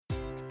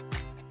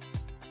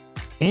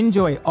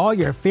Enjoy all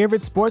your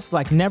favorite sports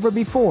like never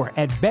before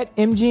at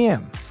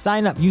BetMGM.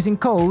 Sign up using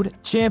code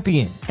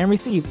CHAMPION and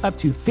receive up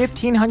to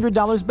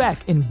 $1,500 back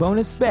in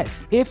bonus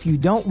bets if you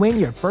don't win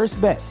your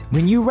first bet.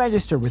 When you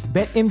register with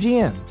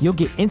BetMGM, you'll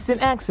get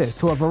instant access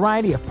to a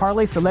variety of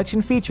parlay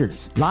selection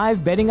features,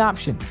 live betting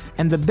options,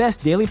 and the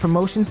best daily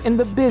promotions in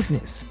the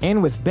business.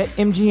 And with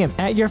BetMGM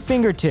at your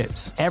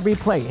fingertips, every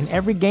play and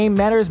every game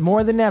matters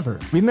more than ever.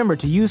 Remember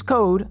to use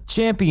code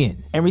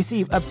CHAMPION and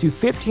receive up to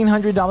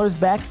 $1,500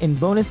 back in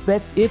bonus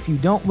bets if you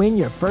don't win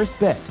your first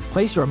bet.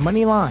 Place your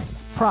money line,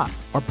 prop,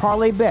 or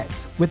parlay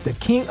bets with the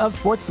king of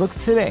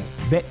sportsbooks today.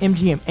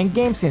 BetMGM and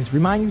GameSense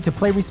remind you to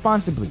play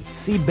responsibly.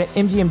 See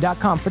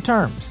BetMGM.com for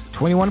terms.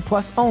 21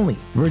 plus only.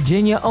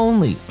 Virginia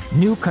only.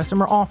 New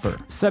customer offer.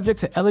 Subject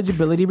to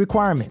eligibility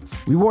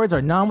requirements. Rewards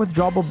are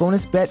non-withdrawable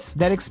bonus bets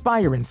that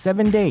expire in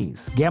 7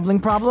 days. Gambling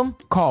problem?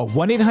 Call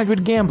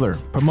 1-800-GAMBLER.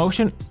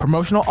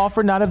 Promotional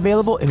offer not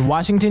available in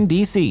Washington,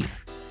 D.C.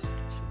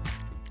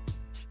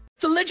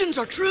 The legends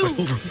are true.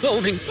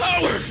 Overwhelming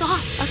power! The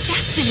sauce of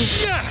destiny.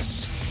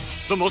 Yes!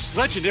 The most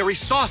legendary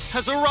sauce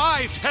has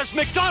arrived as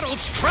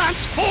McDonald's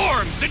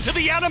transforms into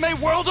the anime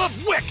world of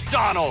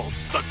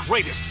WickDonald's. The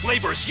greatest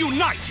flavors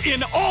unite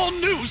in all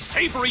new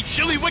savory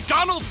chili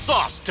McDonald's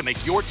sauce to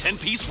make your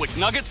 10-piece Wick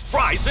Nuggets,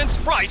 fries, and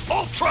Sprite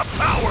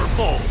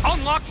ultra-powerful.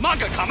 Unlock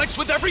manga comics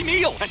with every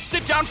meal and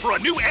sit down for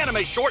a new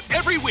anime short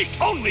every week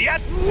only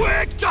at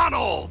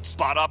WickDonald's.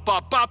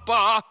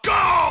 Ba-da-ba-ba-ba,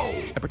 go!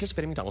 At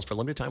participating McDonald's for a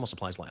limited time while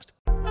supplies last.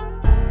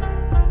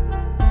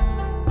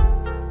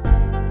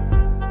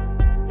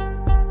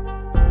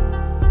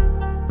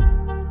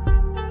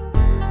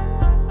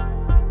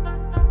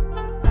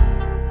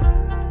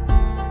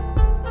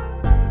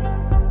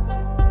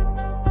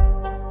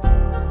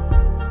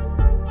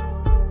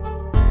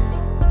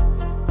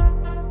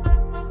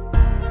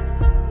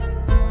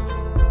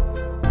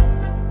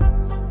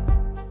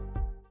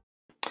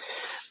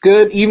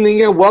 Good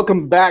evening and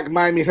welcome back,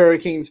 Miami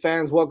Hurricanes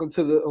fans. Welcome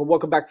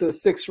back to the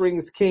Six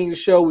Rings Kings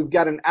show. We've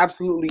got an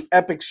absolutely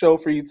epic show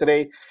for you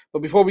today.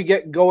 But before we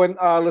get going,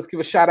 let's give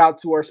a shout out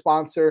to our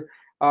sponsor,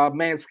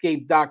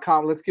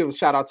 Manscaped.com. Let's give a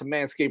shout out to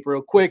Manscaped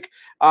real quick.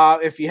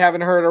 If you haven't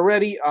heard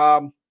already,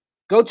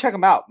 go check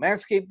them out.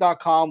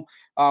 Manscaped.com.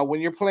 When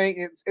you're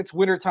playing, it's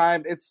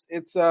wintertime.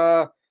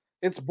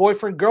 It's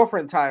boyfriend,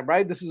 girlfriend time,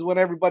 right? This is when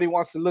everybody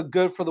wants to look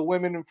good for the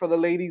women and for the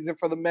ladies and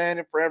for the men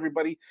and for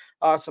everybody.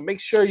 So make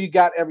sure you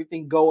got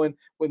everything going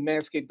with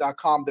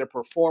Manscaped.com, their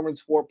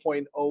Performance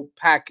 4.0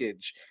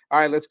 package. All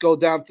right, let's go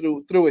down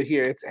through it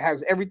here. It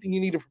has everything you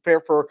need to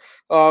prepare for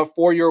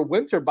your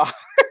winter body.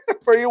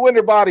 For your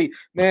winter body,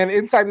 man.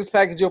 Inside this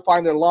package, you'll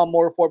find their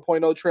Lawnmower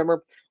 4.0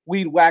 trimmer,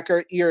 Weed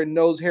Whacker, ear and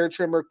nose hair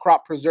trimmer,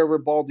 Crop Preserver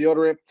ball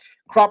deodorant,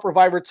 Crop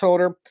Reviver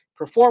toner,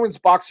 Performance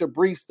Boxer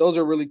briefs, those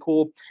are really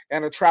cool,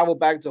 and a travel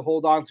bag to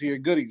hold on to your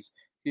goodies.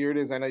 Here it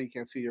is. I know you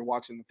can't see you're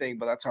watching the thing,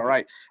 but that's all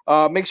right.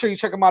 Make sure you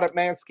check them out at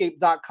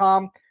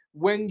manscaped.com.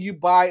 When you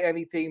buy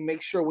anything,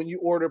 make sure when you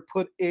order,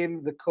 put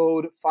in the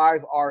code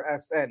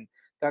 5RSN.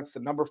 That's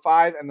the number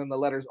 5 and then the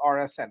letters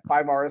RSN.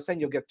 5RSN,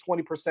 you'll get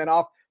 20%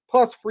 off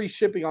plus free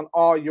shipping on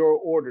all your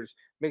orders.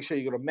 Make sure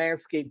you go to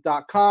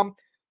manscaped.com,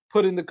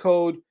 put in the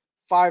code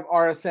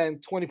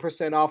 5RSN,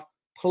 20% off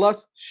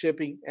plus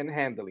shipping and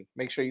handling.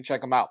 Make sure you check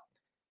them out.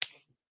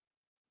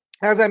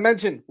 As I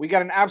mentioned, we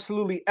got an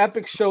absolutely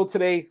epic show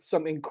today.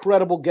 Some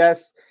incredible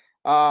guests,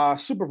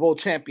 Super Bowl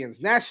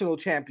champions, national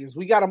champions.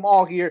 We got them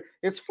all here.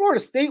 It's Florida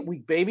State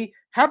week, baby.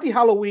 Happy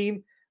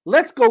Halloween.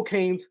 Let's go,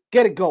 Canes.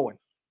 Get it going.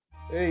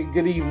 Hey,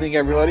 good evening,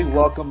 everybody.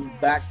 Welcome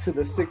back to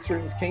the Six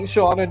Rings Kings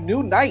show on a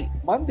new night,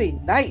 Monday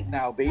night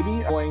now,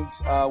 baby.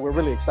 We're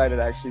really excited,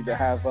 actually, to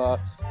have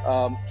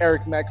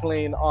Eric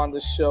McLean on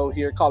the show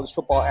here, college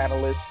football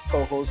analyst,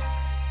 co-host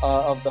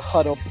of The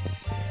Huddle.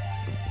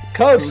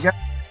 Coach.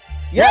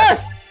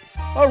 Yes!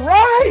 All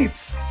right!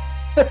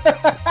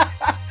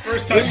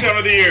 First touchdown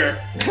of the year.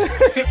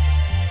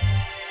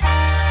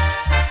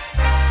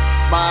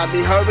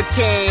 Miami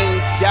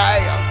Hurricanes,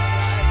 yeah.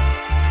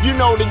 You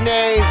know the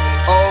name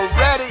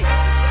already.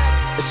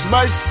 It's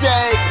Mercy.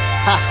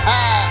 Ha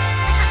ha.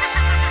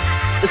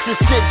 It's the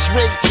Six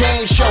Ring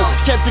Kane show.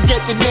 Can't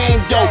forget the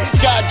name though.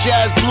 Got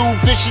Jazz, Blue,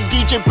 Vision,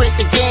 DJ, break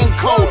the game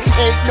code.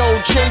 Ain't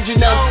no changing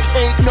them,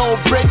 ain't no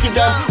breaking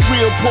them.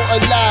 Real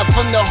Portland live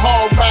from the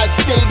Hall Ride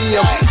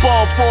Stadium.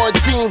 Ball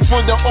 14 for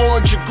the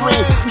orange and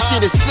green. We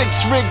see the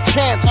Six Ring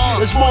champs.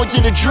 It's more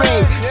than a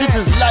dream. This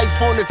is life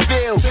on the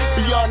field.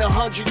 Beyond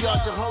 100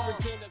 yards of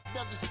Hurricane that's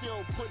never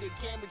still put a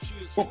damage to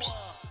your squad.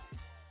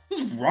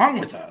 What's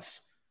wrong with us?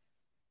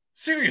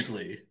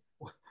 Seriously.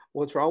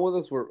 What's wrong with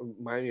us? We're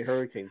Miami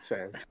Hurricanes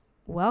fans.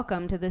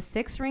 Welcome to the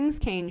Six Rings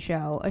Kane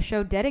Show, a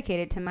show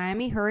dedicated to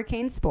Miami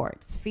Hurricane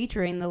sports,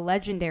 featuring the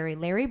legendary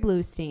Larry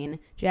Bluestein,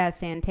 Jazz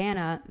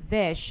Santana,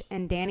 Vish,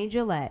 and Danny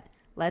Gillette.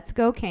 Let's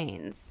go,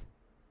 Canes.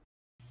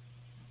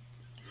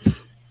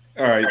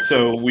 All right,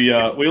 so we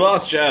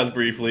lost Jazz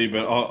briefly,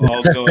 but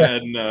I'll go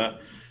ahead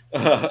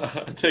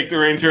and take the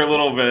reins here a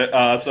little bit.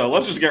 So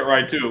let's just get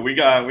right to it. We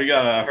got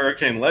a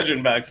Hurricane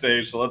legend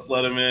backstage, so let's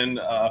let him in.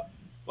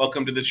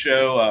 welcome to the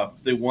show,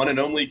 the one and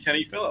only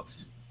Kenny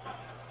Phillips.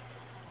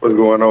 What's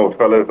going on,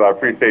 fellas? I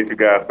appreciate you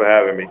guys for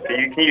having me.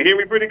 Can you hear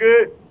me pretty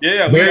good?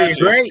 Yeah, very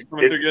great.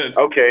 They're good.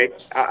 Okay,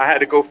 I had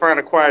to go find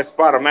a quiet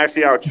spot. I'm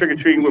actually out trick or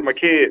treating with my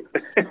kids.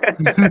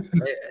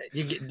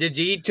 Did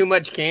you eat too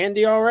much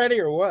candy already,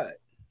 or what?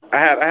 I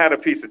had a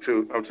piece or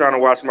two. I'm trying to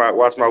watch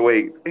my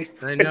weight.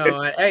 I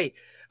know. Hey,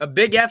 a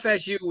big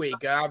FSU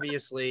week.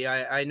 Obviously,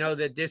 I know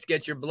that this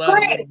gets your blood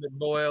a little bit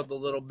boiled, a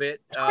little bit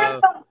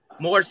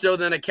more so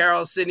than a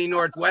Carroll City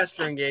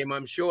Northwestern game,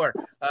 I'm sure.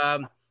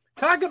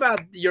 Talk about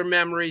your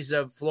memories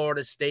of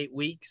Florida State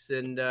weeks,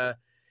 and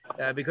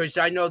because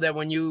I know that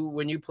when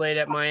you played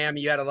at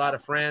Miami, you had a lot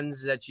of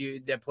friends that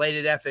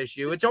played at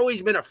FSU. It's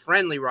always been a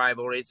friendly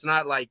rivalry. It's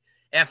not like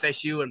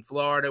FSU and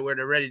Florida where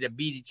they're ready to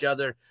beat each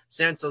other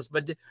senseless.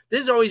 But this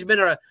has always been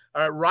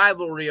a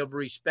rivalry of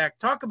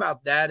respect. Talk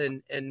about that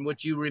and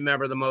what you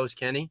remember the most,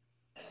 Kenny.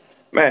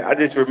 Man, I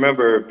just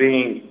remember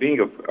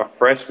being a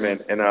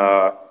freshman and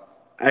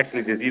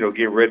actually just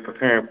getting ready,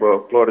 preparing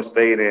for Florida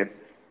State, and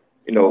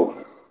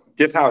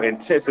just how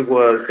intense it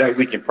was that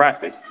week in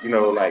practice.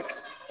 Like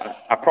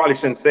I probably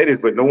shouldn't say this,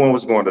 but no one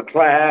was going to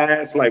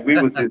class. Like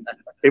we was just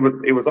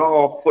it was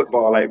all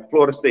football. Like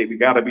Florida State, we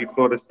got to be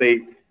Florida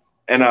State.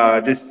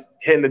 And just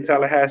hitting the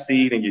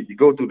Tallahassee, and you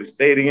go through the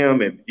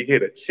stadium and you hear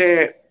the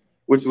chant,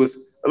 which was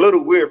a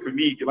little weird for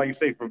me. Like you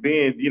say, from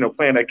being,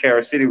 playing at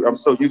Carroll City, I'm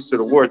so used to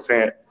the war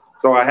chant.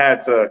 So I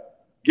had to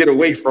get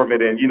away from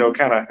it and,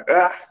 kind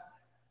of,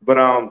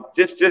 But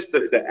just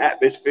the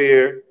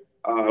atmosphere,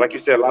 like you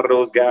said, a lot of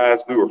those guys,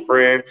 we were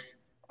friends.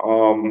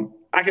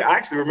 I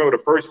actually remember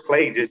the first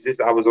play,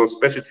 just I was on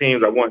special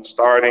teams. I wasn't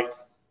starting.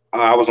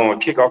 I was on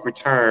kickoff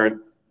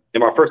return,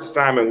 and my first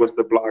assignment was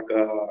to block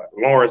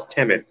Lawrence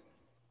Timmons.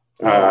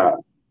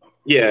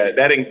 Yeah,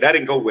 that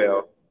didn't go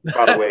well,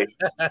 by the way.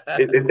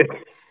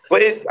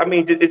 But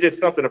it's just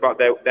something about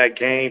that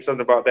game,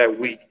 something about that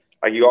week.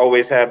 Like you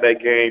always have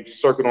that game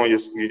circled on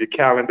your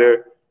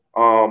calendar.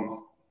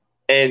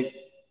 And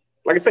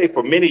like I say,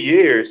 for many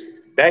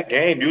years, that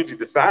game usually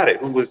decided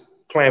who was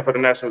playing for the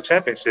national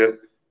championship.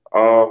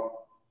 So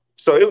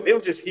it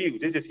was just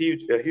huge. It's just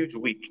a huge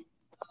week.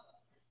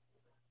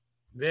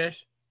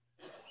 Vish?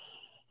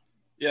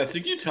 Yeah, so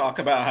can you talk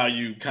about how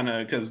you kind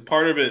of, because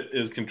part of it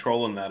is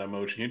controlling that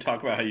emotion. Can you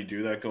talk about how you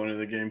do that going into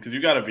the game? Because you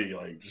got to be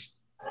like,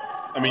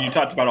 you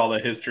talked about all the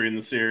history in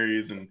the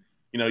series, and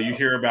you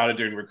hear about it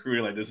during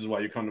recruiting, like this is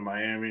why you come to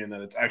Miami, and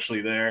then it's actually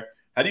there.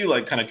 How do you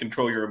kind of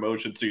control your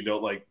emotions so you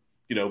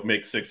don't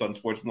make 6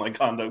 unsportsmanlike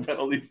conduct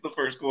penalties the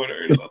first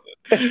quarter or something?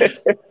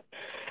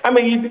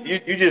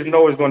 You just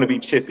know it's going to be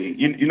chippy.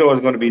 You know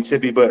it's going to be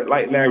chippy, but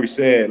like Larry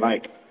said,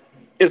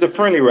 it's a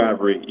friendly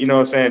rivalry. You know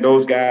what I'm saying?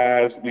 Those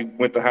guys we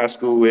went to high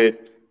school with.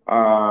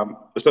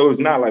 So it's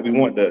not like we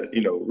want to,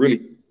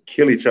 really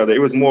kill each other. It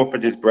was more for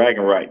just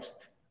bragging rights,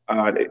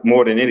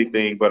 more than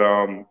anything. But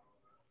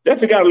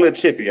definitely got a little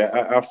chippy.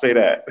 I'll say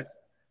that.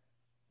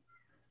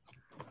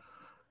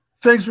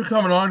 Thanks for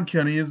coming on,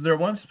 Kenny. Is there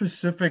one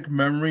specific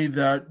memory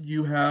that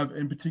you have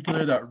in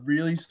particular that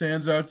really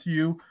stands out to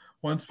you?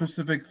 One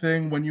specific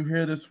thing when you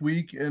hear this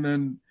week, and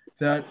then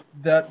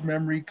that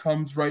memory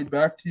comes right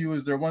back to you?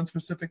 Is there one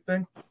specific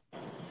thing?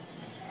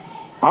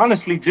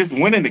 Honestly, just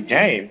winning the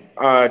game.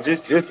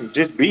 Just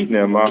beating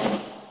them.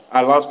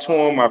 I lost to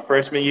them my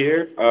freshman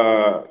year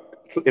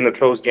in a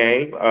close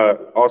game.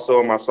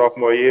 Also in my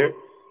sophomore year,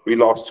 we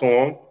lost to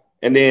them.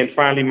 And then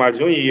finally my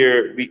junior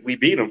year, we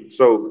beat them.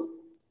 So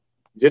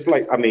just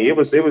it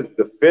was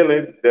the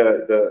feeling,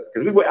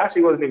 because we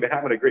actually wasn't even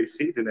having a great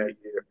season that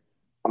year.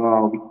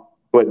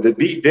 But to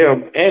beat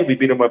them, and we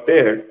beat them up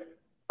there.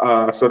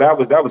 So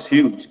that was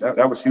huge.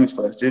 That was huge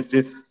for us.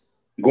 Just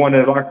going to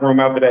the locker room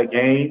after that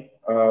game.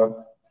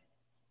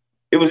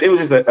 It was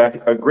just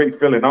a great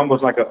feeling,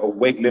 almost like a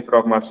weight lifted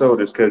off my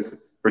shoulders. Because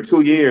for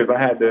 2 years I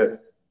had to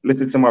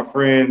listen to my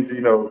friends,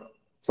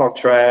 talk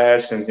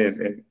trash, and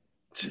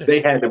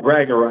they had the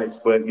bragging rights.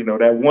 But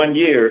that 1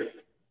 year,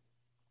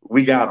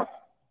 we got them.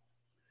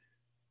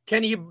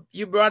 Kenny,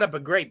 you brought up a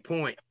great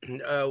point.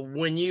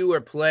 When you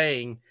were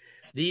playing,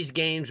 these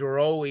games were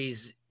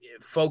always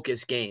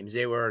focus games.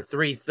 They were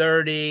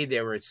 3:30.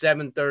 They were at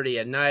 7:30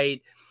 at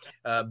night.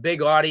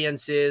 Big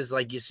audiences,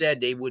 like you said,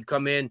 they would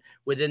come in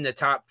within the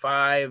top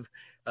 5.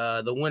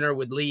 The winner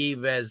would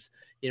leave as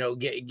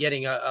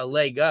getting a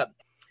leg up.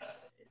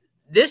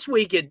 This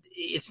week,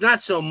 it's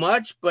not so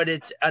much, but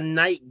it's a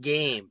night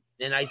game,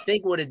 and I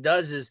think what it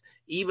does is,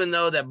 even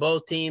though that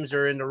both teams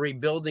are in the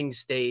rebuilding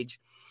stage,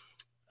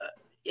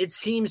 it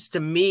seems to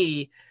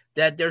me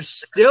that there's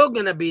still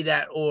going to be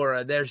that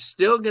aura. There's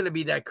still going to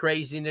be that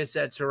craziness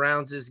that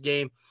surrounds this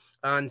game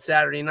on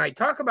Saturday night.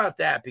 Talk about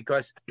that,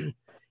 because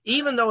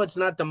even though it's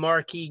not the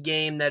marquee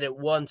game that it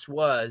once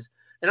was,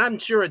 and I'm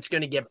sure it's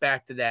going to get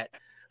back to that,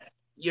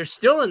 you're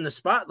still in the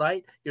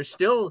spotlight. You're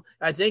still,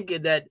 I think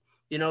that,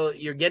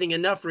 you're getting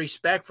enough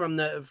respect from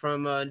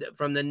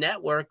the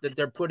network that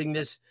they're putting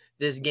this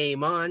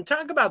game on.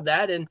 Talk about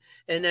that. And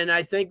then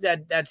I think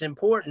that that's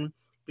important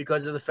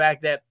because of the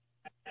fact that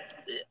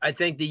I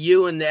think the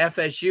U and the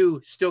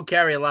FSU still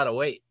carry a lot of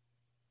weight.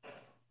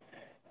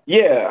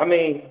 Yeah, I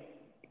mean,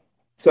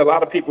 to a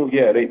lot of people,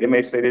 yeah, they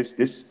may say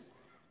this,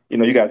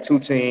 you got two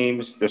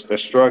teams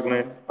that's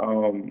struggling,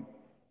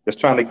 that's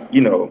trying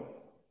to,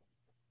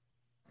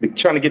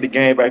 trying to get the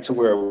game back to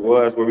where it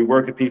was, where we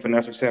were competing for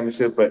national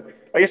championship. But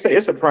like I said,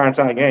 it's a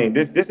primetime game.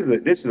 This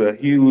is a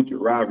huge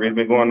rivalry. It's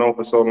been going on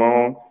for so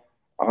long.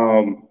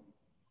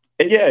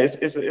 And yeah, it's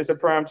a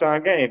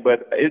primetime game,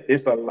 but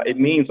it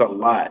means a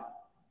lot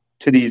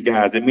to these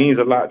guys. It means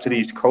a lot to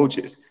these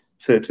coaches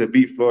to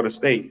beat Florida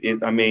State.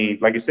 I mean,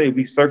 like I said,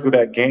 we circle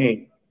that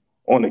game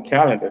on the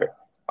calendar.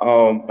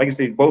 Like I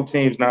said, both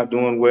teams not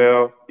doing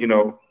well.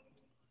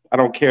 I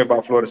don't care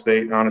about Florida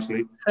State,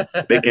 honestly.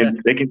 They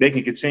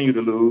can continue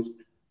to lose,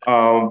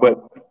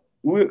 but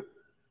we're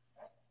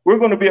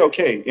going to be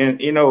okay. And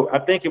I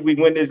think if we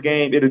win this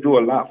game, it'll do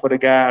a lot for the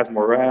guys'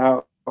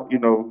 morale.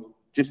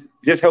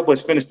 Just help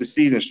us finish the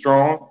season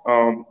strong.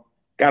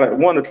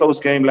 Won a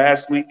close game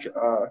last week.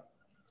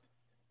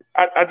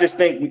 I just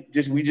think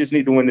we just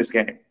need to win this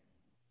game.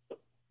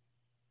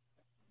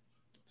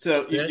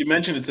 So you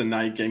mentioned it's a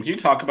night game. Can you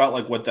talk about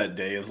like what that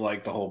day is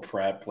like, the whole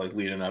prep, like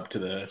leading up to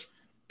the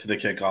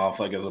kickoff,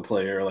 like as a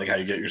player, like how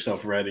you get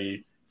yourself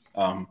ready,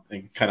 and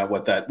kind of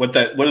what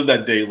does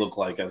that day look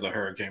like as a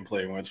Hurricane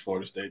player when it's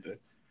Florida State Day?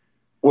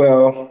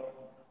 Well,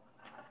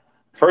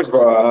 first of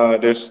all,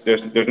 there's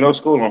no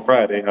school on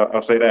Friday.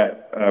 I'll say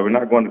that. We're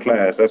not going to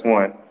class. That's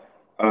one.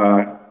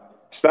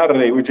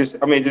 Saturday,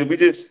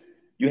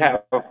 you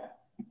have,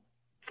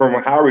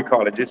 from how I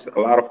recall it, just a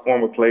lot of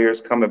former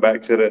players coming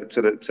back to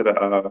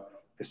the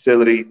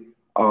facility,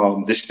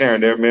 just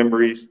sharing their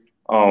memories,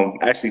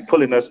 actually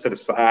pulling us to the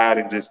side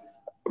and just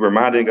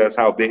reminding us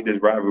how big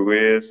this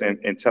rivalry is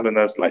and telling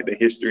us like the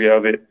history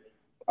of it.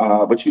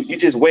 But you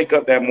just wake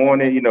up that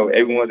morning,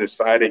 everyone's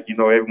excited,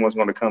 everyone's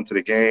going to come to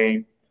the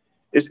game.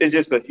 It's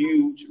just a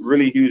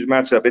really huge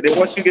matchup. And then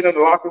once you get in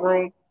the locker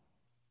room,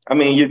 I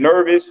mean, you're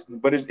nervous,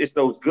 but it's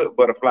those good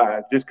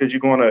butterflies. Just because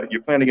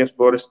you're playing against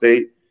Florida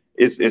State,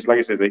 it's like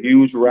I said, a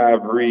huge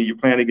rivalry. You're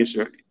playing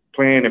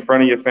in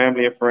front of your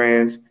family and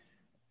friends,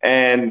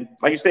 and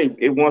like you say,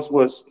 it once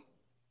was.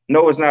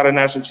 No, it's not a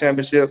national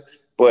championship,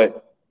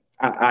 but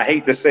I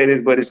hate to say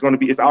this, but it's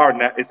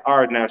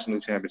our national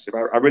championship.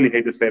 I really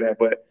hate to say that,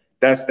 but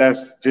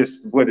that's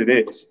just what it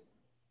is.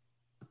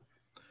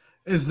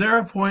 Is there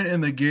a point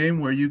in the game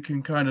where you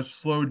can kind of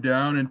slow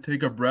down and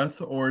take a breath,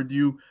 or do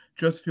you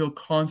just feel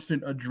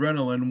constant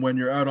adrenaline when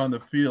you're out on the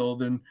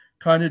field and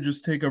kind of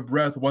just take a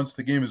breath once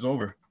the game is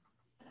over?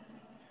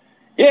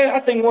 Yeah, I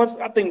think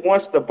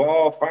once the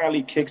ball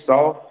finally kicks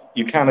off,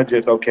 you kind of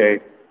just, okay,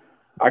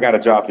 I got a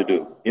job to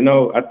do.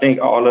 I think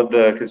all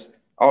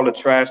the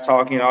trash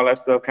talking, all that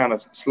stuff kind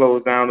of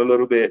slows down a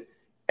little bit,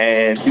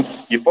 and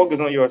you focus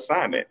on your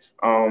assignments.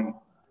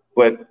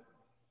 But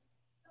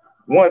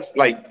once,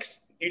 like,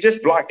 you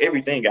just block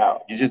everything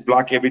out. You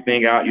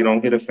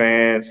don't hear the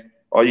fans.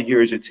 All you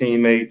hear is your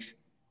teammates,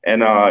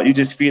 and you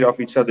just feed off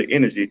each other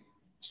energy.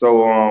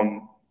 So,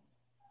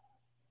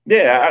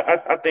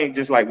 I think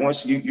just like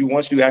once you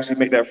actually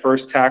make that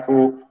first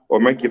tackle or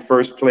make your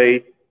first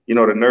play,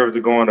 the nerves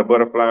are going, the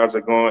butterflies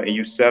are going, and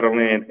you settle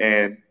in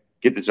and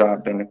get the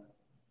job done.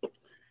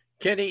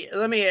 Kenny,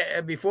 let me,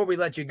 before we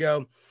let you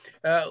go,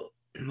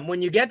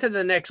 when you get to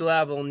the next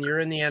level and you're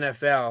in the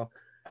NFL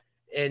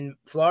and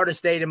Florida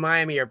State and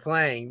Miami are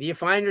playing, do you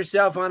find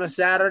yourself on a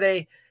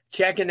Saturday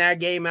checking that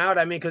game out?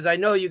 I mean, because I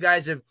know you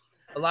guys have,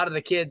 a lot of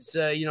the kids,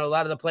 a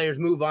lot of the players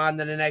move on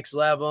to the next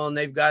level and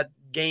they've got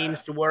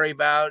games to worry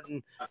about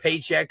and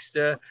paychecks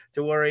to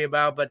worry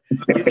about. But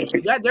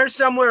there's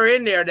somewhere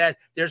in there that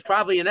there's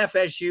probably an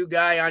FSU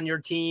guy on your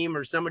team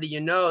or somebody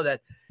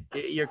that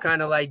you're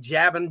kind of like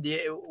jabbing.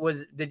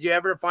 Did you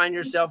ever find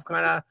yourself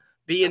kind of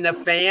being the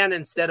fan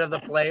instead of the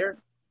player?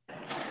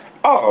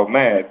 Oh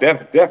man,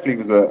 definitely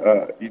was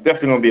you're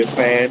definitely gonna be a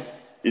fan.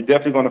 You're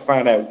definitely gonna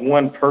find that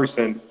one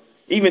person,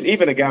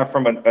 even a guy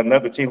from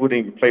another team who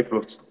didn't even play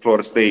for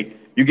Florida State.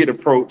 You get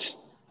approached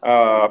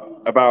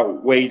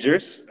about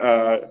wagers.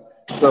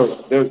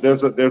 So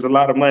there's a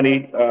lot of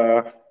money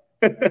on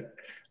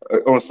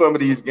some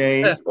of these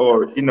games,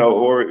 or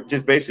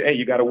just basically, hey,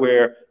 you got to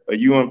wear a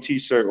UM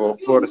T-shirt or a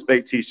Florida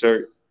State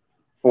T-shirt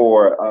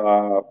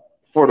for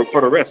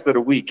the rest of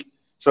the week.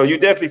 So you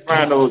definitely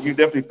find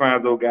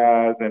those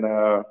guys,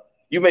 and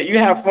you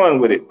have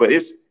fun with it. But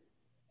it's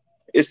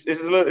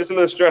a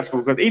little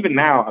stressful because even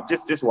now, I'm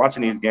just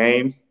watching these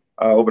games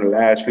over the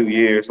last few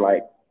years,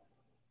 like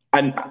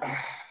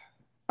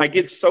I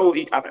get so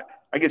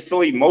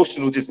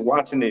emotional just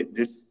watching it.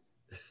 Just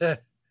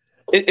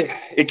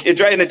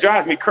it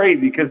drives me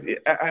crazy because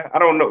I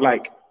don't know.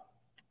 Like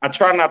I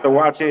try not to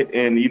watch it,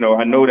 and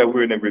I know that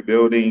we're in a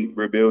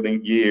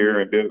rebuilding year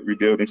and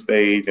rebuilding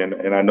stage,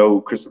 and I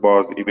know Cristobal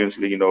is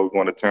eventually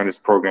going to turn this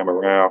program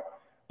around.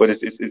 But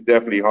it's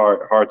definitely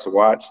hard to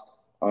watch.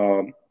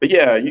 But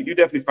yeah, you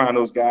definitely find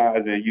those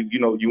guys, and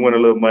you win a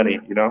little money.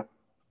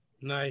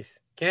 Nice,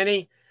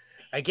 Kenny.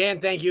 I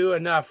can't thank you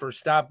enough for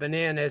stopping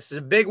in. It's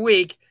a big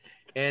week,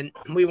 and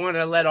we want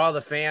to let all the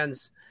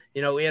fans,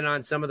 in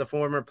on some of the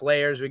former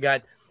players. We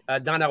got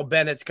Donnell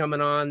Bennett's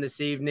coming on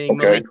this evening.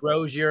 Okay. Malik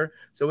Rozier.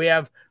 So we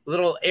have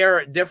little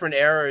different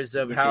eras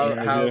of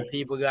how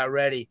people got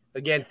ready.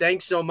 Again,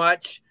 thanks so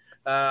much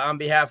on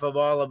behalf of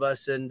all of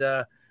us, and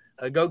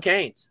go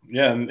Canes.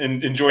 Yeah, and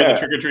enjoy the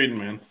trick or treating,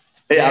 man.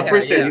 Yeah, I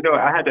appreciate it. You know,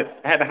 I had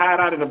to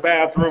hide out in the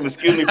bathroom.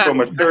 Excuse me from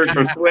a surge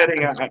from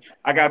sweating.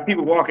 I got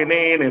people walking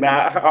in, and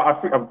I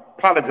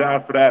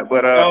apologize for that.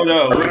 But oh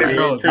no,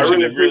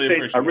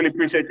 I really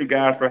appreciate you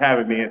guys for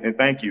having me, and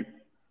thank you.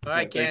 All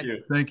right,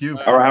 Ken. Thank you.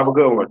 All right, have a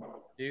good one.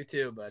 You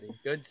too, buddy.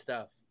 Good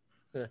stuff.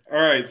 All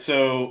right,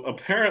 so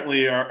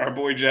apparently our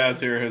boy Jazz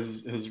here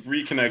has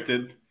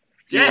reconnected.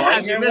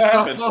 Jazz, you missed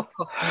the whole...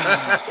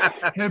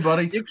 Hey,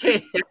 buddy. You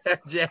can't,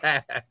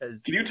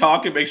 Jazz. Can you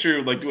talk and make sure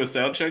you do a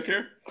sound check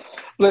here?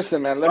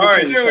 Listen, man. All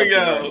right, there we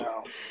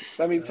go.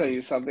 Let me tell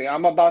you something.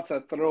 I'm about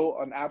to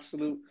throw an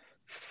absolute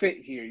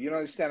fit here. You don't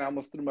understand? I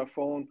almost threw my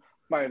phone,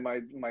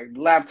 my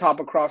laptop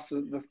across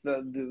the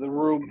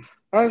room.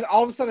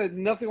 All of a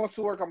sudden, nothing wants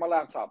to work on my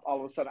laptop.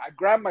 All of a sudden, I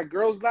grabbed my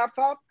girl's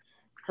laptop.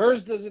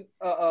 Hers doesn't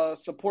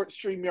support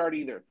StreamYard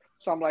either.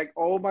 So I'm like,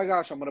 oh my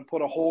gosh, I'm gonna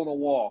put a hole in the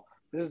wall.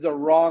 This is the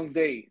wrong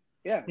day.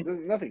 Yeah,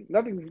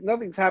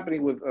 nothing's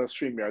happening with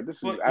StreamYard.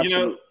 This is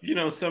absolute. You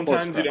know,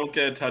 sometimes you don't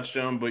get a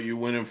touchdown, but you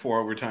win in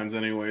 4 overtimes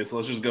anyway. So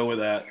let's just go with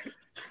that.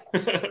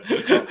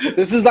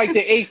 This is like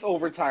the 8th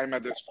overtime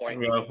at this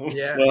point.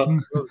 Yeah.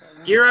 Well,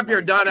 gear up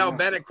your Donnell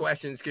Bennett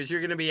questions because you're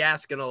going to be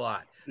asking a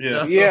lot. Yeah.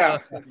 So, yeah.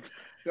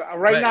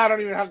 Now I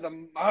don't even have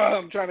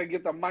I'm trying to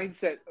get the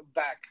mindset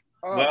back.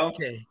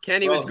 Okay.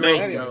 Kenny was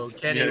great, though.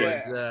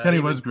 Kenny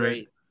was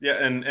great. Yeah,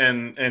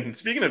 and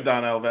speaking of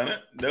Donnell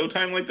Bennett, no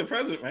time like the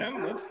present,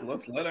 man.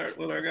 Let's let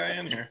our guy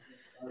in here.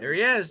 There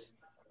he is.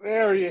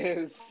 There he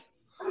is.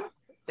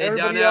 Hey,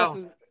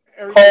 Donnell.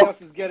 Everybody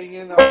else is getting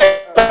in to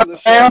the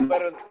show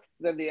better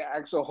than the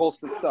actual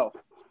host itself.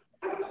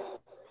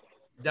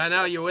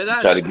 Donnell, you with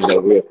us? Try to get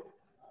over here.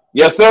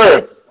 Yes,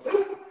 sir.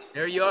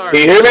 There you are.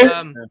 Can you hear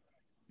me?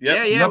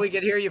 Yeah, we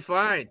can hear you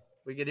fine.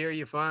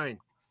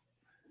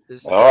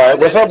 Just all right,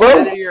 what's up,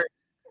 bro?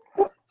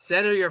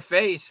 Center your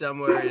face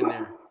somewhere in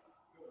there.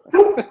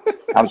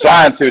 I'm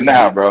trying to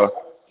now, bro.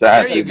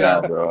 There you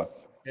go. Bro.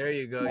 There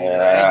you go. Yeah.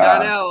 Hey,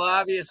 Donnell,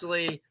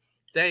 obviously,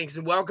 thanks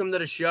and welcome to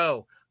the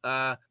show.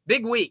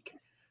 Big week.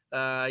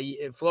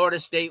 Florida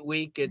State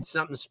week. It's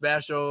something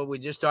special. We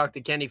just talked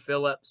to Kenny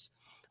Phillips.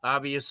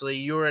 Obviously,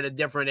 you were in a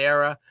different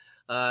era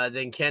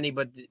than Kenny,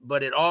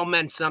 but it all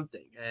meant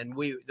something. And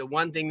the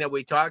one thing that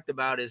we talked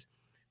about is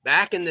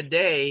back in the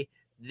day,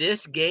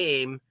 this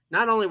game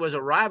not only was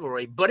a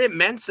rivalry, but it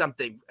meant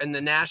something in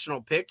the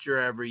national picture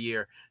every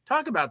year.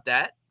 Talk about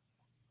that.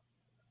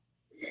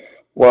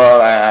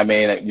 Well, I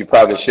mean, you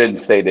probably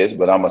shouldn't say this,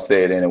 but I'm going to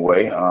say it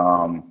anyway.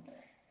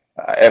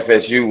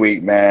 FSU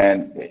week,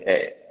 man,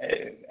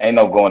 ain't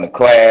no going to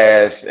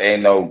class,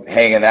 ain't no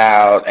hanging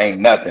out, ain't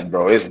nothing,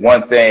 bro. It's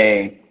one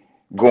thing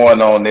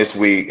going on this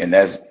week, and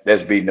that's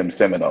beating them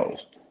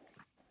Seminoles.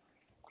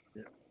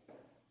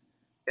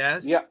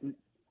 Yes?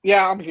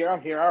 Yeah, I'm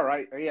here. All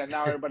right. Yeah,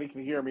 now everybody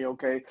can hear me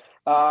okay.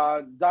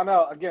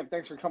 Donnell, again,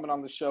 thanks for coming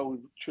on the show. We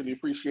truly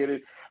appreciate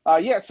it.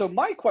 So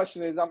my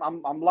question is,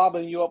 I'm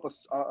lobbing you up a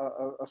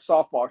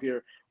softball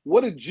here.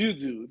 What did you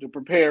do to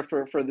prepare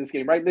for this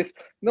game, right?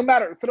 No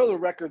matter, throw the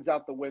records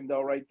out the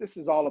window, right? This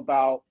is all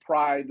about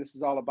pride. This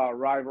is all about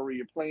rivalry.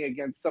 You're playing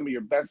against some of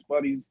your best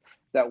buddies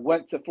that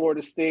went to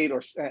Florida State,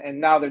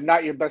 and now they're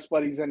not your best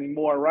buddies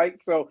anymore,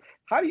 right? So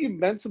how do you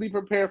mentally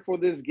prepare for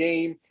this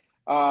game?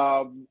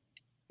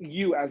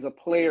 You as a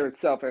player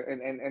itself,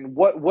 and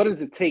what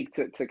does it take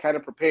to kind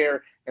of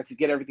prepare and to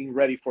get everything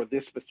ready for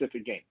this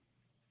specific game?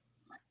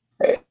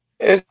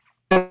 It's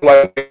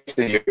like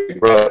your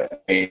brother.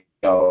 I mean,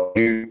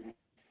 you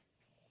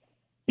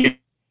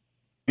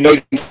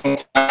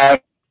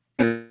sometimes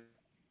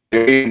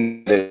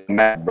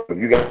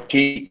you got to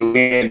cheat,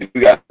 win,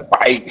 you got to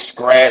bite,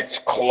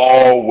 scratch,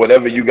 claw,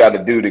 whatever you got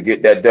to do to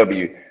get that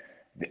W.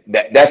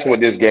 That's what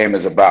this game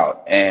is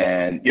about.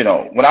 And,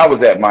 when I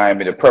was at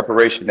Miami, the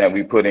preparation that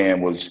we put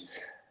in was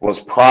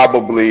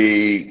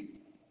probably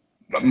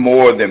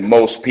more than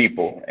most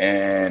people.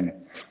 And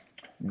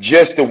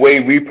just the way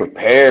we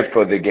prepared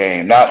for the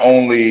game, not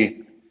only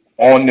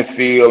on the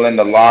field in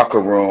the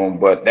locker room,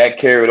 but that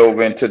carried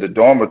over into the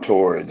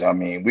dormitories. I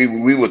mean,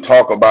 we would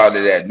talk about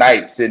it at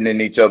night, sitting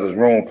in each other's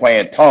room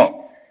playing tongue.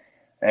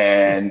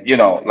 And,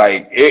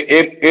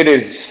 it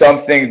is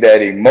something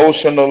that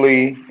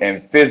emotionally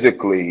and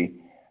physically,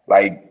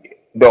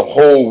 the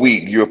whole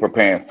week you're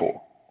preparing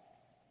for.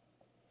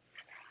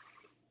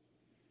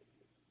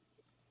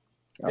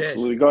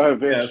 Absolutely. Go ahead,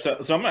 Vish. Yeah,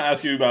 so I'm going to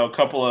ask you about a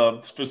couple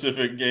of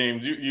specific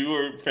games. You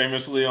were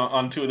famously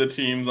on 2 of the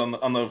teams on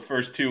the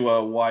first 2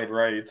 wide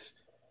rights.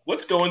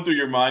 What's going through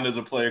your mind as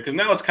a player? Because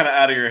now it's kind of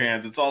out of your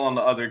hands. It's all on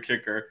the other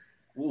kicker.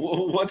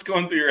 What's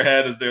going through your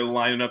head as they're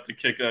lining up to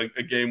kick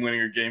a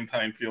game-winning or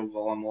game-tying field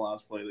goal on the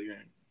last play of the game?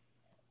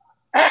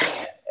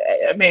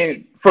 I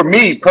mean, for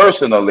me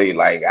personally,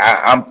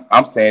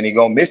 I'm saying he's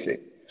gonna miss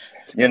it.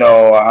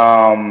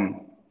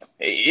 Playing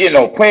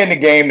the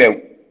game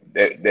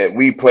that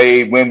we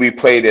played, when we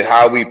played it,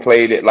 how we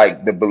played it.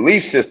 Like the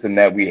belief system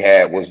that we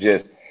had was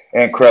just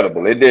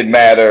incredible. It didn't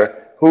matter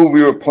who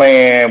we were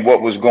playing,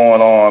 what was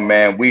going on,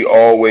 man. We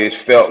always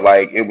felt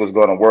like it was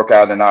going to work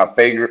out in our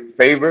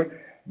favor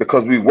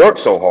because we worked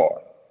so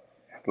hard.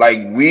 Like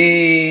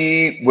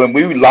when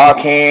we lock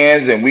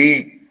hands and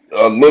we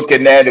are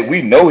looking at it,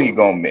 we know he's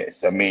going to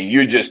miss. I mean,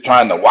 you're just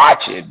trying to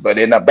watch it, but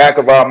in the back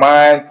of our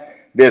minds,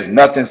 there's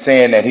nothing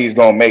saying that he's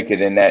going to make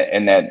it in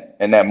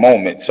that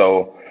moment.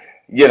 So,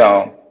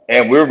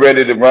 and we're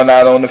ready to run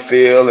out on the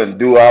field and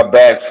do our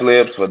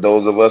backflips for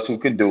those of us who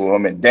can do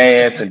them, and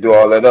dance and do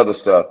all that other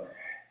stuff.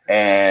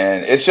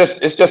 And it's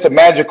just a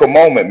magical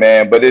moment,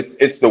 man. But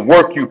it's the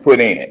work you put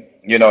in.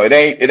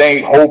 It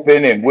ain't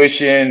hoping and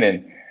wishing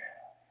and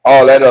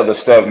all that other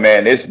stuff,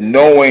 man. It's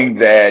knowing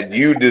that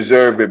you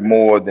deserve it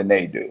more than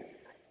they do.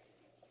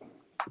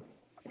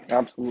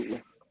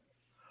 Absolutely.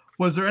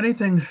 Was there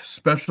anything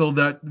special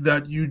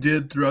that you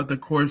did throughout the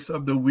course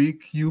of the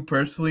week, you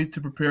personally, to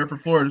prepare for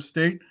Florida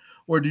State?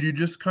 Or did you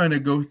just kind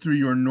of go through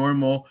your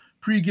normal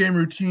pregame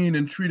routine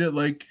and treat it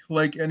like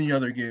any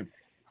other game?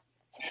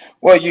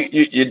 Well,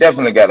 you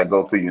definitely got to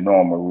go through your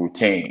normal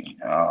routine.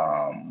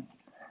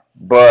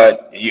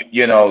 But,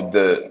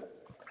 the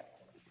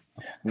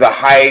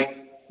hype,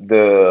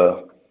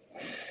 the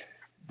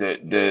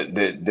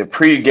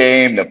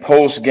pregame, the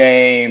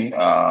postgame,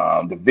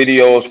 the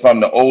videos from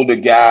the older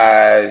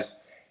guys,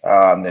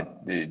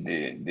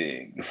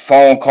 the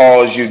phone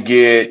calls you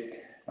get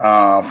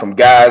from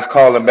guys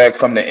calling back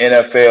from the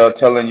NFL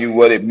telling you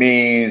what it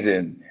means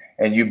and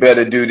you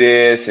better do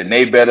this and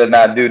they better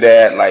not do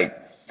that. Like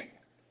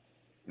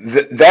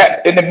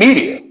that in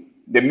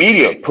the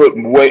media put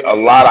a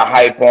lot of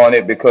hype on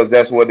it because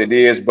that's what it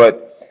is.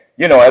 But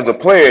as a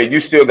player, you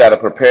still got to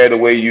prepare the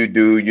way you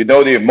do.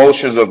 The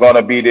emotions are going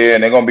to be there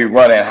and they're going to be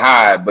running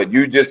high, but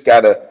you just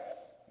got to,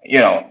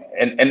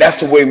 and that's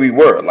the way we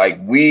were. Like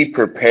we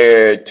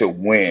prepared to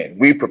win.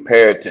 We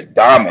prepared to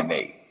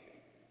dominate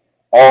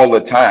all the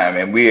time.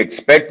 And we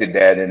expected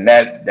that. And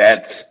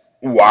that's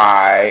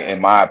why, in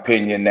my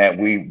opinion, that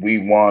we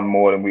won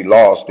more than we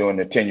lost during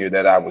the tenure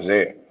that I was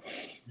there.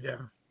 Yeah.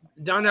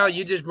 Donnell,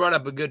 you just brought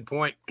up a good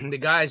point. The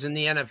guys in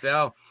the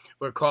NFL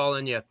were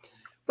calling you.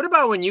 What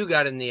about when you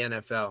got in the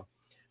NFL?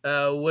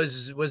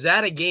 Was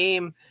that a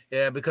game?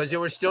 Because there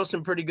were still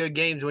some pretty good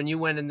games when you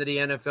went into the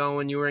NFL,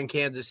 when you were in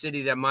Kansas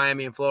City, that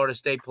Miami and Florida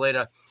State played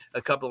a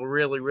couple of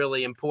really,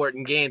 really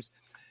important games.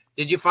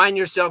 Did you find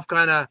yourself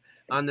kind of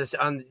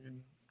on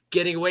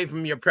getting away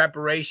from your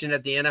preparation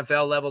at the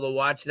NFL level to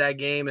watch that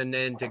game and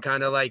then to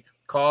kind of like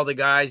call the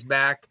guys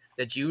back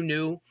that you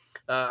knew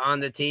on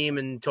the team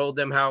and told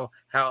them how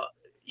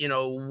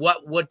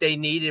what they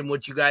needed and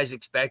what you guys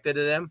expected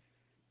of them?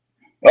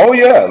 Oh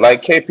yeah,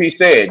 like KP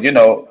said,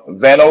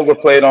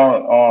 Vanover played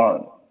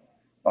on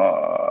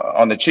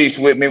the Chiefs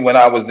with me when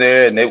I was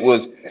there, and it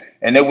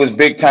was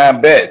big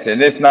time bets,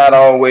 and it's not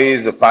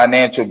always a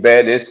financial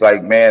bet. It's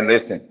like, man,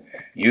 listen,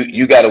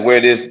 you got to wear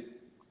this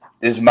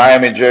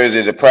Miami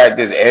jersey to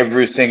practice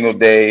every single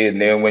day, and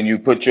then when you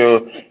put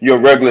your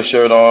regular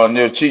shirt on,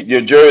 your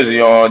jersey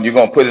on, you're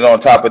gonna put it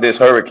on top of this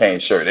Hurricane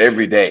shirt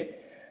every day.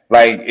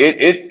 Like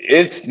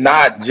it's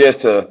not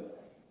just a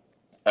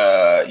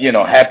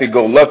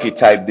happy-go-lucky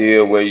type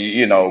deal where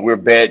we're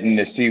betting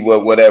to see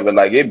whatever.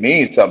 Like it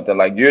means something.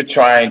 Like you're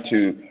trying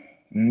to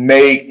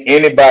make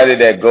anybody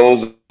that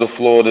goes to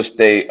Florida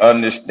State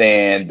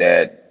understand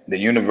that the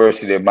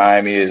University of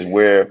Miami is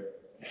where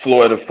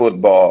Florida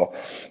football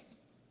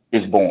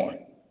is born.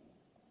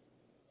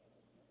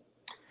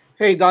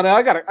 Hey, Donna,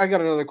 I got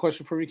another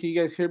question for you. Can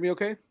you guys hear me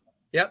okay?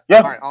 Yep. Yeah.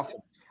 All right,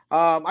 awesome.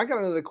 I got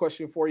another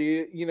question for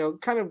you.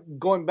 Kind of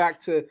going back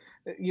to,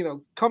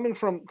 coming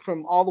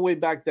from all the way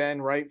back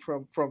then, right?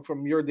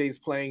 From your days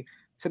playing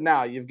to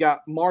now, you've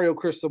got Mario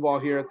Cristobal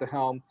here at the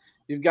helm.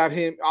 You've got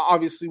him.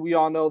 Obviously, we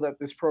all know that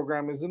this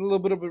program is in a little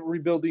bit of a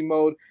rebuilding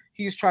mode.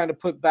 He's trying to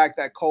put back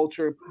that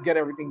culture, get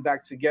everything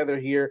back together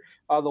here,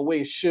 the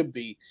way it should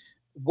be.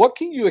 What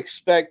can you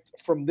expect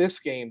from this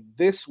game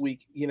this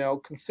week?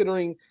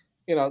 Considering,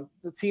 the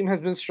team has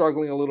been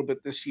struggling a little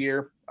bit this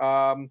year.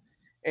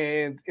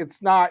 And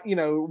it's not,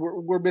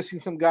 we're missing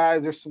some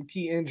guys. There's some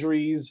key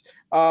injuries.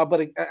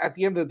 But at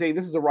the end of the day,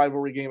 this is a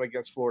rivalry game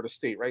against Florida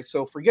State, right?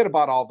 So forget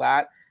about all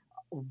that.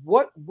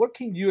 What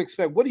can you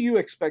expect? What do you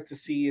expect to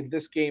see in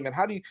this game? And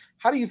how do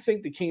you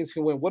think the Canes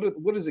can win?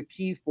 What is the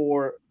key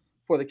for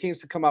the Canes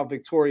to come out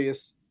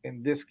victorious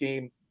in this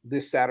game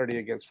this Saturday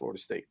against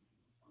Florida State?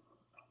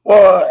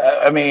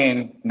 Well, I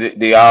mean,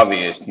 the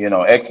obvious,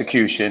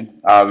 execution,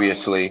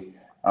 obviously,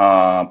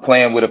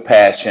 playing with a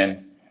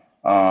passion.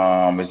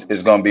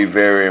 Is going to be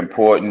very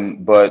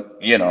important. But,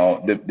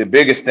 the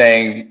biggest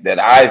thing that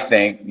I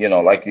think,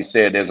 like you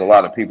said, there's a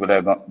lot of people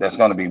that's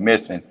going to be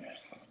missing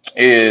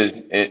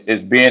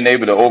is being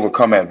able to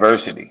overcome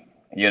adversity.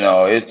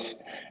 It's,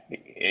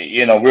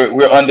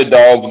 we're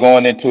underdogs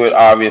going into it.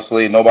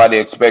 Obviously, nobody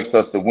expects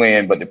us to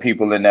win, but the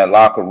people in that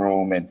locker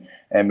room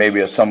and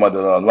maybe some of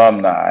the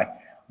alumni.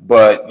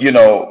 But,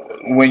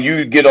 when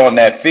you get on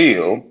that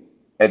field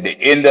At the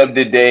end of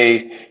the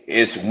day,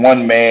 it's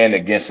one man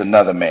against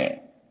another man.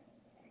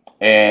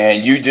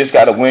 And you just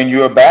got to win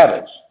your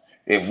battles.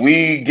 If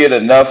we get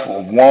enough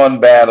of won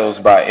battles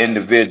by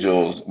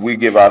individuals, we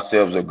give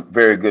ourselves a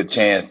very good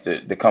chance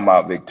to come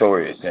out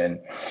victorious. And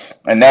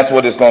that's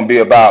what it's going to be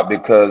about,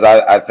 because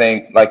I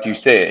think, like you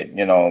said,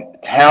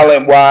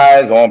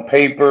 talent-wise, on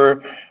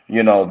paper,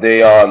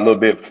 they are a little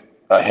bit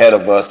ahead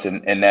of us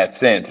in that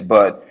sense.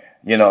 But,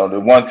 the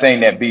one thing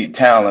that beat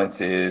talents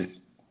is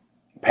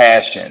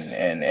passion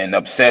and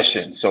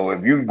obsession. So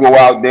if you go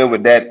out there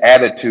with that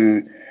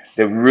attitude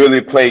to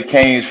really play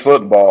Canes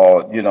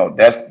football,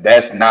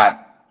 that's not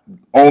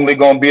only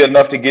going to be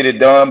enough to get it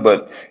done,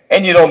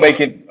 and you don't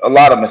make it a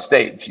lot of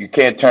mistakes. You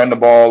can't turn the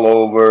ball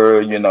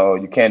over,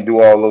 you can't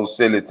do all those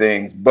silly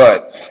things,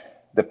 but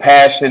the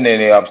passion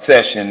and the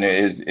obsession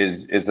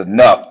is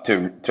enough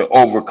to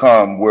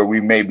overcome where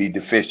we may be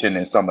deficient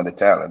in some of the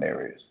talent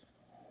areas.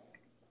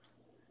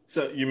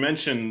 So you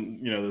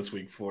mentioned, this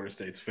week Florida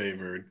State's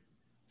favored.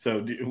 So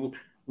gonna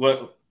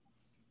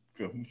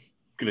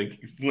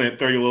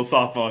throw you a little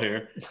softball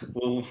here.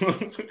 Well,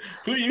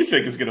 who do you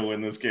think is gonna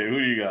win this game? Who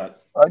do you got?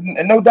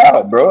 No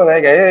doubt, bro.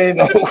 It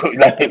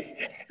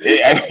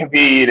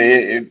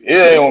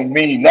don't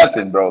mean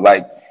nothing, bro.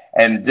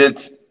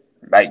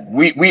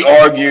 We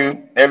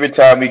argue every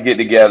time we get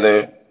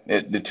together.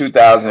 The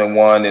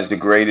 2001 is the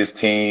greatest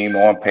team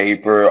on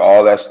paper,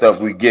 all that stuff.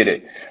 We get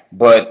it.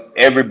 But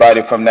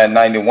everybody from that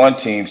 91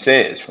 team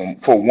says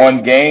for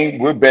one game,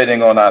 we're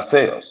betting on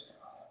ourselves.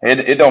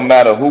 It don't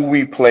matter who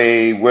we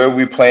play, where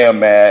we play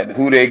them at,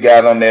 who they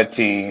got on their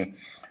team.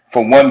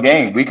 For one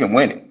game, we can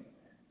win it.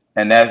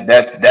 And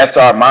that's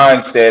our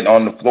mindset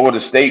on the Florida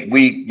State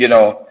week.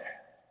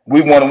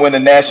 We want to win the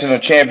national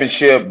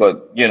championship,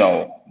 but,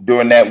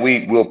 during that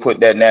week, we'll put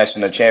that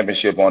national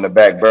championship on the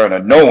back burner,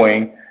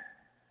 knowing,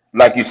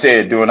 like you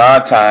said, during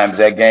our times,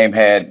 that game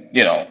had,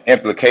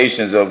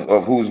 implications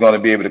of who's going to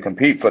be able to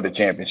compete for the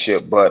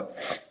championship. But,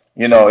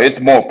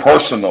 it's more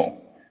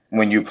personal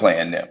when you're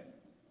playing them.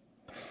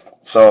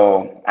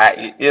 So,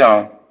 I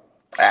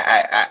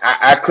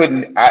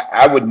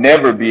would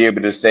never be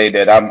able to say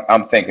that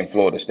I'm thinking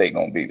Florida State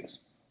going to beat us.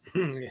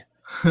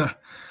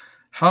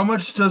 How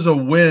much does a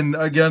win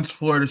against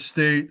Florida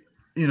State,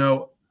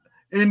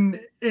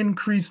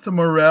 increase the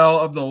morale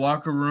of the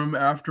locker room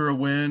after a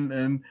win,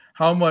 and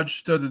how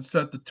much does it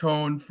set the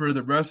tone for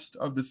the rest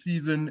of the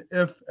season,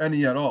 if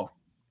any at all?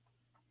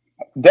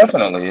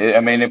 Definitely. I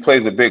mean, it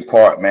plays a big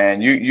part,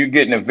 man. You're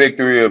getting a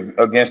victory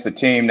against a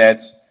team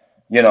that's,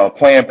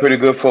 playing pretty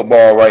good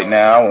football right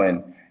now,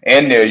 and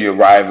they're your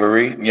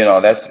rivalry.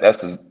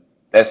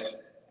 That's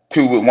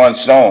two with one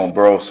stone,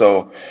 bro.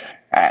 So,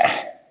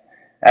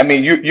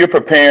 you're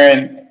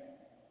preparing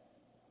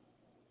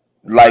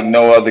like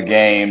no other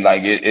game,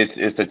 like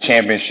it's a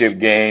championship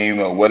game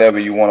or whatever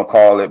you want to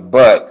call it.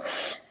 But,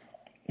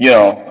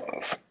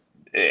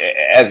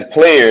 as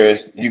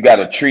players, you got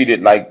to treat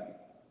it like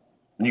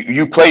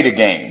you play the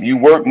game. You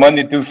work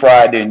Monday through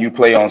Friday and you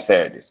play on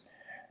Saturdays.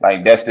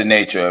 Like, that's the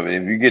nature of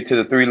it. If you get to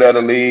the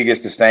 3-letter league,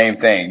 it's the same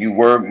thing. You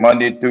work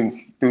Monday through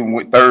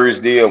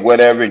Thursday or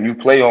whatever, and you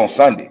play on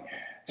Sunday.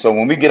 So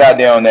when we get out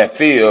there on that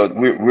field,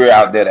 we're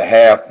out there to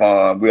have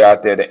fun. We're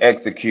out there to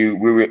execute.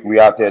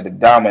 We're out there to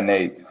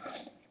dominate.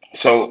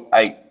 So,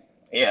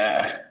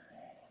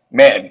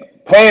 man,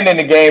 playing in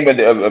the game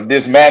of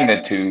this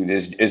magnitude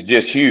is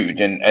just huge.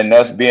 And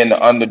us being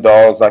the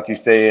underdogs, like you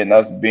say, and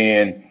us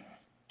being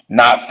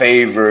not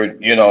favored,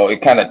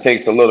 it kind of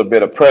takes a little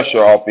bit of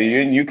pressure off of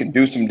you, and you can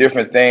do some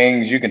different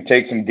things. You can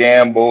take some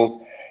gambles,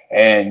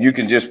 and you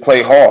can just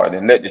play hard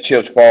and let the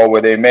chips fall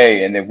where they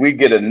may. And if we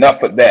get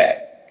enough of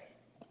that,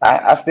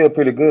 I feel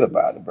pretty good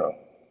about it, bro.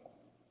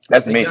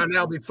 That's me.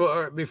 Now,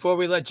 before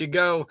we let you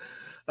go,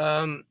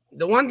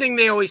 the one thing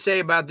they always say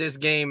about this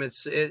game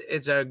is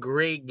it's a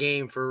great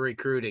game for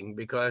recruiting,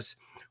 because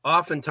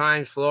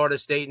oftentimes Florida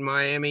State and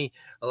Miami,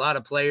 a lot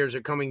of players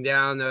are coming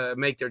down to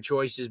make their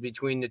choices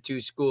between the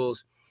two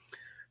schools.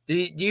 Do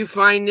you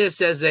find this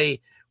as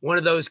one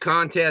of those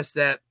contests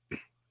that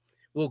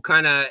will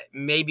kind of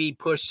maybe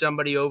push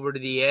somebody over to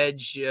the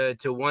edge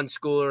to one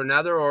school or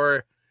another,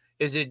 or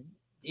is it,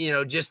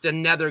 just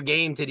another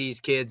game to these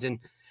kids? And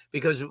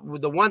because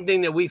the one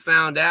thing that we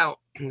found out,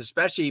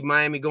 especially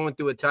Miami going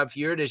through a tough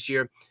year this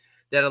year,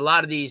 that a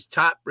lot of these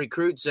top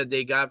recruits that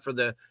they got for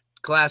the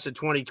class of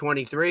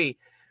 2023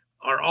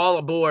 are all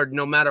aboard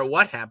no matter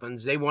what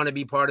happens. They want to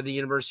be part of the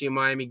University of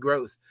Miami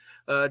growth.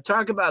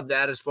 Talk about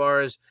that as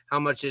far as how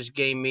much this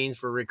game means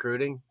for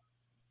recruiting.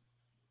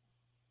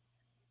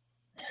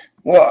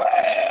 Well,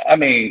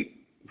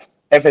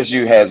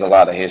 FSU has a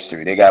lot of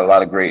history. They got a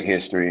lot of great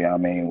history.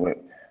 With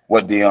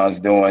what Deion's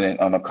doing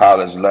on the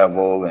college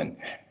level, and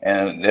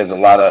there's a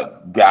lot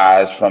of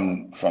guys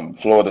from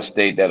Florida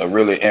State that are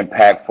really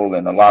impactful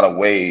in a lot of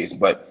ways.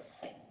 But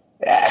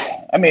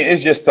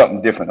it's just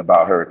something different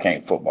about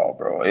Hurricane football,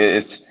 bro.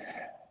 It's,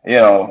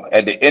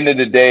 at the end of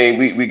the day,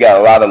 we got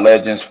a lot of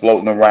legends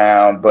floating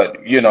around, but,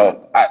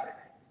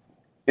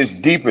 it's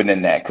deeper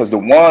than that, because the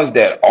ones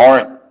that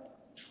aren't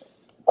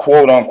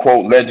quote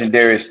unquote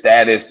legendary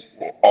status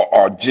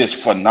are just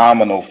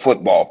phenomenal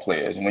football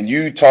players. When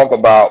you talk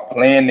about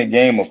playing the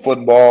game of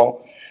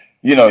football,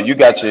 you know, you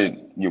got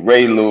your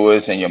Ray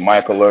Lewis and your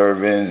Michael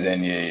Irvins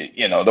and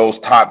you know, those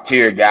top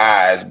tier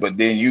guys, but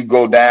then you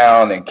go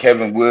down and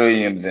Kevin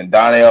Williams and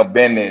Donnell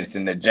Bennett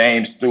and the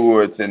James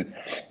Stewarts and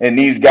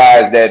these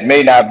guys that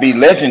may not be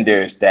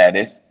legendary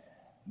status,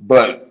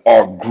 but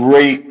are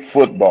great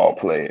football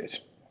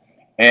players.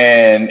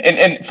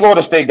 And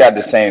Florida State got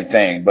the same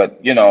thing, but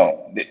you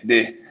know,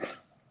 the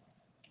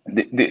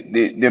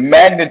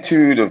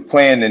magnitude of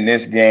playing in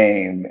this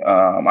game,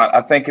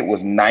 I think it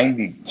was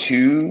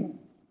 92,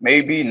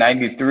 maybe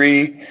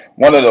 93,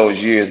 one of those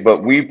years,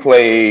 but we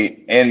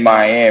played in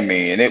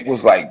Miami and it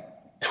was like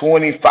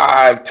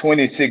 25,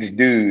 26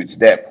 dudes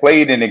that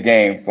played in the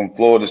game from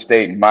Florida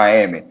State and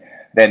Miami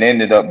that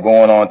ended up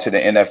going on to the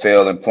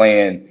NFL and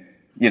playing,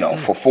 you know,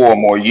 for 4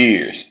 more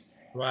years.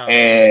 Wow.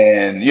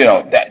 And, you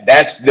know,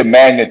 that's the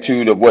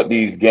magnitude of what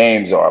these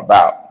games are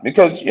about,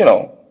 because, you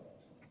know,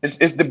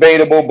 it's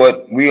debatable,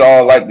 but we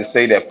all like to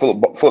say that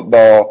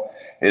football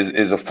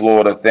is a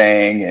Florida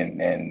thing,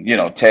 and you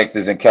know,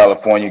 Texas and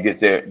California get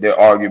their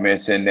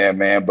arguments in there,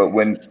 man. But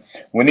when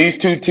these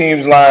two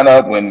teams line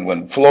up,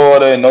 when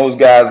Florida and those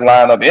guys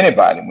line up,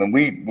 anybody, when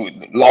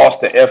we lost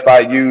to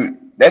FIU,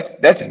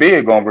 that's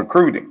big on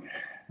recruiting,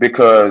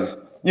 because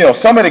you know,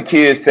 some of the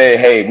kids say,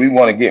 hey, we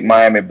want to get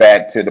Miami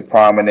back to the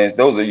prominence.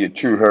 Those are your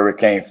true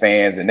Hurricane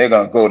fans, and they're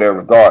going to go there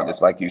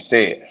regardless, like you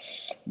said.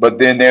 But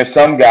then there's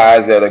some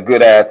guys that are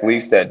good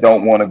athletes that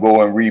don't want to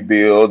go and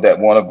rebuild, that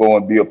want to go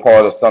and be a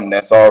part of something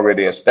that's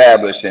already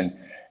established, and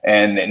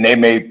they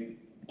may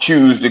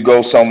choose to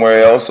go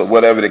somewhere else or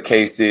whatever the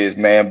case is,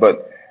 man.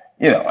 But,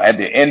 you know, at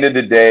the end of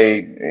the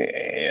day,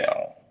 you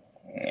know,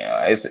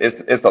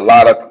 it's a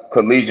lot of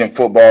collegiate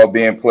football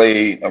being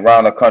played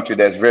around the country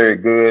that's very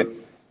good.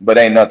 But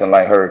ain't nothing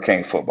like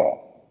Hurricane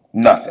football.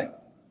 Nothing.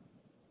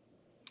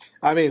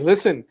 I mean,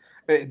 listen,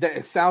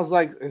 it sounds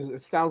like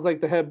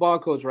the head ball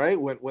coach, right?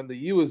 When the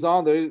U is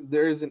on,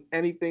 there isn't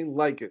anything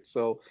like it.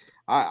 So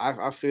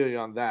I feel you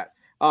on that.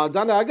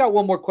 Donna, I got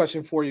one more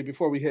question for you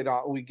before we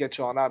get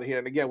you on out of here.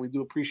 And again, we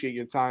do appreciate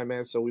your time,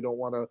 man. So we don't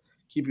want to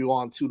keep you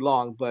on too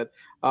long. But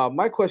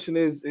my question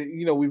is,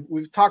 you know,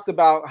 we've talked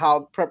about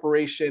how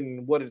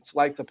preparation, what it's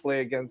like to play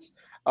against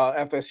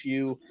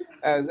FSU.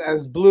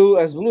 As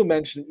Blue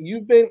mentioned,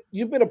 you've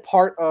been a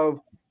part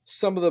of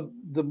some of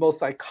the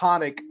most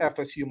iconic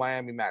FSU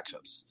Miami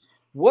matchups.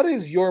 What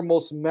is your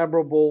most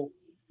memorable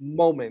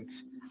moment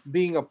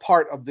being a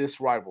part of this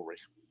rivalry?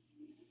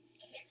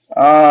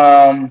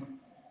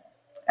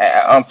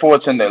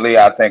 Unfortunately,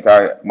 I think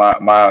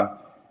my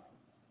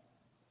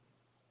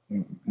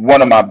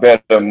one of my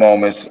better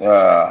moments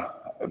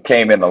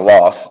came in the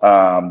loss.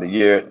 The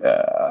year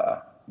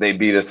they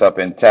beat us up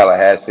in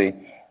Tallahassee.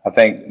 I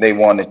think they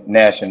won the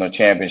national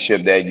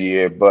championship that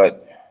year,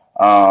 but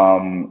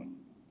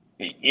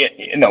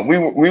you know, we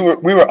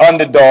were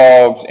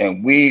underdogs,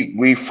 and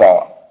we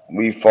fought,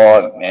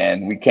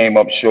 and we came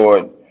up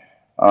short.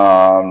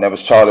 That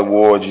was Charlie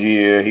Ward's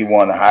year. He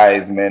won the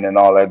Heisman and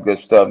all that good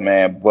stuff,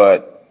 man.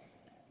 But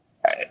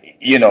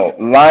you know,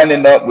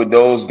 lining up with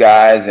those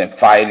guys and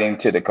fighting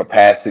to the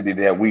capacity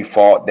that we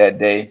fought that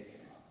day,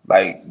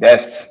 like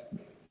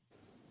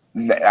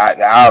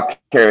I'll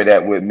carry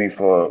that with me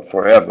for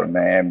forever,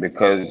 man,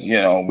 because you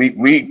know,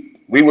 we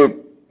were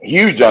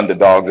huge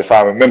underdogs, if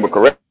I remember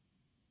correctly.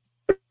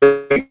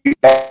 So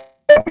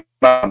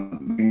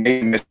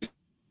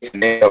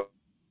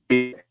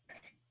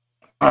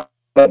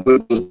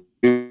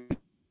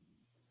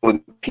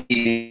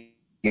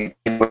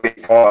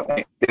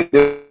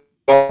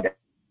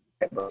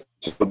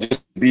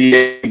just be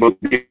able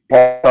to be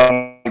part of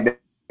that.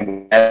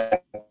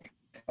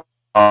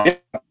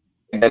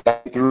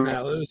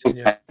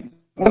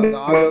 The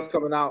audio's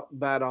coming out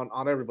bad on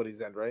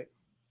everybody's end, right?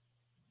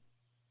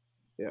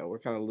 Yeah, we're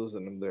kind of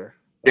losing them there.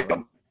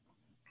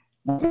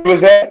 What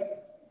was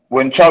that?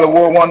 When Charlie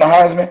Ward won the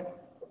Heisman?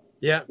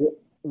 Yeah.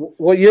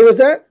 What year was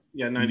that?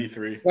 Yeah,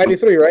 93.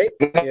 93, right?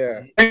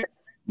 Yeah.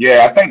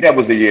 Yeah, I think that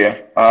was the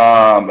year.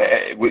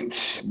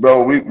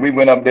 Bro, we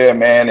went up there,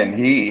 man, and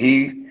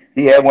he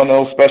had one of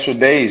those special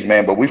days,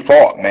 man. But we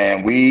fought,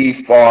 man. We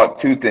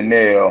fought tooth and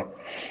nail.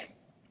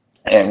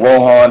 And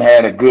Rohan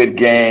had a good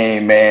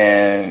game,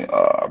 man.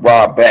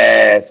 Rob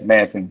Bass,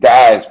 man, some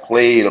guys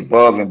played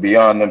above and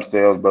beyond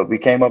themselves, but we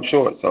came up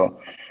short. So,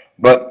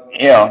 but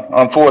yeah,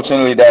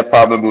 unfortunately, that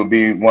probably will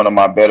be one of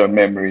my better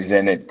memories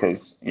in it,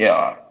 because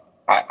yeah,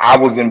 I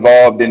was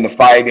involved in the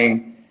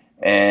fighting,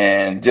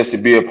 and just to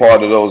be a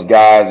part of those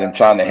guys and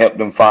trying to help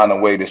them find a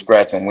way to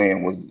scratch and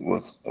win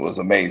was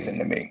amazing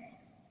to me.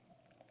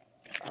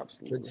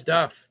 Absolutely. Good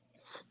stuff.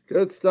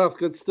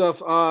 Good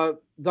stuff.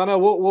 Donna,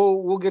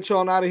 we'll get you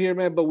on out of here,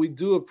 man. But we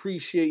do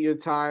appreciate your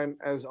time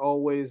as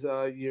always.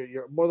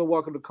 You're more than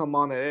welcome to come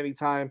on at any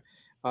time.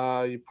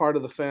 You're part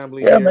of the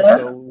family here, man.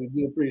 So we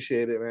do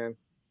appreciate it, man.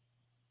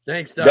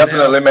 Thanks, Donna.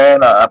 Definitely,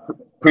 man. I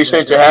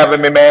appreciate you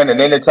having me, man.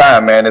 And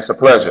anytime, man, it's a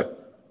pleasure.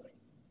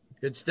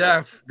 Good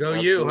stuff. Go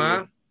Absolutely. You,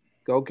 huh?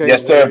 Go Canes,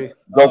 yes, sir. Baby.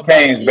 Go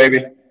Canes,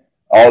 baby.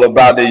 All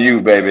about the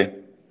U, baby.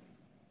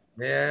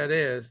 Yeah, it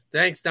is.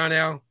 Thanks,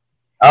 Donnell.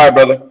 All right,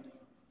 brother.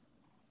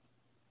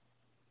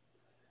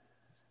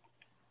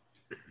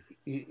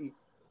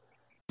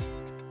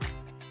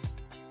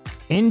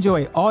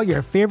 Enjoy all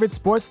your favorite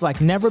sports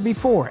like never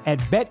before at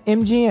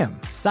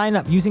BetMGM. Sign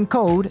up using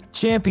code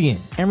CHAMPION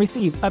and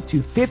receive up to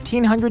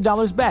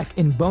 $1,500 back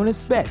in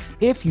bonus bets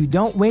if you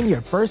don't win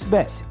your first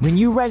bet. When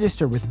you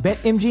register with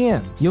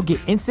BetMGM, you'll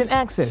get instant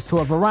access to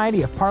a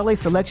variety of parlay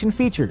selection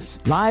features,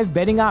 live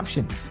betting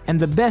options, and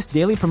the best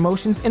daily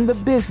promotions in the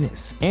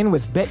business. And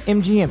with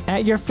BetMGM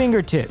at your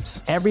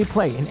fingertips, every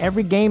play and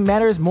every game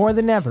matters more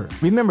than ever.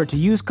 Remember to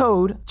use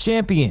code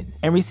CHAMPION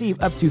and receive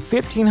up to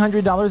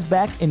 $1,500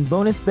 back in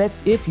bonus bets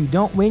if you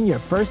don't win your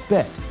first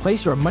bet.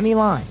 Place your money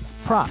line,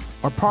 prop,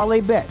 or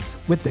parlay bets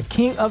with the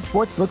king of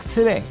sportsbooks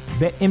today.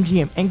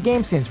 BetMGM and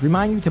GameSense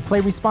remind you to play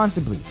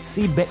responsibly.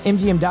 See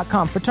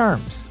BetMGM.com for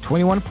terms.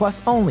 21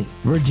 plus only.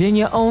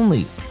 Virginia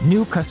only.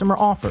 New customer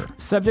offer.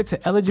 Subject to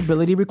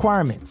eligibility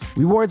requirements.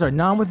 Rewards are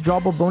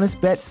non-withdrawable bonus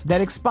bets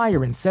that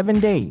expire in 7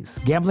 days.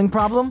 Gambling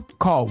problem?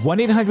 Call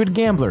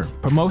 1-800-GAMBLER.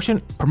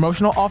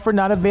 Promotional offer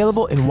not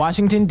available in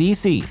Washington,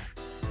 D.C.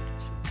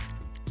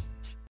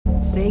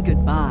 Say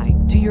goodbye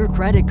to your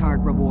credit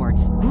card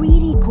rewards.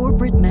 Greedy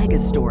corporate mega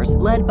stores,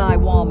 led by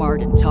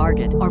Walmart and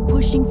Target, are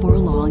pushing for a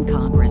law in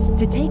Congress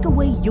to take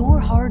away your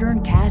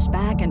hard-earned cash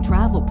back and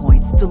travel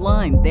points to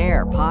line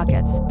their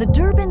pockets. The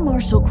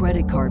Durbin-Marshall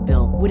credit card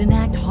bill would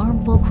enact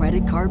harmful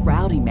credit card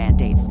routing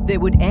mandates that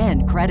would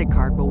end credit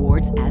card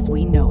rewards as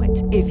we know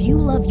it. If you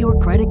love your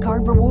credit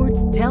card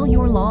rewards, tell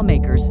your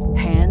lawmakers,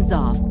 hands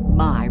off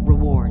my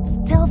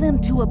rewards. Tell them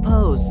to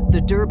oppose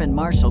the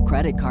Durbin-Marshall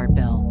credit card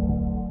bill.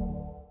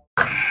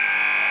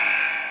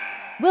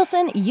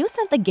 Wilson, you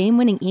sent the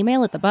game-winning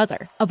email at the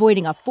buzzer,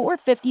 avoiding a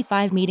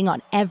 4:55 meeting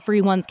on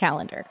everyone's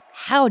calendar.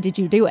 How did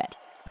you do it?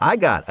 I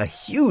got a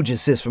huge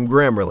assist from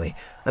Grammarly,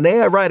 an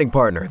AI writing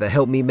partner that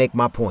helped me make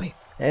my point.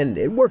 And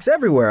it works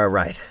everywhere I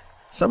write.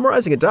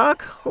 Summarizing a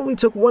doc only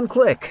took one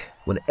click.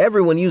 When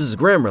everyone uses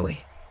Grammarly,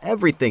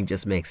 everything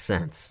just makes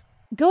sense.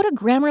 Go to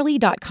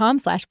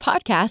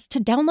Grammarly.com/podcast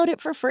to download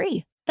it for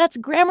free. That's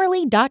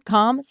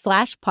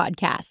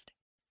Grammarly.com/podcast.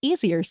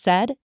 Easier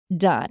said,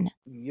 done.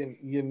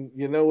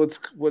 You know what's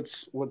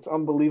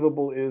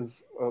unbelievable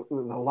is a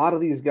lot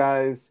of these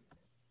guys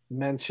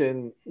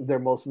mention their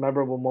most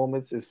memorable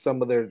moments is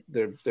some of their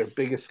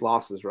biggest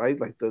losses, right?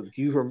 Like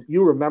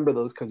you remember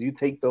those because you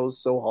take those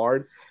so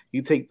hard,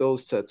 you take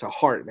those to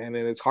heart, man,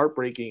 and it's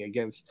heartbreaking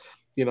against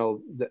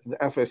the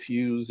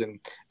FSU's and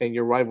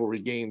your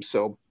rivalry games.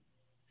 So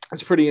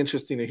it's pretty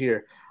interesting to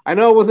hear. I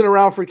know I wasn't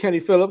around for Kenny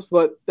Phillips,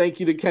 but thank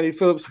you to Kenny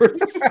Phillips for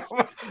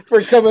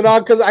for coming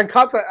on because I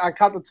caught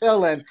the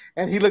tail end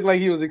and he looked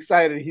like he was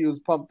excited. He was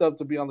pumped up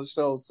to be on the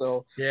show.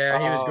 So yeah,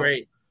 he was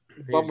great.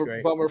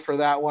 Bummer for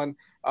that one.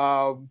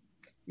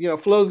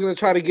 Flo's going to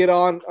try to get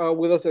on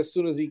with us as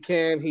soon as he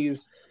can.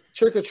 He's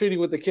trick or treating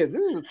with the kids.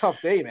 This is a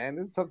tough day, man.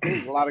 This is a tough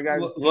day. A lot of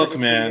guys. Look,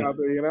 man, out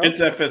there,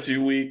 it's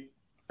FSU week.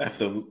 F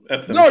them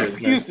no kids,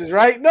 excuses, man.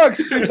 Right? No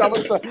excuses. I'm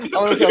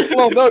gonna tell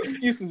Flo, no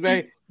excuses,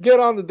 man. Get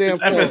on the damn.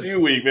 It's FSU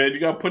week, man. You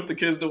got to put the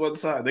kids to one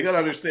side. They got to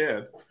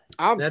understand.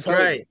 That's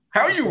right.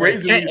 How are you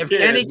raising these kids? If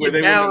Kenny can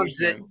balance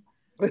it,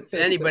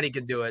 anybody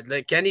could do it.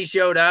 Like Kenny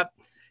showed up.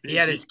 He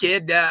had his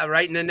kid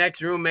right in the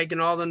next room making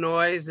all the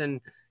noise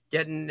and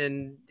getting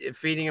and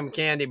feeding him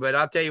candy. But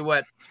I'll tell you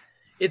what,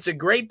 it's a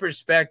great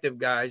perspective,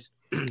 guys,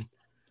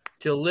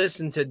 to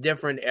listen to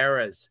different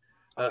eras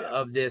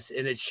of this.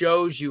 And it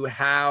shows you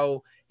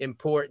how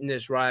important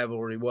this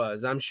rivalry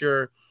was. I'm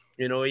sure,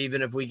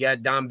 even if we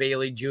got Don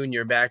Bailey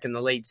Jr. back in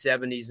the late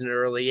 70s and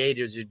early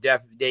 80s, or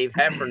Dave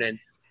Heffernan,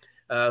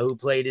 who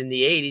played in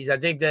the 80s, I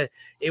think that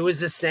it was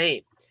the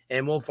same.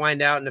 And we'll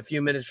find out in a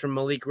few minutes from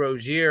Malik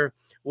Rozier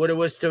what it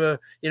was to,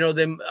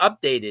 the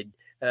updated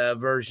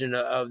version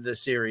of the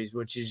series,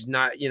 which is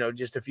not,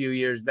 just a few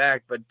years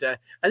back. But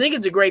I think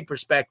it's a great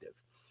perspective,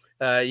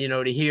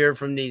 to hear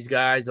from these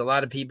guys. A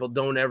lot of people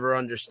don't ever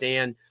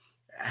understand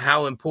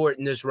how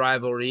important this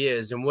rivalry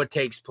is and what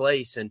takes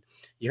place. And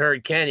you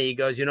heard Kenny, he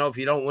goes, if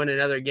you don't win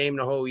another game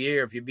the whole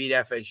year, if you beat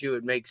FSU,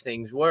 it makes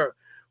things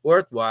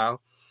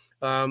worthwhile.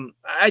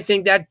 I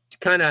think that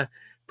kind of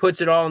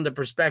puts it all into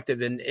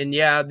perspective. And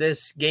yeah,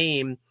 this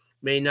game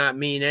may not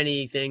mean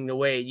anything the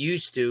way it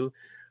used to,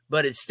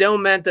 but it still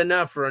meant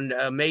enough for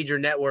a major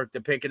network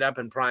to pick it up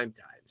in prime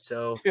time.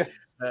 So,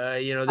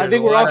 I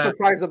think we're all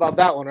surprised about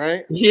that one,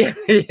 right? Yeah.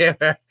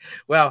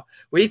 Well,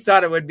 we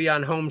thought it would be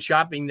on Home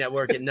Shopping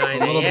Network at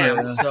 9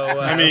 a.m. So,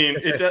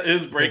 it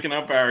is breaking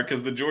up our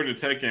because the Georgia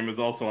Tech game is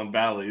also on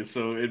Bally's,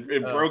 so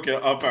it broke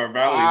up our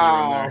Bally's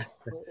around there.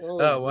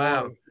 Oh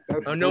wow.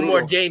 No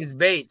more James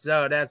Bates.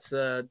 Oh, that's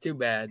too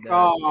bad.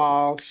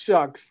 Oh,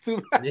 shucks.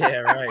 Too bad. Yeah,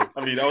 right.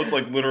 I was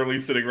like literally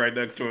sitting right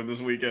next to him this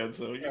weekend.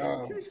 So.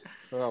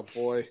 Oh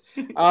boy.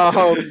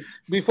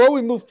 Before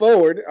we move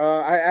forward,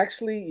 I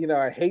actually,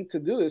 I hate to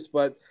do this,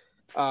 but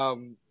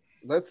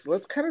let's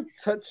kind of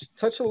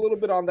touch a little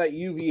bit on that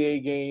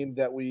UVA game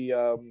that we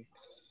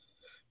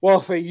Well,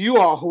 thank you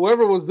all.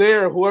 Whoever was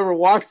there, whoever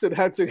watched it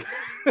had to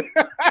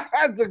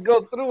had to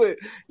go through it.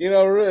 You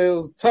know, really, it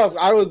was tough.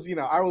 I was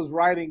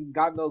riding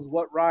God knows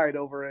what ride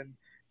over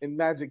in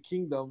Magic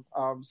Kingdom.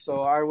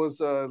 So I was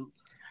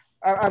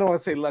I don't want to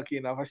say lucky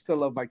enough. I still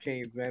love my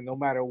Canes, man, no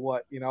matter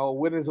what. You know, a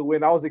win is a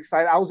win. I was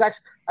excited. I was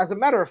actually, as a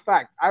matter of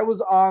fact, I was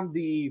on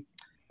the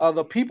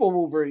People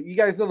Mover. You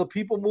guys know the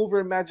People Mover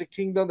in Magic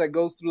Kingdom that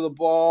goes through the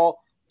ball,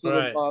 through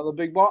the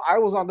big ball. I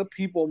was on the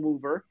People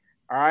Mover.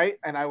 All right.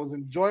 And I was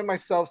enjoying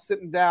myself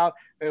sitting down.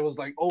 And it was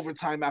like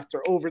overtime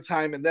after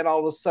overtime. And then all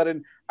of a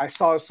sudden I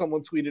saw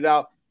someone tweeted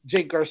out,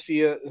 Jake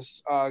Garcia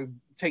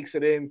takes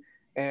it in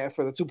and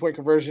for the 2-point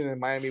conversion and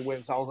Miami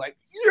wins. I was like,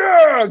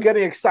 yeah,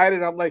 getting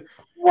excited. I'm like,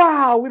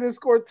 wow, we didn't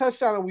score a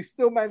touchdown and we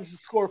still managed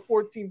to score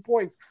 14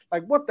 points.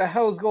 Like, what the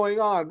hell is going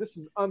on? This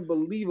is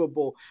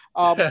unbelievable.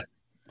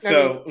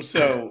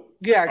 So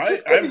yeah,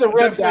 just give me the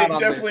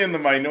rundown. Definitely in the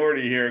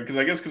minority here because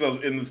I guess because I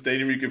was in the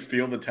stadium, you could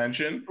feel the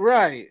tension.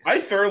 Right. I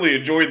thoroughly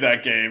enjoyed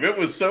that game. It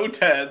was so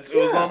tense. It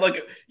was on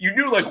like you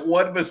knew like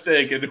one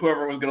mistake and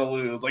whoever was going to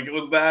lose. Like it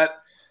was that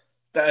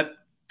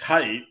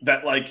tight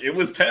that like it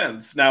was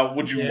tense. Now,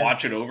 would you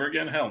watch it over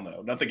again? Hell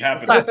no. Nothing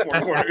happened in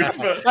 4 quarters.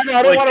 But I know,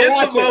 I don't want to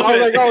watch it. I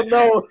was like, oh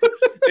no.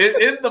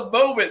 in the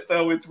moment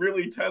though, it's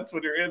really tense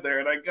when you're in there,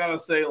 and I gotta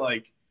say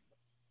like.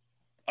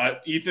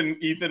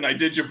 Ethan, I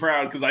did you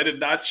proud because I did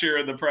not cheer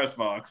in the press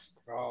box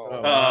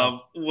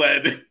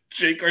when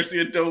Jake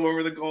Garcia dove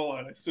over the goal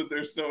line. I stood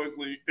there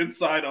stoically.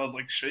 Inside, I was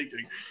like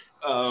shaking.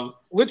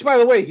 Which, by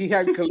the way, he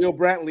had Khalil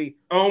Brantley.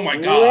 Oh my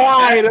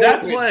god,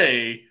 that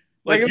play!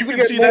 Like you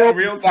can see that in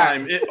real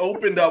time. It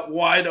opened up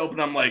wide open.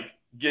 I'm like,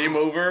 game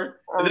over.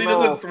 And then he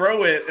doesn't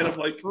throw it, and I'm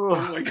like, oh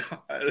my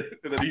god!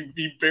 And then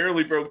he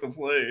barely broke the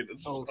play.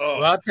 Well,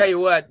 I'll tell you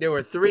what. There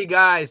were 3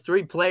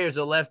 players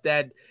that left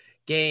that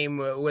game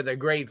with a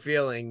great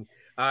feeling.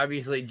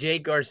 Obviously,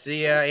 Jake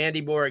Garcia,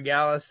 Andy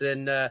Borregales,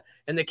 and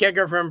the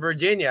kicker from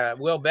Virginia,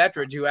 Will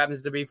Bettridge, who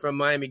happens to be from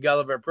Miami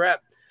Gulliver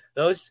Prep.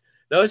 Those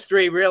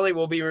 3 really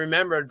will be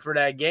remembered for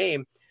that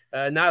game.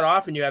 Not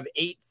often you have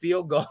 8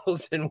 field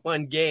goals in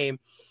one game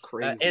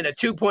and a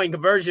 2-point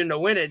conversion to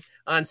win it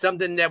on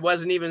something that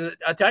wasn't even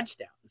a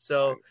touchdown.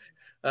 So,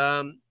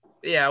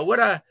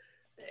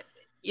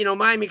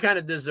 Miami kind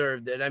of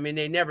deserved it. I mean,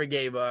 they never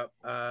gave up.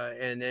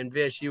 And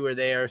Vish, you were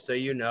there, so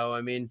you know.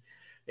 I mean,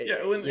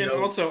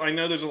 also I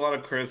know there's a lot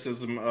of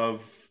criticism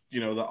of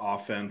the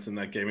offense in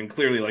that game, and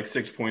clearly like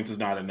 6 points is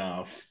not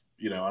enough.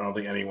 I don't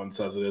think anyone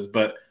says it is,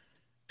 but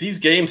these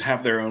games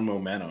have their own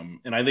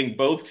momentum, and I think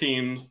both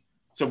teams.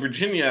 So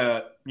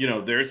Virginia,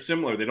 they're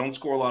similar. They don't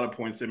score a lot of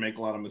points. They make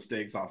a lot of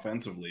mistakes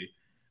offensively.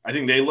 I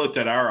think they looked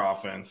at our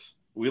offense.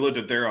 We looked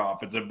at their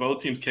offense, and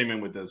both teams came in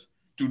with this.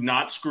 Do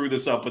not screw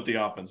this up with the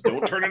offense.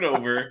 Don't turn it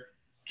over.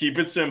 Keep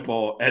it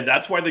simple. And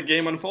that's why the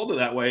game unfolded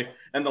that way.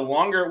 And the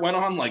longer it went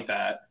on like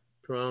that,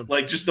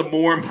 like just the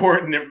more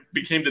important it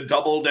became to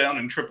double down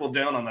and triple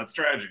down on that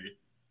strategy.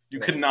 You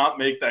could not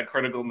make that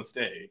critical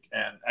mistake.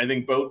 And I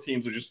think both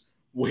teams are just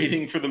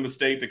waiting for the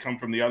mistake to come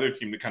from the other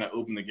team to kind of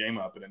open the game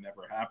up, and it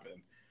never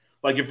happened.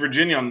 Like if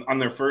Virginia on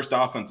their first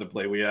offensive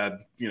play, we had,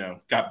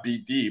 got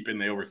beat deep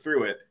and they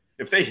overthrew it.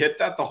 If they hit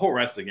that, the whole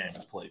rest of the game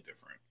is played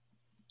different.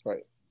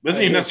 Right.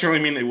 Doesn't even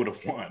necessarily mean they would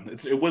have won.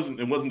 It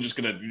wasn't just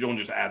you don't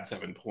just add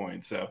 7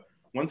 points. So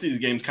once these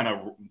games kind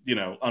of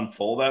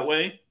unfold that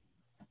way,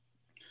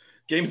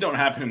 games don't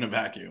happen in a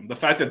vacuum. The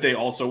fact that they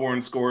also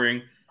weren't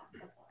scoring,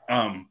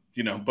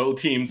 both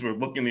teams were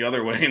looking the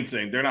other way and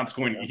saying they're not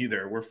scoring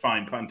either. We're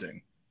fine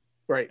punting,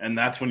 right? And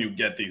that's when you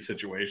get these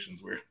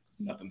situations where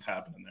nothing's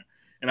happening there.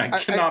 And I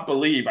cannot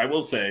believe. I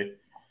will say,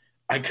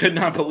 I could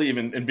not believe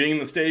in being in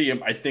the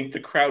stadium. I think the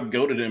crowd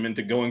goaded him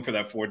into going for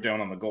that 4th down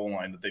on the goal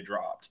line that they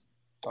dropped.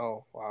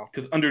 Oh, wow.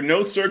 Because under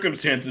no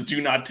circumstances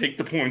do not take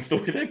the points the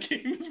way that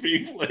game is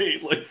being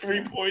played. Like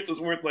 3 points is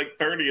worth like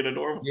 30 in a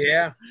normal game.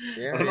 Yeah.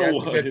 I don't know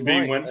why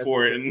they went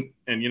for it. And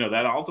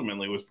that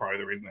ultimately was probably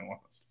the reason they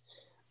lost.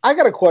 I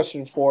got a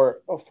question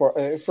for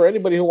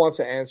anybody who wants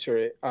to answer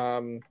it.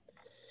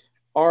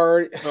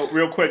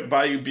 Real quick,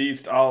 Bayou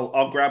Beast,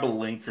 I'll grab a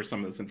link for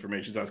some of this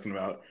information he's asking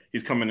about.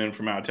 He's coming in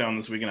from out of town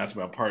this week and asked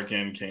about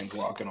parking, Canes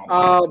Walk, and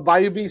all that.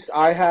 Bayou Beast,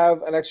 I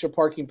have an extra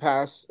parking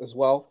pass as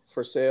well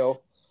for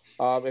sale.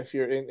 If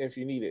you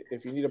need it,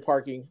 if you need a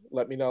parking,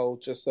 let me know.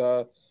 Just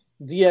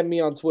DM me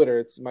on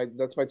Twitter.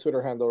 That's my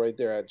Twitter handle right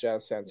there at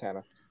Jazz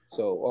Santana.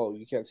 So,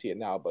 you can't see it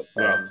now, but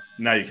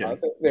now you can.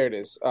 There it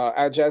is.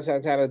 At Jazz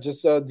Santana.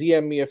 Just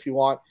DM me if you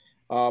want.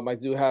 I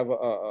do have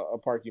a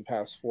parking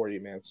pass for you,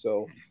 man.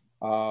 So,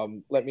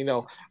 let me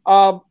know.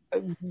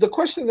 The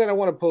question that I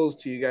want to pose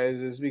to you guys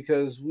is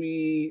because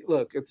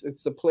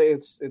it's the play.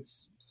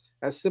 It's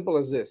as simple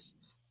as this.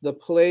 The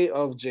play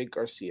of Jake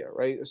Garcia,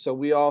 right? So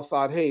we all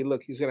thought, hey,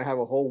 look, he's going to have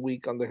a whole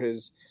week under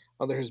his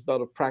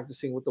belt of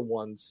practicing with the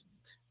ones,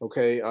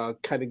 okay,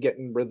 kind of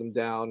getting rhythm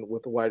down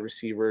with the wide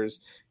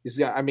receivers. He's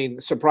got,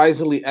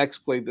 surprisingly, X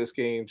played this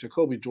game.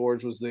 Jacoby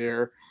George was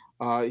there.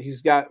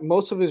 He's got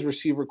most of his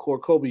receiver core,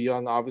 Kobe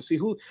Young, obviously,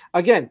 who,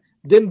 again,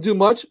 Didn't do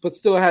much, but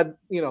still had,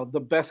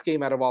 the best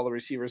game out of all the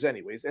receivers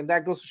anyways. And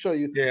that goes to show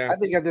you, I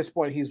think at this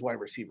point he's wide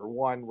receiver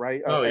 1,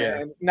 right? Oh,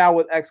 yeah. And now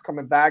with X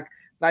coming back,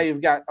 now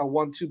you've got a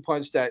 1-2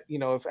 punch that,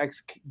 if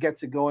X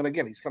gets it going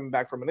again, he's coming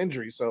back from an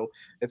injury. So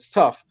it's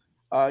tough.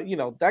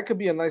 That could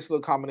be a nice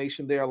little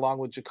combination there along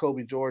with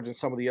Jacoby George and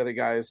some of the other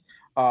guys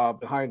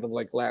behind them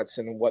like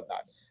Ladson and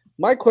whatnot.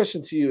 My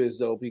question to you is,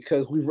 though,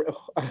 because we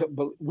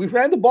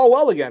ran the ball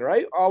well again,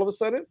 right? All of a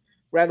sudden.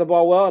 Ran the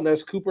ball well, and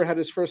as Cooper had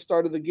his first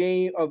start of the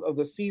game of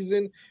the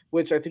season,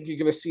 which I think you're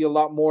going to see a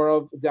lot more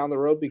of down the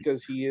road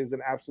because he is an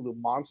absolute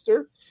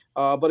monster,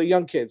 but a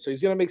young kid. So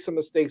he's going to make some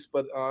mistakes,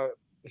 but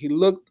he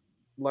looked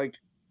like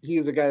he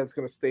is a guy that's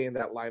going to stay in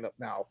that lineup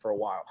now for a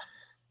while.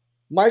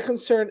 My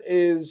concern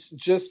is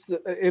just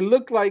it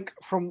looked like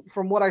from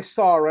what I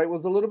saw, right,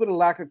 was a little bit of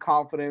lack of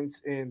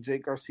confidence in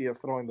Jake Garcia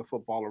throwing the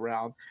football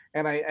around.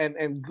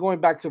 And going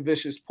back to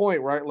Vish's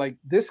point, right, like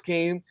this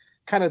game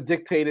kind of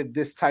dictated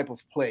this type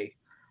of play.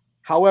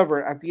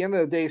 However, at the end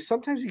of the day,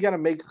 sometimes you got to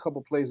make a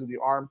couple plays with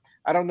your arm.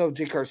 I don't know if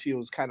Jake Garcia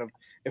was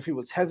if he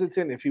was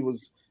hesitant, if he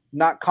was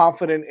not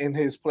confident in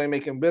his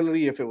playmaking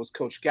ability, if it was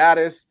Coach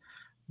Gaddis.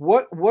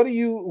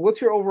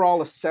 What's your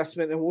overall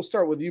assessment? And we'll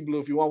start with you, Blue,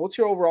 if you want. What's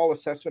your overall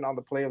assessment on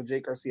the play of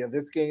Jake Garcia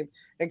this game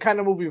and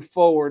kind of moving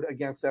forward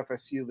against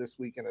FSU this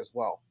weekend as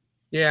well?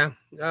 Yeah,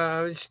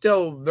 it's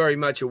still very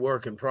much a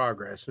work in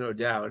progress, no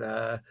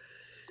doubt.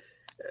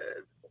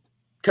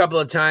 Couple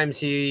of times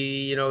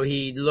he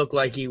looked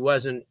like he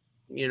wasn't,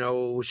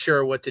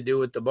 sure what to do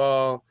with the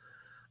ball.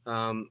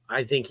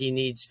 I think he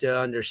needs to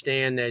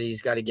understand that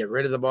he's got to get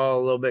rid of the ball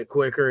a little bit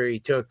quicker. He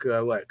took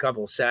a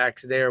couple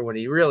sacks there when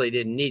he really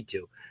didn't need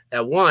to.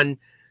 That one,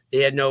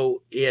 he had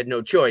no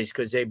choice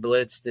because they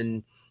blitzed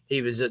and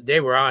they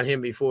were on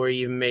him before he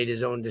even made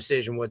his own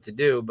decision what to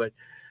do. But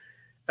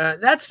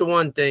that's the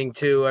one thing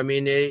too. I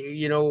mean,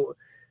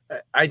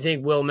 I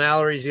think Will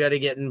Mallory's got to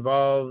get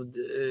involved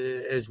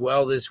as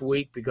well this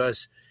week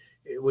because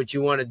what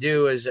you want to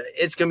do is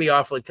it's going to be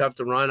awfully tough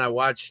to run. I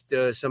watched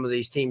some of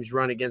these teams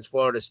run against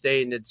Florida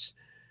State, and it's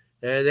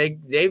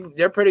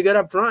they're pretty good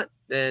up front.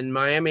 And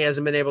Miami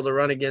hasn't been able to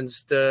run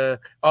against,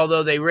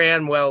 although they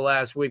ran well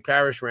last week.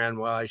 Parrish ran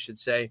well, I should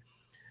say,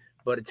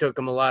 but it took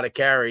them a lot of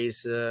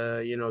carries,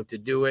 to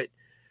do it.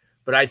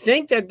 But I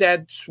think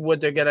that's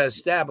what they're going to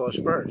establish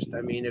first.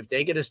 I mean, if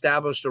they get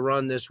established a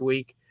run this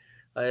week,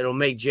 it'll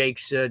make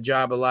Jake's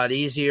job a lot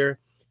easier.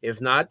 If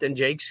not, then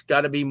Jake's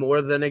got to be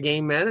more than a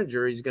game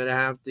manager.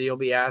 He'll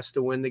be asked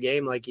to win the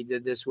game like he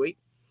did this week.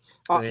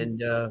 I'm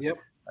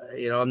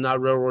not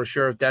real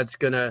sure if that's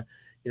going to,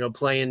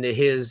 play into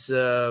his,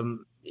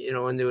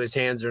 into his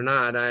hands or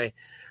not. I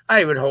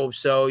would hope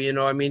so.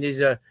 I mean, he's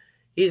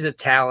a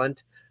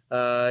talent.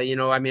 I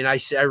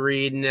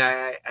read and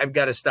I've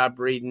got to stop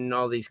reading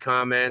all these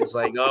comments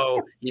like,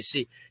 oh, you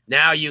see,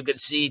 now you could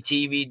see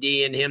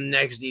TVD and him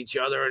next to each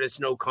other and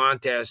it's no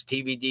contest.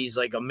 TVD's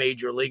like a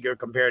major leaguer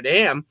compared to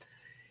him.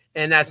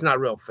 And that's not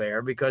real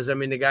fair because, I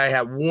mean, the guy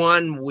had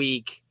 1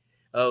 week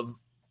of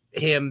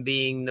him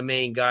being the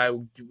main guy,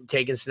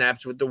 taking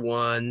snaps with the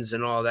ones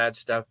and all that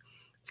stuff.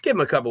 Let's give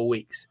him a couple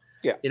weeks.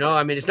 Yeah.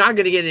 It's not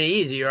going to get any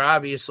easier,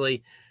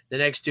 obviously. The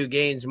next 2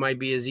 games might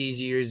be as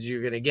easy as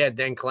you're going to get.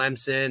 Then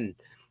Clemson,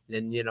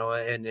 then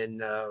and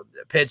then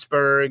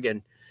Pittsburgh,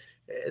 and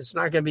it's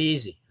not going to be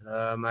easy.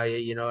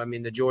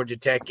 The Georgia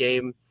Tech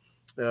game,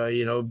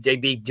 they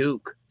beat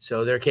Duke,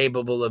 so they're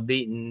capable of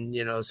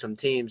beating some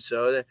teams.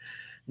 So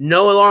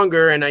no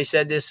longer, and I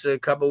said this a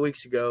couple of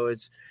weeks ago.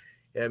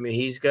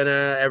 They got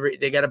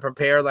to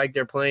prepare like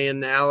they're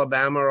playing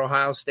Alabama or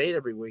Ohio State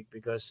every week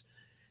because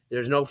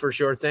there's no for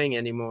sure thing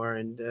anymore.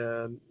 And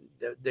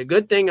the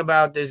good thing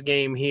about this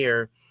game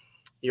here,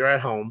 you're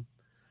at home.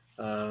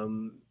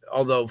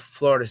 Although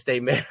Florida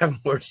State may have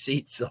more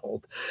seats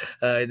sold,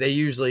 they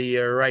usually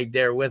are right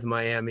there with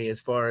Miami as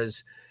far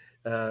as,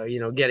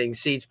 getting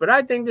seats. But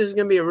I think this is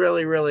going to be a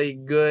really, really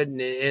good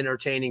and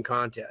entertaining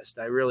contest.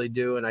 I really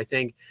do. And I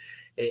think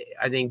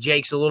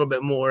Jake's a little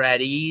bit more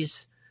at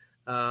ease.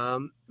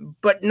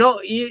 But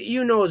no,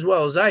 you know as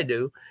well as I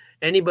do,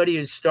 anybody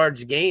who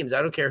starts games,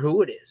 I don't care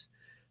who it is,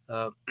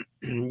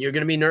 you're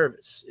going to be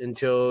nervous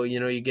until,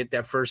 you get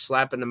that first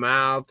slap in the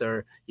mouth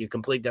or you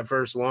complete that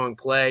first long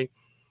play.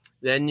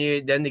 Then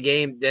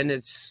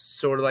it's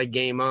sort of like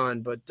game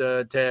on. But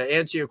to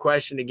answer your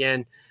question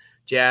again,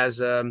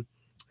 Jazz, I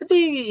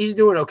think he's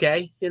doing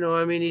okay.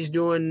 He's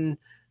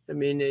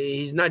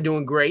not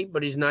doing great,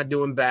 but he's not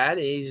doing bad.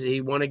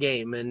 He won a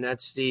game, and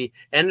that's the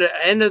end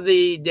of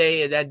the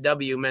day. That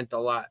W meant a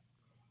lot.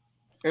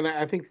 And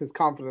I think his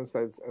confidence,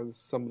 as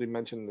somebody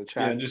mentioned in the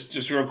chat. Yeah,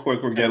 just real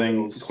quick, we're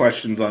getting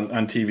questions on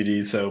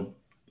TVD. So,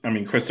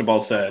 Cristobal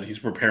said he's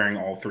preparing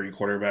all 3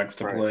 quarterbacks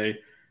to play.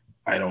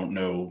 I don't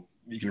know.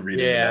 You can read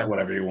it,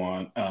 whatever you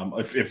want.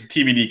 If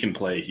TVD can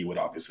play, he would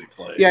obviously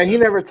play. Yeah, so. He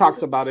never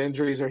talks about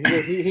injuries, or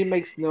he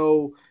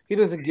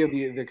doesn't give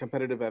the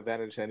competitive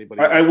advantage to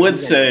anybody. I would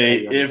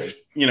say if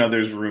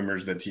there's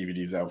rumors that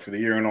TVD's out for the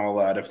year and all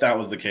that. If that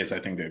was the case, I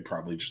think they'd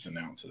probably just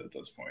announce it at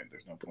this point.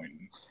 There's no point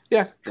in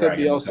could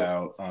be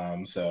also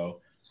out.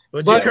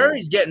 Well,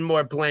 Jacurri's getting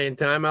more playing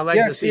time. I like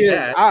to see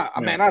that.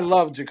 Man, I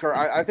love Jacurri.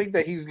 I think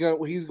that he's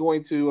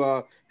going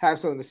to have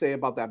something to say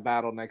about that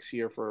battle next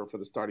year for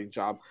the starting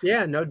job.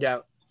 Yeah, no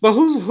doubt. But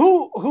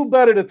who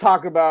better to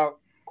talk about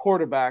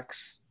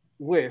quarterbacks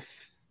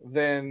with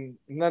than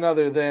none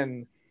other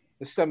than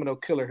the Seminole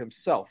Killer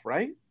himself,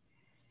 right?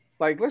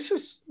 Like let's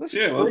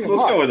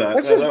go with that.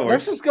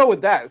 Let's just go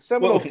with that.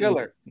 Seminole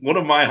Killer. One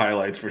of my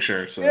highlights for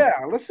sure. So yeah,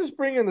 let's just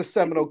bring in the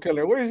Seminole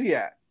Killer. Where is he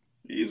at?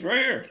 He's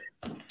right here.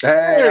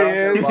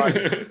 There he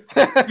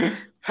is.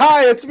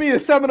 Hi, it's me, the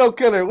Seminole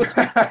Killer. What's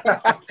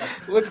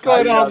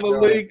going on,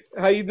 Malik?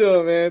 How you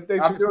doing, man?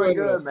 Thanks I'm for doing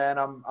good, us. man.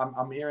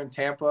 I'm here in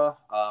Tampa.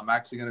 I'm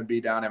actually going to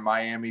be down in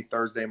Miami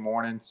Thursday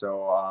morning,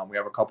 so we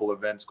have a couple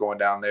events going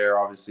down there,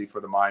 obviously for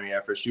the Miami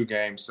FSU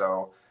game.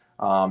 So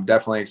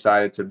definitely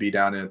excited to be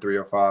down in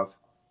 305.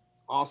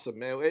 Awesome,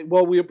 man.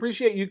 Well, we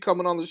appreciate you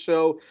coming on the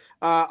show.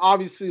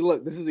 Obviously,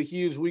 look, this is a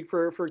huge week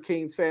for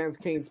Canes fans,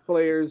 Canes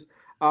players,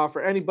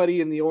 for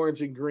anybody in the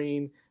orange and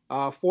green.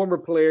 Former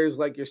players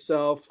like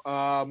yourself,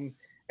 and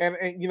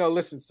you know,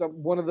 listen.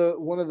 One of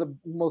the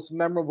most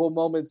memorable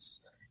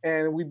moments,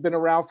 and we've been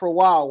around for a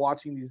while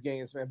watching these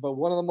games, man. But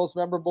one of the most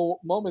memorable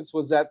moments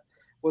was that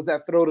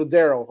throw to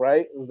Darrell,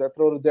 right? It was that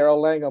throw to Darrell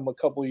Langham a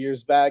couple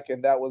years back,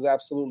 and that was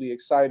absolutely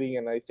exciting.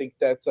 And I think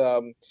that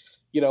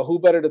you know, who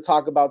better to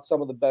talk about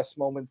some of the best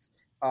moments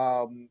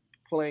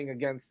playing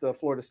against the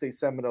Florida State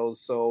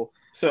Seminoles. So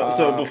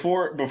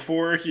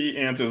before he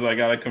answers, I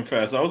gotta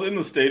confess, I was in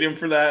the stadium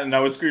for that, and I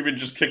was screaming,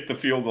 "Just kick the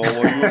field goal!"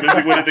 while you were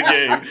busy winning the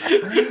game.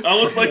 I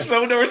was like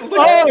so nervous. I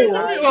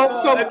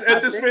was like,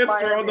 and this man's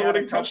throwing the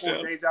winning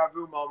touchdown. Deja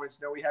vu moments.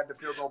 You know, we had the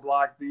field goal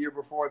block the year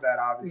before that,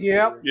 obviously.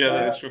 Yep. Yeah,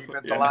 that's true.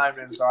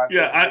 Lineman, so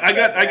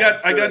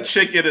I got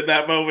chicken in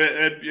that moment,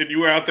 and you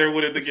were out there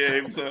winning the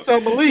game. So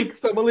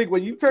Malik,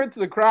 when you turned to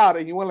the crowd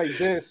and you went like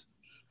this,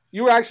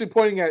 you were actually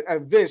pointing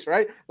at Vish,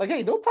 right? Like,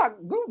 hey, don't talk,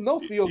 no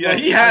field goal. Yeah,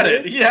 he had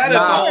it. He had it.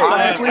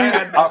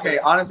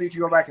 Honestly, if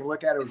you go back and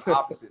look at it, it was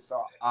opposite.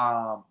 So,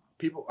 some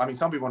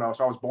people know.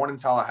 So I was born in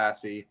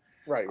Tallahassee.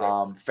 Right.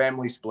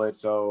 Family split.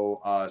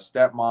 So,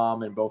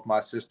 stepmom and both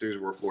my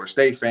sisters were Florida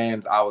State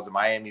fans. I was a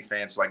Miami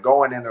fan. So, like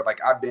going in there, like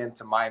I've been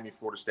to Miami,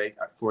 Florida State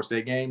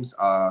games.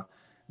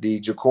 The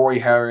Ja'Cory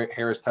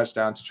Harris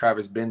touchdown to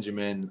Travis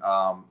Benjamin,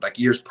 like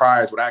years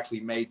prior, is what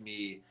actually made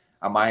me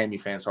a Miami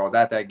fan. So I was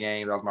at that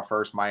game. That was my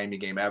first Miami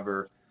game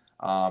ever.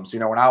 So, you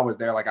know, when I was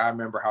there, like I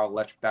remember how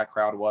electric that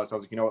crowd was. So I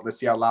was like, you know what, let's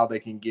see how loud they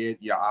can get.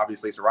 Yeah,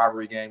 obviously it's a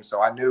rivalry game.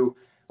 So I knew,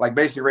 like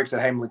basically Rick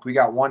said, hey, like we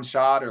got one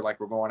shot or like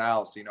we're going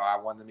out. So, you know, I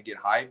want them to get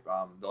hype.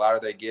 The louder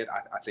they get,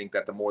 I think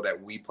that the more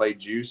that we play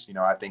juice. You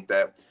know, I think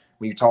that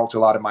when you talk to a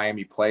lot of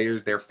Miami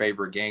players, their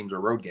favorite games are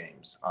road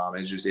games.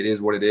 It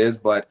is what it is.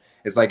 But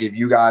it's like if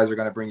you guys are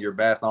going to bring your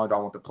best, not only do I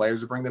want the players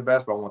to bring the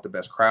best, but I want the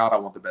best crowd. I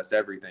want the best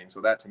everything.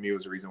 So that to me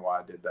was the reason why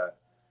I did that.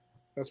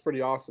 That's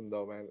pretty awesome,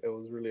 though, man. It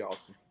was really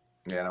awesome.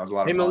 Yeah, that was a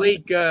lot of fun.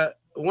 Malik,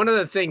 one of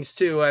the things,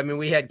 too, I mean,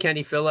 we had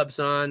Kenny Phillips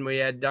on. We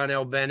had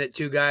Donnell Bennett,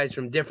 two guys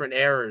from different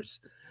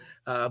eras.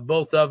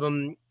 Both of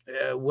them,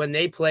 when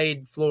they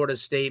played Florida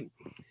State,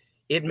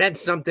 it meant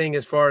something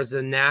as far as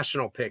the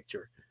national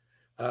picture.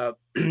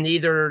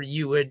 Either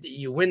you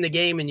win the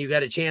game and you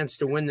got a chance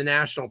to win the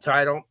national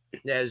title.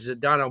 As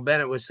Donnell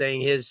Bennett was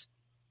saying, his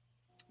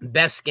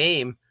best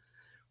game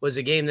was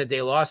a game that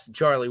they lost to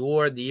Charlie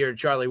Ward the year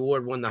Charlie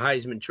Ward won the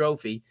Heisman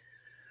Trophy.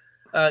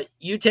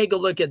 You take a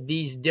look at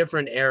these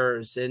different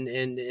eras,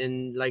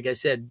 and like I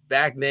said,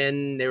 back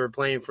then they were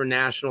playing for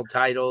national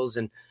titles,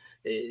 and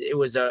it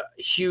was a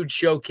huge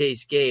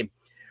showcase game.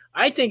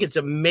 I think it's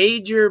a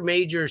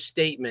major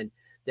statement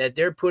that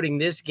they're putting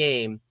this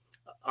game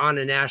on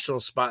a national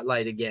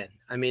spotlight again.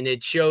 I mean,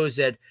 it shows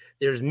that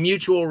there's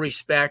mutual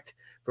respect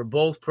for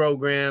both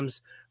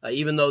programs,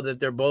 even though that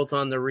they're both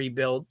on the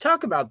rebuild.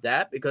 Talk about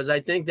that, because I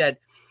think that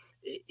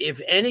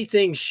if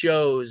anything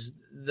shows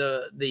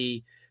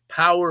the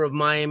power of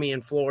Miami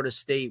and Florida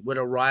State, what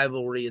a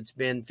rivalry it's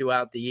been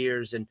throughout the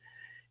years, and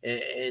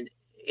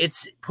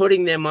it's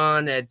putting them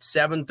on at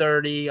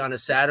 7:30 on a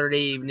Saturday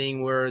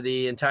evening where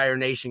the entire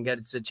nation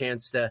gets a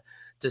chance to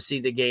see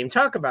the game.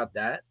 Talk about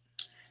that.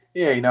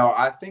 Yeah, you know,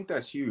 I think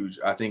that's huge.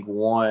 I think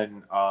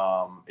one,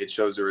 it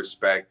shows the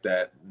respect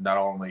that not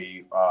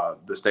only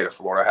the state of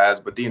Florida has,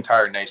 but the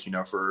entire nation. You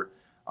know, for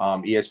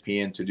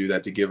ESPN to do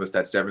that, to give us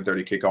that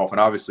 7:30 kickoff, and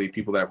obviously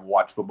people that have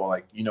watched football,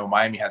 like, you know,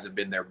 Miami hasn't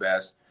been their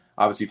best.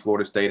 Obviously,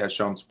 Florida State has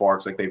shown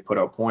sparks, like they put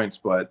up points,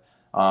 but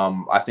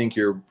I think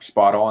you're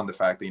spot on the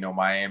fact that, you know,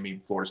 Miami,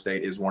 Florida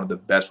State is one of the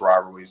best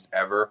rivalries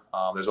ever.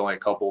 There's only a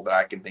couple that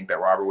I can think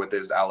that rival with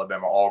is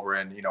Alabama,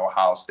 Auburn, you know,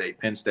 Ohio State,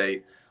 Penn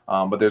State.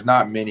 But there's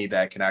not many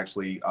that can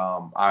actually,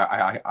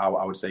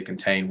 I would say,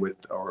 contain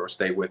with or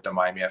stay with the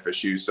Miami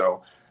FSU.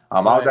 So I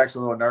was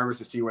actually a little nervous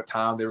to see what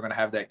time they were going to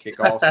have that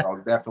kickoff. So I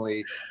was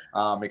definitely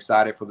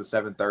excited for the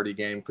 7:30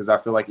 game, because I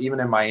feel like even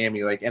in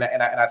Miami, like, and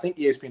I think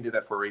ESPN did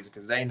that for a reason,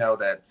 because they know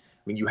that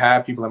when you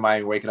have people in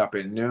Miami waking up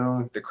at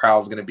noon, the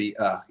crowd's going to be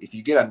if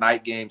you get a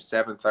night game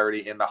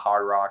 7:30 in the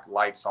Hard Rock,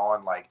 lights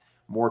on, like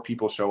more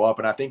people show up.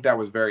 And I think that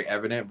was very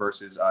evident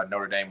versus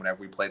Notre Dame whenever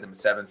we played them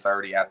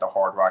 7:30 at the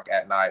Hard Rock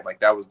at night. Like,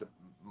 that was the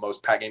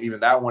most packed game. Even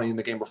that one in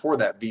the game before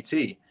that,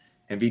 VT.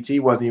 And VT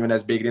wasn't even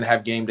as big. It didn't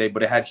have game day,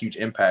 but it had huge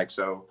impact.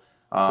 So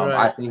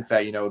I think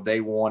that,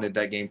 they wanted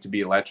that game to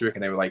be electric,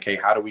 and they were like, hey,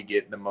 how do we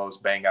get the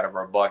most bang out of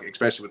our buck,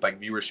 especially with like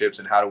viewerships,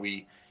 and how do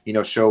we,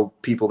 show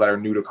people that are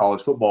new to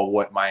college football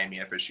what Miami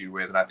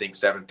FSU is. And I think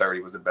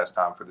 7:30 was the best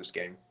time for this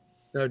game.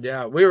 No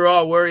doubt. We were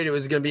all worried it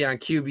was going to be on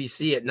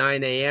QVC at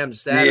 9 a.m.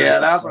 Saturday. Yeah,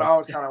 that's what I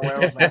was kind of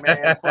worried. I was like,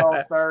 man,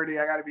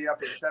 12:30, I got to be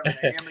up at 7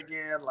 a.m.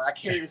 again. Like, I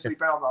can't even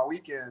sleep out on my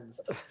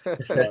weekends.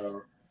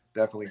 So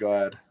definitely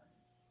glad.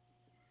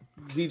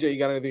 DJ, you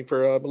got anything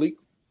for Malik?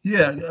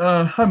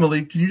 Yeah. Hi,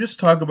 Malik. Can you just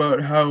talk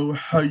about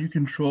how you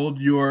controlled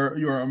your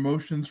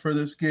emotions for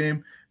this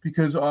game?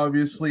 Because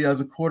obviously,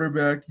 as a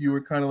quarterback, you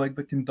were kind of like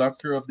the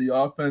conductor of the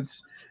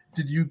offense.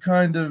 Did you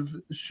kind of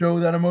show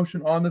that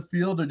emotion on the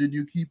field, or did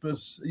you keep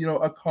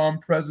a calm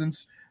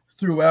presence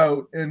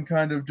throughout and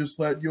kind of just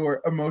let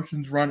your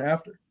emotions run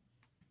after?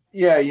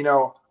 Yeah,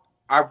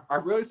 I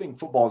really think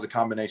football is a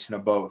combination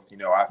of both.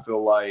 I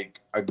feel like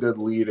a good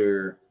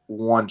leader,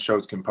 one,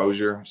 shows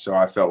composure. So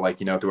I felt like,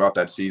 throughout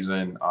that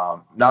season,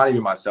 not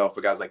even myself,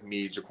 but guys like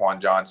me,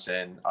 Jaquan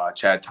Johnson,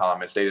 Chad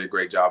Thomas, they did a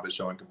great job of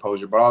showing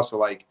composure. But also,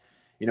 like,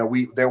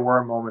 there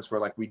were moments where,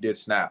 like, we did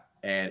snap.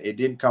 And it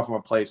didn't come from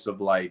a place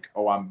of like,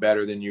 oh, I'm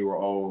better than you, or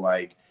oh,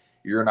 like,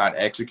 you're not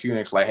executing.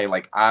 It's like, hey,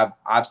 like,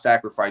 I've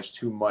sacrificed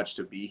too much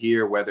to be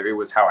here, whether it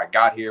was how I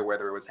got here,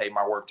 whether it was, hey,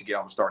 my work to get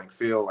on the starting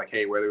field, like,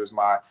 hey, whether it was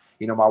my,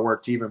 my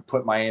work to even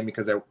put Miami,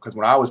 because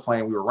when I was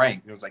playing, we were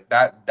ranked. It was like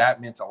that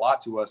meant a lot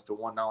to us to,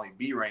 one, not only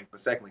be ranked, but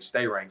secondly,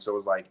 stay ranked. So it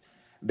was like,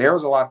 there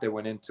was a lot that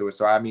went into it.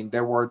 So, I mean,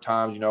 there were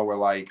times, where,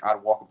 like,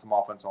 I'd walk up to my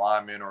offensive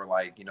lineman or,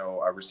 like,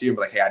 a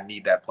receiver, like, hey, I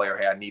need that player.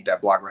 Hey, I need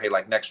that blocker. Hey,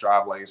 like, next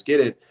drive, like, let's get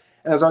it.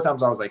 And there's other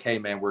times I was like, hey,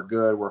 man, we're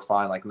good. We're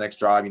fine. Like, next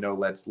drive,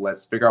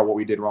 let's figure out what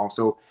we did wrong.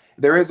 So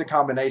there is a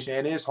combination.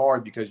 And it is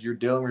hard because you're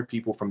dealing with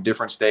people from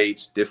different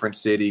states, different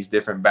cities,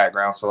 different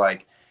backgrounds. So,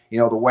 like,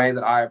 the way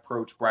that I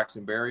approached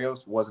Braxton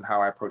Berrios wasn't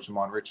how I approached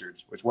Amon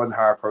Richards, which wasn't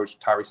how I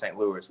approached Tyree St.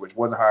 Louis, which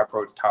wasn't how I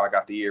approached Tyler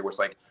Got the Year, which,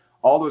 like,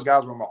 all those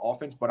guys were on my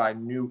offense, but I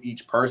knew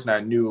each person. I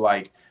knew,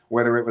 like,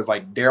 whether it was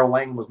like Daryl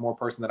Lang was more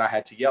person that I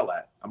had to yell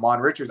at. Amon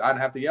Richards, I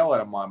didn't have to yell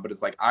at Amon, but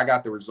it's like I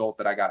got the result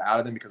that I got out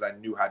of them because I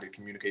knew how to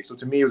communicate. So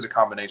to me, it was a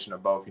combination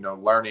of both,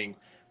 learning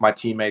my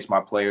teammates, my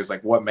players,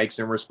 like what makes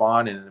them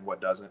respond and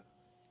what doesn't.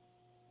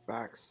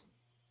 Facts.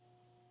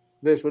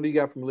 Vish, what do you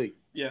got from Lee?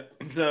 Yeah,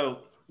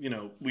 so,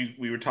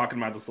 we were talking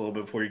about this a little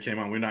bit before you came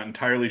on. We're not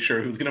entirely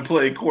sure who's going to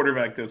play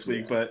quarterback this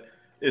week, but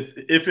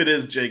if it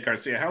is Jake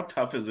Garcia, how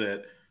tough is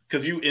it?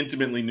 Because you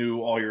intimately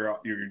knew all your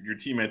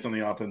teammates on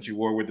the offense. You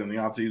were within the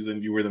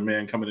offseason. You were the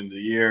man coming into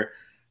the year.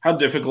 How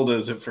difficult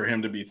is it for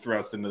him to be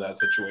thrust into that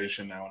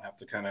situation now and have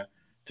to kind of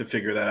to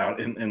figure that out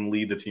and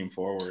lead the team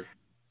forward?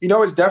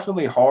 It's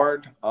definitely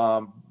hard.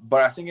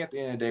 But I think at the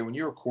end of the day, when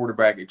you're a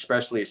quarterback,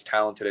 especially as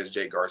talented as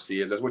Jake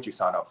Garcia is, that's what you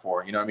sign up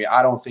for.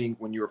 I don't think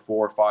when you're a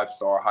 4 or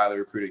 5-star, highly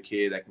recruited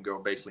kid that can go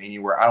basically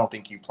anywhere, I don't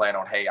think you plan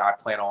on, hey, I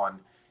plan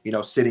on,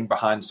 sitting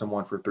behind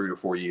someone for 3 to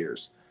 4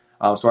 years.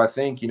 So I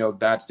think,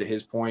 that's to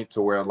his point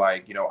to where,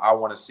 like, I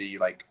want to see,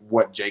 like,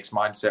 what Jake's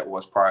mindset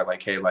was probably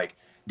like, hey, like,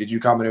 did you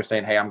come in here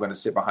saying, hey, I'm going to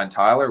sit behind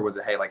Tyler? Or was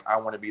it, hey, like, I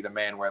want to be the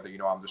man, whether,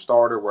 I'm the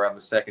starter, where I'm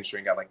the second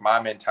string guy. Like,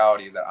 my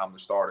mentality is that I'm the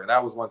starter. And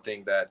that was one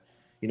thing that,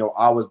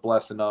 I was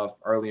blessed enough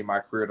early in my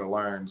career to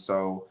learn.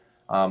 So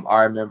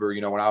I remember,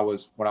 when I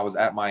was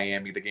at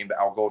Miami, the game that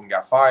Al Golden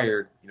got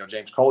fired,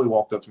 James Coley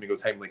walked up to me and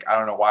goes, hey, Malik, I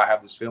don't know why I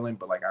have this feeling,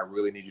 but, like, I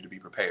really need you to be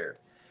prepared.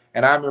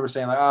 And I remember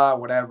saying, like,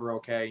 whatever,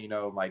 okay,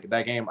 like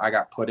that game I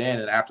got put in.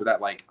 And after that,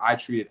 like, I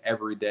treated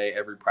every day,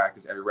 every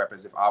practice, every rep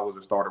as if I was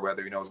a starter,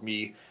 whether, it was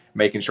me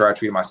making sure I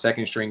treated my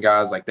second string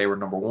guys like they were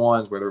number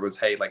ones, whether it was,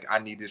 hey, like, I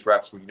need these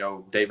reps with,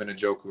 David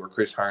Njoku or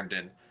Chris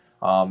Herndon.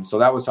 So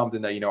that was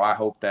something that, I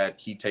hope that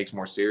he takes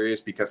more serious,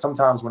 because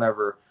sometimes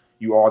whenever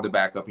you are the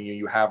backup and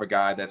you have a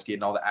guy that's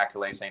getting all the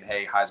accolades saying,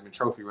 hey, Heisman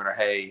Trophy winner,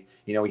 hey,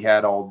 he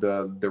had all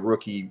the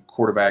rookie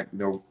quarterback,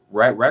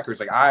 records.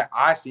 Like,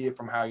 I see it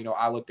from how,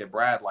 I looked at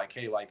Brad, like,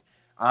 hey, like,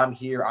 I'm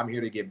here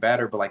to get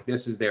better, but, like,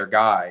 this is their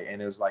guy.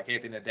 And it was like, hey,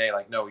 at the end of the day,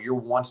 like, no, you're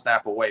one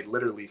snap away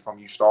literally from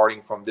you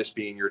starting, from this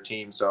being your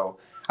team. So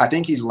I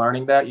think he's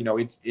learning that,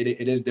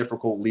 it is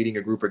difficult leading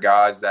a group of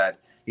guys that,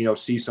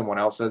 see someone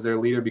else as their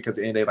leader, because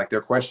at the end of the day, like,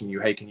 they're questioning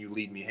you, hey, can you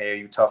lead me? Hey, are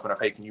you tough enough?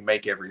 Hey, can you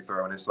make every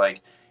throw? And it's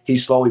like,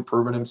 he's slowly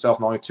proven himself,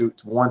 not only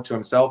to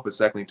himself, but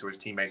secondly to his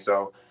teammates.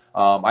 So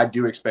I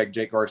do expect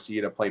Jake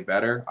Garcia to play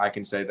better. I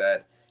can say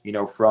that,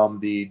 from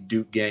the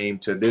Duke game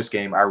to this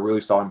game, I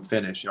really saw him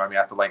finish.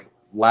 After, like,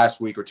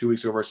 last week or 2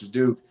 weeks ago versus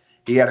Duke,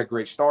 he had a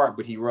great start,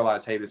 but he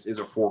realized, hey, this is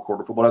a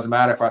 4-quarter football. It doesn't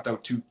matter if I throw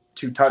two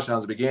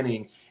touchdowns at the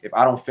beginning. If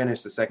I don't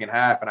finish the second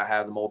half and I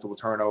have the multiple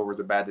turnovers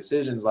or bad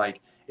decisions,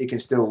 like, it can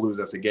still lose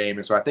us a game.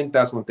 And so I think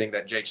that's one thing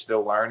that Jake's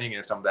still learning, and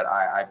it's something that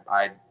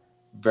I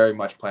very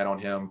much plan on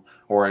him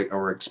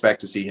or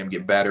expect to see him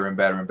get better and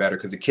better and better,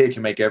 because the kid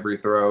can make every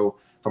throw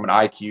from an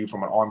IQ,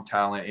 from an arm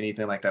talent,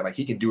 anything like that. Like,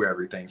 he can do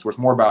everything. So it's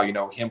more about,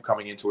 him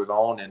coming into his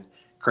own and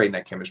creating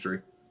that chemistry.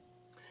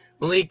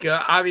 Malik,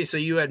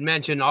 obviously you had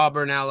mentioned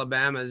Auburn,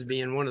 Alabama as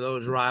being one of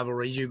those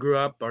rivalries. You grew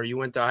up or you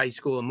went to high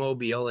school in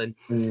Mobile and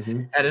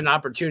had an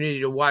opportunity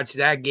to watch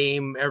that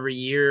game every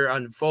year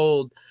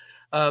unfold.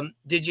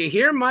 Did you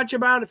hear much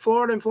about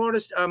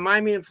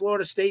Miami and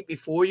Florida State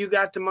before you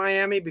got to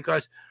Miami?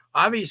 Because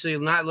obviously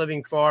not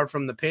living far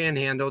from the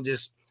Panhandle,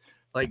 just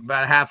like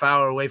about a half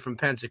hour away from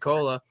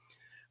Pensacola,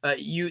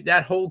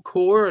 that whole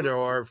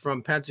corridor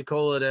from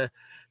Pensacola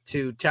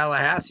to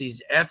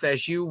Tallahassee's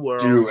FSU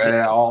world.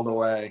 All the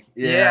way.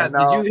 Yeah.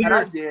 No, did you hear? And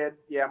I did.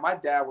 Yeah, my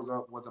dad was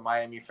a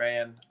Miami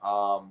fan.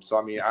 So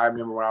I mean, I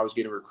remember when I was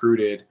getting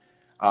recruited,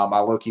 I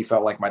low-key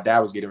felt like my dad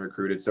was getting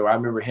recruited. So I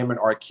remember him and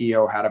Art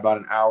Kehoe had about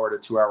an hour to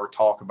 2 hour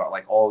talk about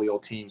like all the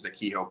old teams that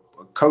Kehoe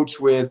coached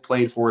with,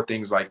 played for,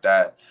 things like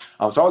that.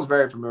 So I was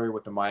very familiar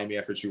with the Miami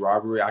FSU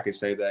rivalry. I could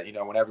say that,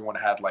 when everyone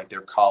had like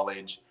their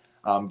college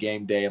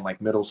game day in like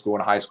middle school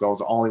and high school, I was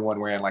the only one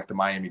wearing like the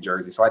Miami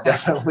jersey. So I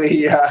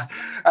definitely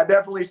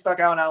stuck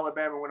out in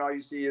Alabama when all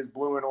you see is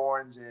blue and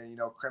orange and,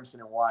 crimson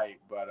and white.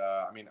 But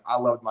I mean, I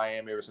loved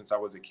Miami ever since I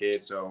was a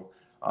kid. So,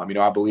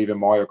 I believe in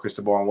Mario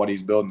Cristobal and what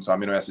he's building. So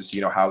I'm interested to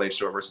see, how they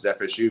show versus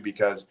FSU,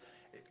 because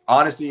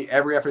honestly,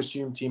 every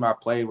FSU team I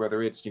played,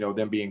 whether it's,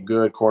 them being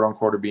good, quote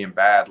unquote, or being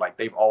bad, like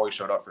they've always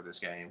showed up for this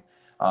game.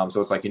 So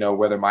it's like,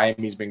 whether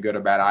Miami's been good or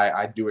bad,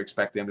 I do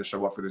expect them to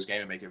show up for this game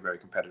and make it very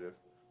competitive.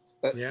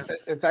 Yeah,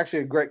 it's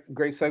actually a great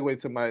segue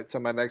to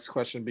my next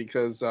question,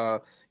 because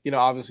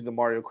obviously the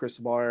Mario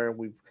Cristobal era,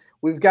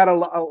 we've got a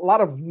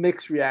lot of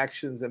mixed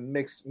reactions and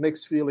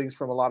mixed feelings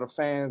from a lot of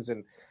fans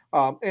and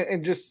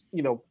just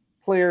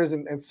players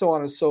and so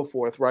on and so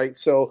forth, right?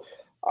 So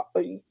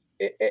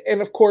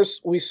and of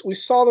course we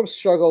saw them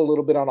struggle a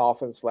little bit on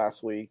offense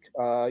last week.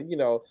 A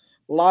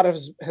lot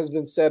has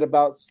been said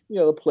about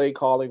the play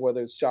calling,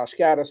 whether it's Josh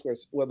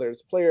Gaddis, whether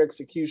it's player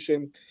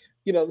execution.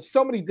 There's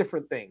so many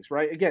different things,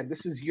 right? Again,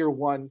 this is year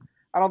one.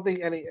 I don't think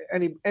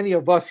any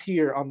of us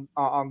here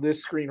on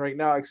this screen right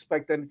now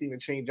expect anything to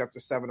change after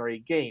 7 or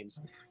 8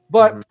 games.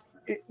 But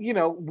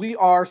we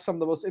are some of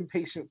the most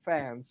impatient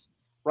fans,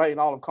 right, in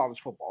all of college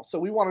football. So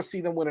we want to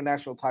see them win a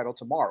national title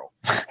tomorrow.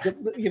 It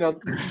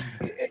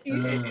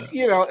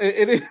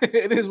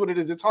is what it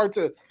is. It's hard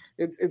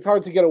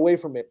to get away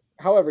from it.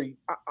 However,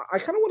 I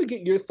kind of want to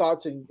get your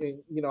thoughts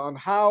on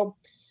how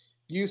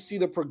you see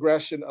the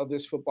progression of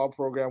this football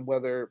program,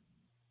 whether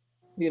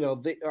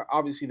they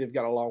obviously they've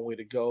got a long way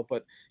to go,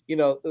 but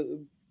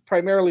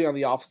primarily on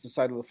the offensive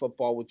side of the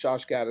football with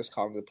Josh Gaddis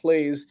calling the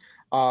plays,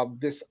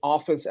 this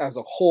offense as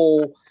a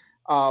whole,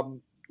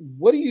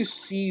 what do you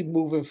see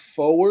moving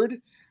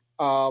forward?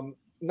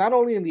 Not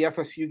only in the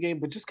FSU game,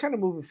 but just kind of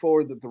moving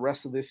forward the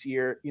rest of this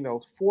year.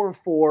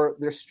 4-4,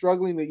 they're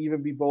struggling to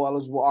even be bowl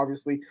eligible,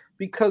 obviously,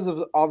 because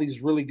of all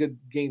these really good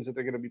games that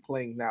they're going to be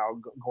playing now,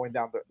 going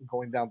down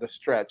the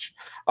stretch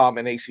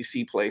in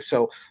ACC play.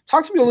 So,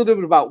 talk to me a little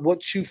bit about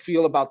what you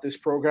feel about this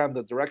program,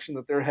 the direction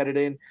that they're headed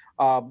in,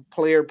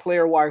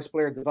 player wise,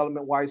 player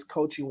development wise,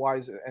 coaching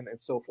wise, and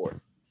so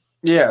forth.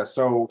 Yeah.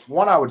 So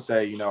one, I would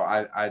say,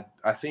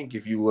 I think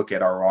if you look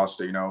at our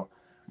roster,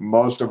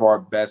 most of our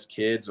best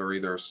kids are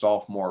either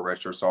sophomore,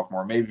 redshirt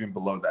sophomore, maybe even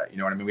below that. You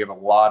know what I mean? We have a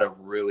lot of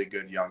really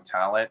good young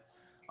talent.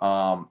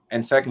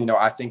 And second,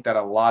 I think that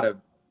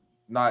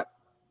not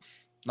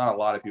a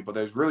lot of people,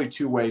 there's really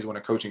 2 ways when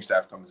a coaching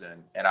staff comes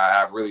in, and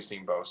I've really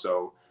seen both.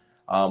 So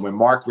when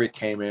Mark Richt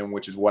came in,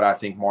 which is what I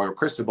think Mario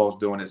Cristobal is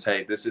doing, is,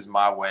 hey, this is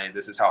my way.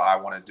 This is how I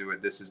want to do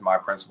it. This is my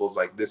principles.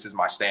 Like, this is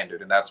my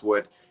standard. And that's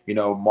what,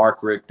 Mark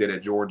Richt did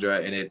at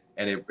Georgia, and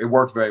it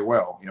worked very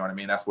well. You know what I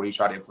mean? That's what he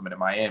tried to implement in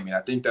Miami. And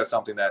I think that's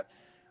something that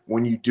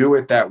when you do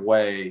it that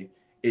way,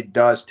 it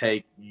does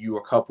take you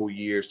a couple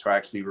years to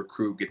actually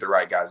recruit, get the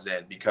right guys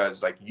in,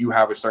 because like you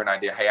have a certain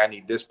idea, hey, I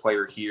need this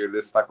player here,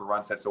 this type of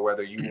run set. So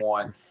whether you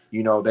want,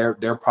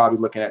 they're probably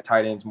looking at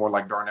tight ends more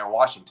like Darnell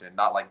Washington,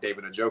 not like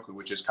David Njoku,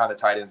 which is kind of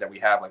tight ends that we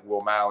have, like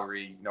Will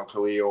Mallory,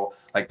 Khalil.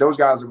 Like those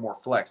guys are more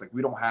flex. Like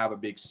we don't have a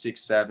big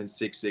 6'7",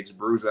 6'6"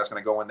 bruiser that's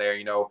going to go in there,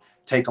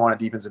 take on a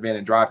defensive end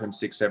and drive him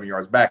 6-7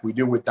 yards back. We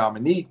do with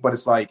Dominique, but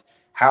it's like,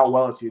 how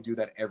well is he to do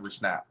that every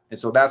snap? And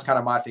so that's kind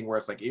of my thing, where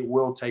it's like it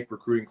will take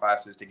recruiting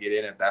classes to get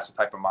in, if that's the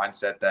type of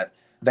mindset that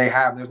they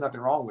have. And there's nothing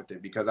wrong with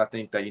it, because I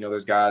think that,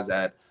 there's guys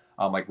that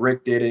like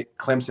Rick did it.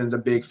 Clemson's a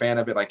big fan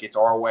of it. Like it's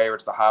our way or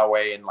it's the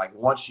highway. And like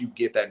once you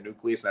get that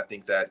nucleus, and I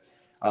think that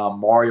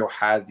Mario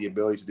has the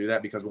ability to do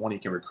that, because one, he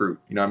can recruit.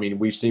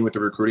 We've seen with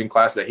the recruiting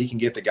class that he can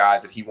get the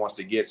guys that he wants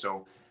to get.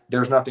 So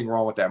there's nothing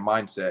wrong with that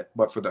mindset.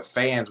 But for the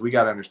fans, we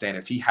got to understand,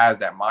 if he has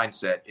that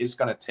mindset, it's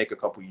going to take a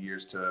couple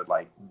years to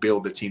like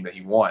build the team that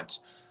he wants.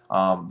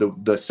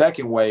 The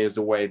second way is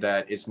the way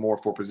that it's more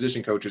for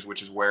position coaches,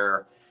 which is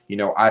where,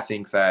 I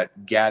think that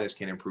Gaddis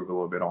can improve a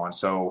little bit on.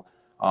 So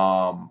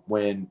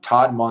when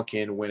Todd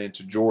Monken went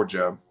into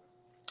Georgia,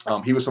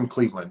 he was from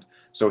Cleveland.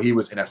 So he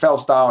was NFL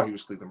style. He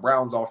was Cleveland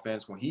Browns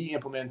offense. When he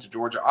implemented to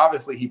Georgia,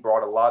 obviously he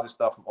brought a lot of the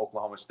stuff from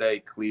Oklahoma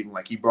State, Cleveland.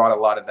 Like he brought a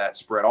lot of that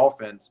spread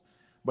offense.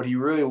 But he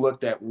really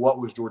looked at what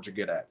was Georgia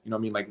good at.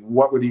 Like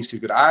what were these kids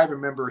good at? I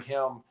remember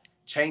him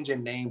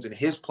changing names in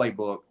his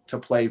playbook to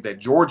plays that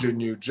Georgia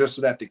knew just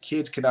so that the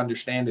kids can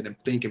understand it and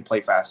think and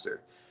play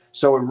faster.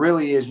 So it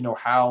really is,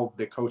 how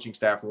the coaching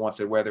staff wants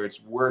it, whether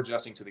it's we're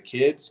adjusting to the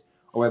kids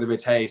or whether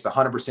it's, hey, it's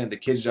 100% the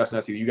kids adjusting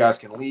us. Either you guys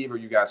can leave or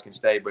you guys can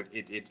stay, but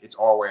it's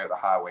our way or the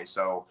highway.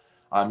 So,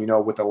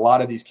 with a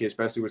lot of these kids,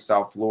 especially with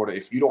South Florida,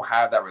 if you don't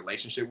have that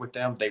relationship with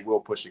them, they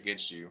will push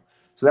against you.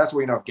 So that's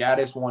where, if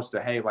Gaddis wants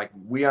to, hey, like,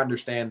 we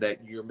understand that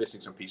you're missing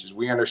some pieces.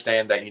 We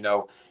understand that,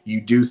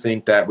 you do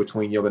think that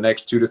between, the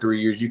next 2 to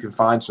 3 years, you can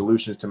find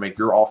solutions to make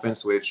your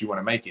offense the way that you want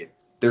to make it.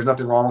 There's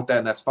nothing wrong with that,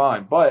 and that's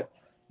fine. But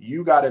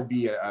you got to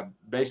be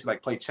basically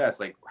like play chess.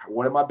 Like,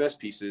 what are my best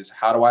pieces?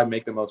 How do I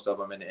make the most of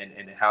them?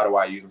 And how do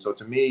I use them? So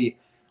to me,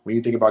 when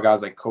you think about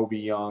guys like Kobe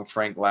Young,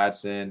 Frank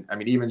Ladson,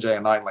 even Jay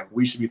and I, like,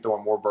 we should be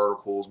throwing more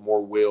verticals,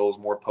 more wheels,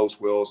 more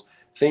post wheels,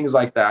 things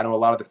like that. I know a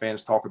lot of the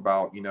fans talk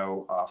about,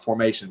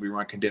 formations. We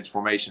run condensed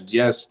formations.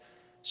 Yes,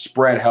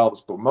 spread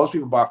helps, but most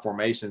people buy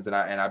formations, and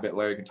I bet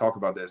Larry can talk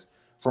about this.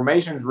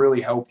 Formations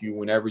really help you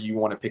whenever you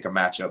want to pick a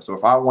matchup. So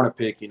if I want to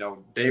pick,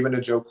 David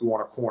Njoku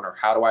on a corner,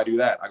 how do I do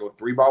that? I go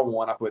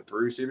 3-by-1. I put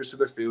 3 receivers to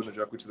the field,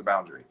 Njoku to the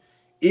boundary.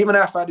 Even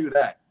if I do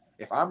that,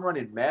 if I'm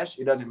running mesh,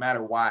 it doesn't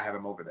matter why I have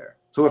him over there.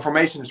 So the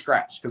formation is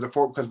scratched because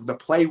the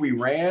play we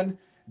ran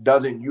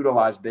doesn't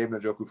utilize David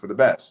Njoku for the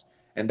best.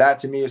 And that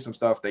to me is some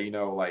stuff that,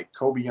 like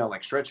Kobe Young,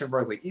 like stretch him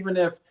vertically, even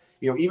if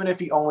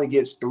he only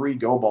gets 3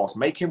 go balls,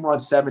 make him run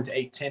 7 to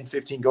 8, 10,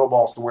 15 go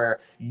balls to where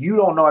you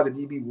don't know as a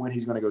DB when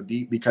he's going to go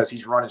deep because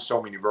he's running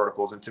so many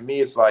verticals. And to me,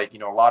 it's like, a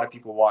lot of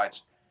people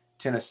watch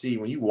Tennessee.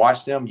 When you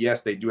watch them,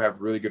 yes, they do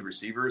have really good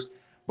receivers,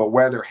 but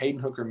whether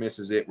Hayden Hooker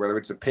misses it, whether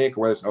it's a pick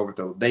or whether it's an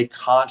overthrow, they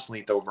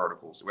constantly throw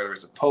verticals, whether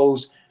it's a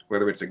post,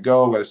 whether it's a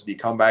go, whether it's a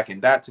comeback.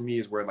 And that to me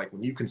is where, like,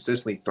 when you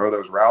consistently throw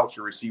those routes,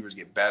 your receivers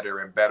get better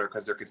and better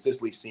because they're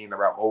consistently seeing the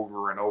route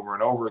over and over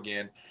and over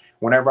again.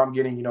 Whenever I'm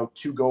getting,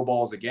 2 go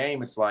balls a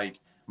game, it's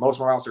like most of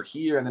my routes are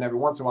here. And then every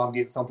once in a while I'm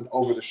getting something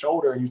over the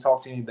shoulder. And you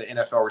talk to any of the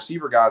NFL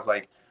receiver guys,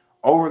 like,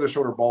 over the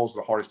shoulder balls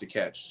are the hardest to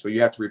catch. So you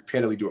have to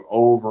repeatedly do it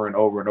over and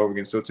over and over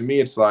again. So to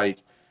me, it's like,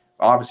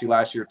 obviously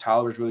last year,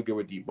 Tyler was really good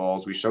with deep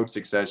balls. We showed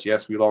success.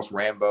 Yes, we lost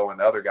Rambo and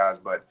the other guys,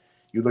 but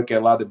you look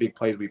at a lot of the big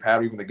plays we've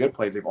had, even the good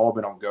plays, they've all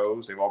been on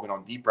goes. They've all been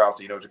on deep routes.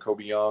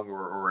 Jacoby Young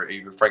or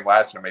even Frank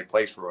Ladson have made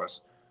plays for us.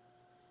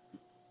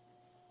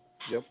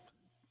 Yep.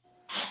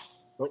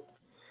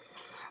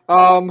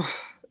 I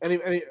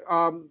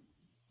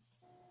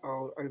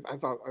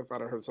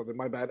thought I heard something.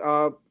 My bad.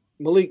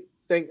 Malik,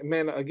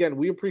 again,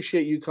 we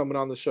appreciate you coming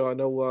on the show. I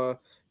know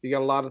you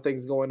got a lot of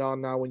things going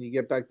on now when you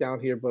get back down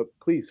here, but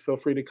please feel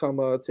free to come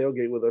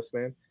tailgate with us,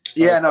 man.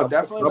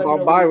 Definitely.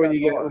 Stop by when you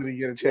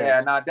get a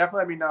chance. Yeah, definitely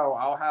let me know.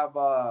 I'll have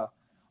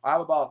I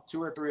have about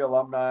 2 or 3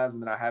 alumni,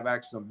 and then I have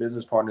actually some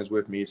business partners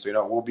with me. So,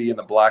 we'll be in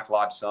the Black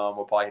Lodge some.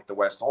 We'll probably hit the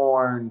West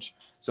Orange.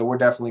 So we're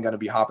definitely going to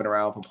be hopping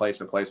around from place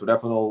to place. So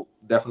definitely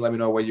let me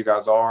know where you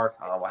guys are.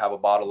 We'll have a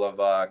bottle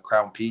of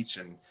Crown Peach,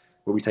 and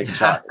we'll be taking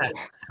shots.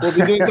 We'll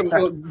be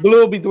doing Blue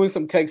will be doing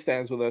some keg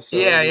stands with us. So.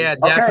 Yeah,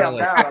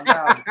 definitely. Okay, I'm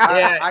down.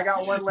 I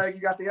got one leg,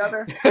 you got the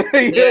other?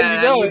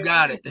 You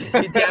got it.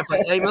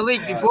 Definitely. Hey,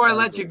 Malik, before I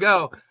let you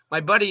go,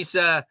 my buddy's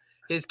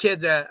his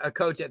kid's a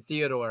coach at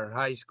Theodore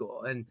High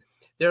School, and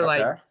they're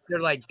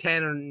like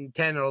 10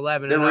 or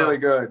 11. They're really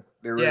good.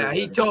 Really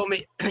he told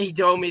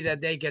me that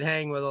they could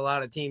hang with a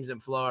lot of teams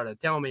in Florida.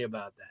 Tell me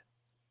about that.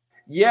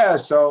 Yeah,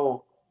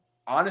 so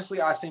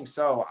honestly, I think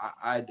so.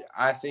 I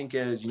think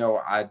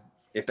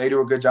if they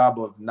do a good job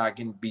of not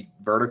getting beat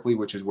vertically,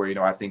 which is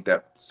where I think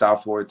that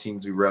South Florida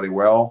teams do really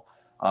well.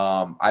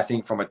 I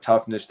think from a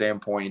toughness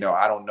standpoint,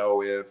 I don't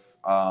know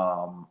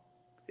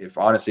if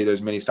honestly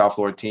there's many South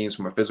Florida teams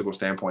from a physical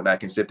standpoint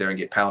that can sit there and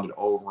get pounded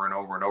over and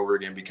over and over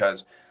again,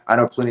 because I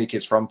know plenty of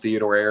kids from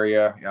Theodore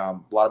area. A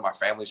lot of my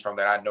family's from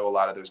there. I know a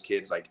lot of those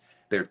kids, like,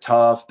 they're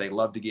tough. They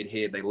love to get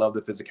hit. They love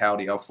the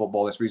physicality of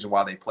football. That's the reason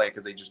why they play,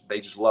 because they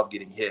just love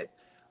getting hit.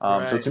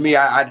 Right. So to me,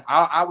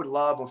 I would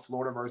love a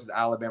Florida versus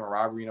Alabama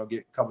rivalry.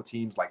 Get a couple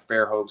teams like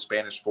Fairhope,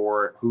 Spanish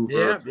Fort,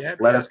 Hoover.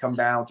 Let us come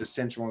down to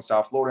Central and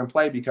South Florida and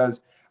play,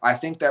 because I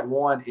think that,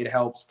 one, it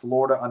helps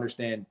Florida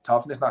understand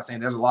toughness. Not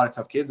saying there's a lot of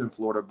tough kids in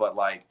Florida, but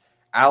like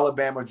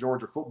Alabama,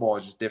 Georgia football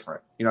is just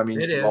different.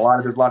 There's a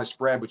lot of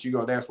spread, but you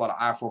go there, it's a lot of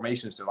I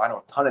formation still. I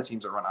know a ton of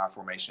teams that run I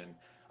formation.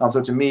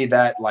 So to me,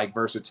 that like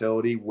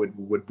versatility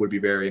would be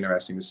very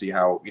interesting to see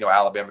how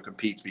Alabama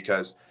competes,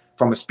 because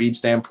from a speed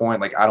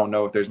standpoint, like, I don't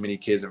know if there's many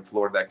kids in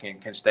Florida that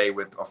can stay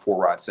with a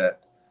 4-rod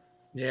set.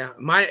 Yeah,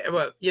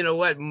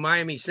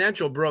 Miami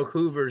Central broke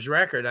Hoover's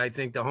record. I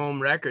think the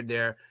home record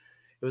there.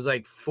 It was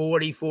like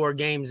 44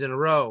 games in a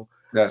row.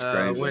 That's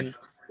crazy.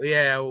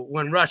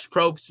 When Rush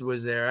Probst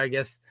was there, I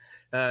guess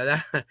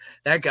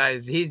that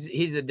guy's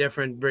he's a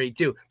different breed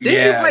too.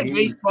 Didn't you play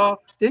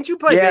baseball? Didn't you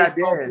play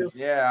baseball? I did. Too?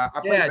 Yeah, I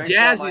played baseball.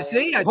 Jazz. You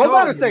see, hold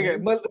on a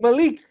second.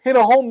 Malik hit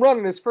a home run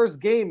in his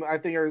first game, I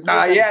think.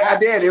 I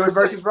did. It was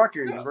versus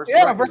Rutgers.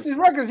 Versus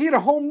Rutgers. He hit a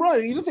home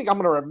run. You don't think I'm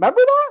going to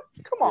remember that?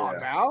 Come on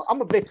now.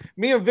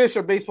 Me and Vish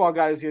are baseball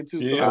guys here too.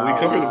 So we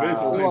cover the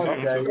baseball team.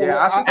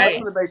 I think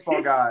I'm the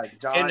baseball guy.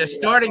 John, and the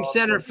starting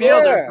center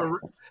fielder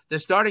the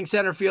starting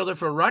center fielder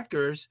for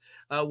Rutgers,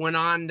 went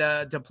on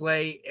to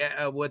play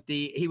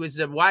he was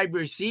the wide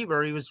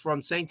receiver. He was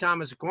from St.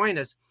 Thomas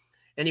Aquinas,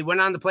 and he went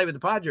on to play with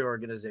the Padre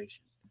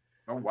organization.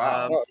 Oh,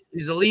 wow.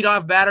 He's a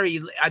leadoff batter.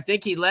 I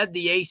think he led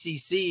the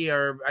ACC,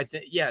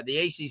 the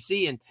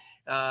ACC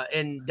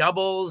in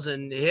doubles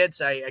and hits.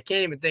 I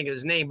can't even think of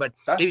his name, but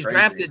he was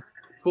drafted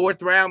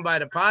 4th round by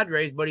the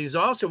Padres, but he was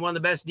also one of the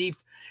best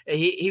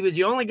he was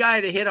the only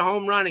guy to hit a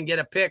home run and get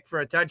a pick for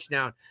a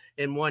touchdown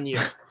in 1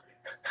 year.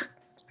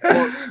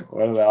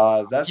 What are the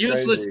odds? That's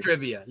useless crazy.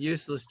 trivia.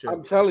 Useless trivia.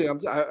 I'm telling you,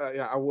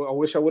 I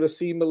wish I would have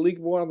seen Malik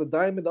more on the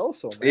diamond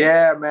also, man.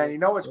 Yeah, man. You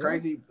know what's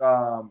crazy?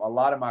 A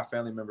lot of my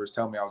family members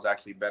tell me I was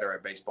actually better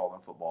at baseball than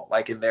football.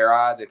 Like in their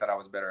eyes, they thought I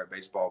was better at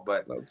baseball.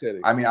 But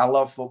I mean, I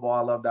love football. I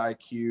love the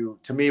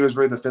IQ. To me, it was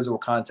really the physical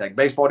contact.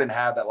 Baseball didn't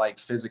have that like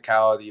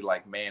physicality,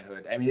 like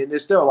manhood. I mean,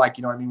 there's still like,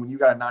 you know what I mean? When you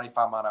got a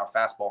 95-mile-an-hour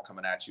fastball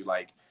coming at you,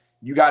 like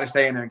you got to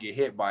stay in there and get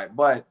hit by it.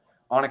 But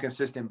on a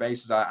consistent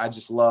basis, I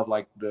just love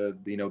like the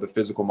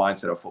physical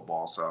mindset of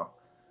football. So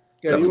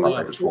yeah,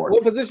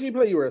 what position you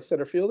play? You were a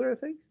center fielder, I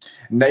think.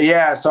 No,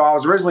 yeah, so I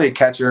was originally a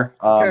catcher.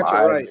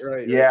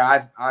 Right.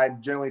 Yeah, I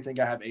generally think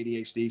I have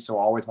ADHD, so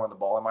I always wanted the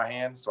ball in my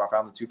hand. So I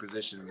found the 2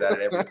 positions that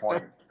at every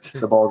point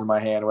the ball's in my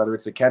hand, whether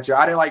it's a catcher.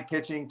 I didn't like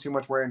pitching, too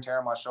much wear and tear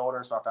on my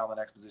shoulder, so I found the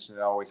next position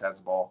that always has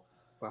the ball.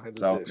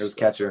 So it was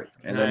catcher.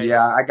 And then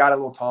I got a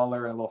little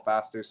taller and a little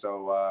faster.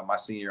 So my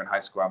senior year in high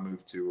school, I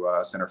moved to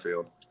center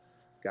field.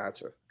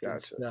 Gotcha.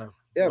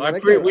 Yeah,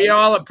 well, we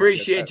all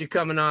appreciate you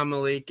coming on,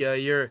 Malik.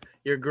 You're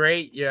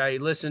great. Yeah, I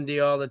listen to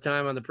you all the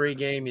time on the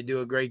pregame. You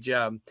do a great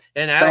job.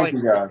 And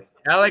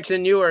Alex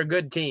and you are a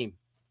good team.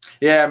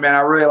 Yeah, man,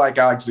 I really like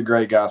Alex. He's a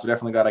great guy. So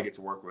definitely glad I get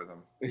to work with him.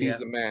 He's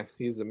the man.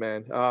 He's the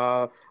man.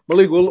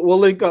 Malik, we'll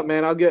link up,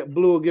 man.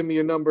 Blue will give me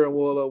your number, and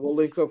we'll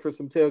link up for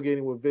some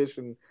tailgating with Vish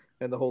and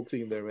the whole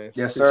team there, man.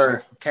 Yes,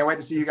 sir. Can't wait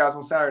to see you guys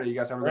on Saturday. You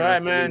guys have a great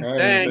night, man.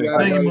 Thank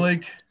you,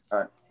 Malik.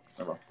 All right.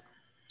 Bye-bye.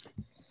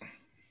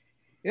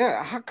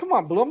 Yeah, come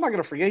on, Blue. I'm not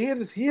gonna forget. He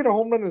had a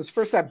home run in his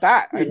first at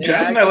bat.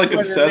 Jack's and I like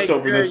obsess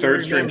over the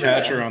 3rd string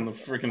catcher on the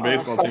freaking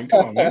baseball team.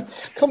 Come on, man.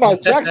 Come on,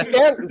 Jack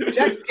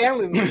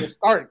Scanlon's gonna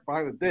start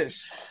behind the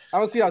dish. I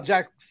don't see how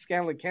Jack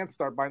Scanlon can't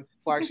start behind.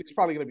 Well, actually, it's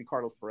probably gonna be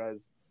Carlos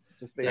Perez.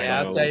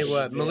 I'll tell you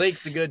what,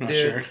 Malik's a good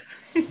dude.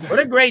 Sure. What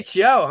a great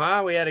show,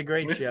 huh? We had a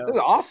great show. It was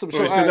an awesome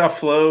show. We still got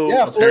Flo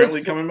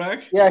apparently coming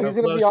back. Yeah, he's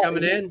gonna be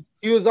coming in.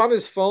 He was on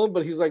his phone,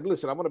 but he's like,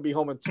 "Listen, I'm gonna be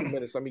home in 2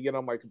 minutes. Let me get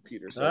on my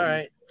computer." So all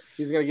right.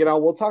 He's going to get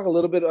on. We'll talk a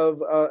little bit of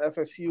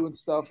FSU and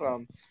stuff.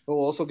 But we'll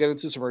also get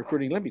into some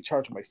recruiting. Let me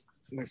charge my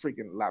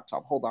freaking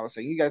laptop. Hold on a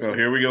second. You guys. Oh,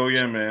 here we go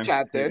again, man.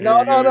 Chat there.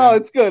 No.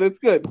 It's good. It's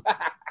good.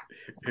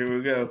 Here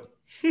we go.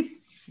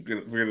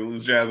 We're gonna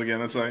lose Jazz again.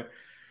 That's right.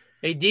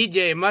 Hey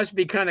DJ, it must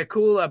be kind of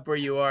cool up where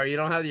you are. You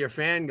don't have your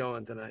fan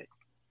going tonight.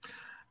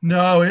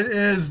 No, it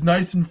is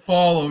nice and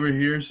fall over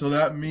here, so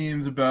that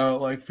means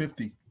about like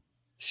 50.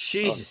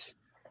 Jesus.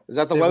 Is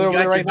that the weather over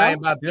there right now?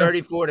 About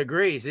 34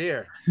 degrees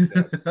here.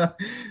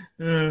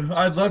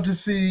 I'd love to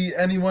see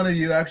any one of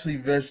you, actually,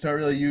 Vish, not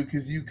really you,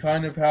 because you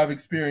kind of have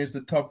experienced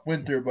a tough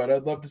winter, but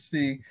I'd love to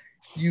see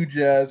you,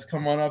 Jazz,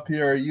 come on up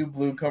here, or you,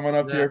 Blue, come on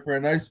up here for a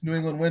nice New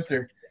England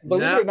winter.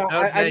 Believe it or not,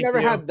 I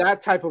never had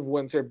that type of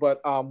winter,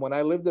 but when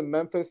I lived in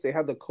Memphis, they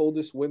had the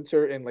coldest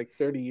winter in like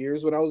 30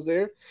 years when I was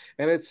there,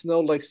 and it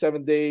snowed like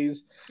 7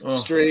 days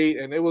straight,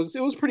 and it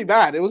was pretty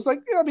bad. It was like,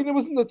 I mean, it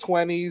was in the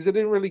 20s. It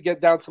didn't really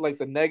get down to like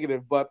the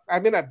negative, but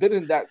I mean, I've been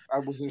in that. I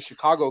was in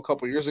Chicago a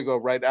couple years ago,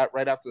 right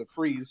after the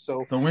freeze.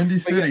 So the Windy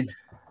City.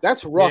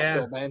 That's rough,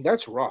 though, man.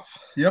 That's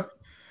rough. Yep.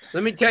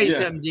 Let me tell you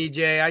something,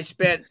 DJ. I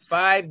spent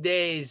 5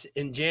 days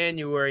in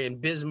January in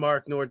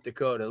Bismarck, North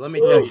Dakota. Let me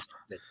tell you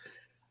something.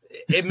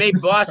 It made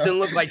Boston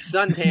look like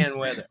suntan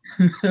weather.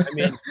 I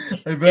mean,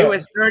 it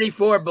was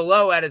 34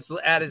 below at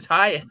its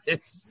highest.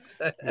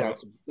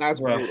 That's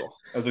brutal.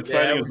 As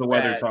exciting as the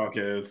weather talk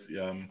is,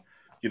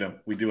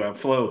 we do have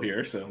Flo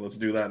here, so let's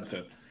do that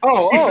instead.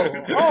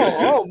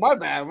 Oh, my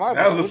bad.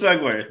 That was a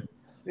segue.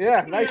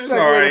 Yeah, nice segue.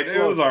 All right,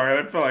 it was all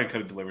right. I felt like I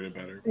could have delivered it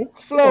better.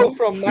 Flo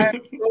from that.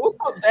 What's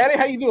up, Daddy?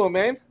 How you doing,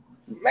 man?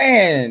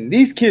 Man,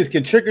 these kids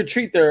can trick or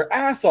treat their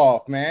ass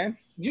off, man.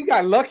 You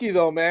got lucky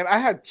though, man. I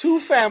had 2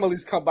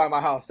 families come by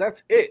my house.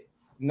 That's it.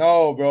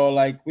 No, bro.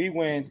 Like we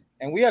went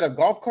and we had a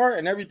golf cart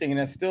and everything, and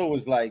it still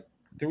was like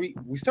 3.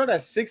 We started at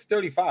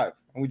 6:35,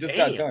 and we just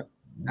got done.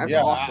 That's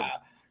awesome.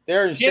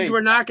 They're in Kids shape.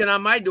 were knocking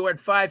on my door at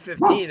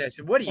 5:15. I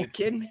said, "What are you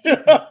kidding me?"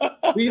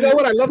 Well, you know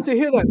what? I love to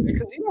hear that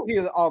because you don't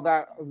hear all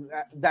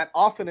that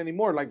often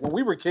anymore. Like when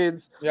we were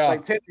kids,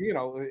 like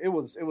it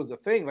was a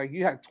thing. Like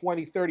you had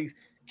 20, 30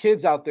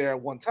 kids out there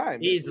at one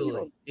time.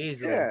 Easily.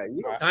 Yeah.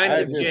 Times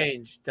have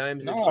changed.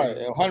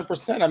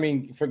 100%. I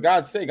mean, for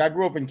God's sake, I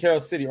grew up in Carroll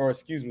City, or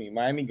excuse me,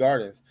 Miami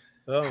Gardens.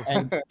 Oh.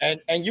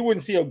 And you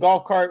wouldn't see a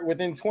golf cart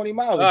within 20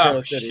 miles of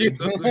Carroll City.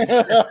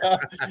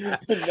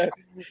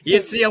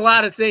 You'd see a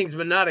lot of things,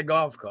 but not a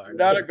golf cart.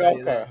 Not a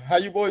golf cart. How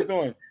you boys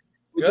doing?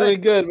 We're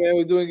doing good, man.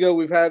 We're doing good.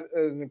 We've had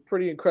a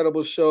pretty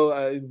incredible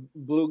show.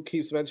 Blue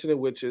keeps mentioning,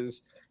 which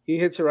is He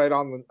hits it right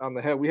on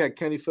the head. We had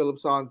Kenny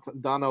Phillips on,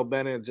 Donnell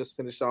Bennett, and just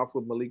finished off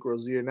with Malik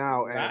Rozier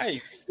now. And,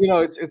 Nice.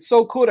 It's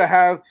so cool to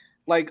have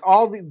like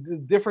all the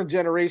different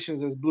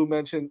generations, as Blue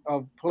mentioned,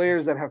 of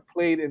players that have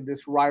played in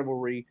this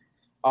rivalry,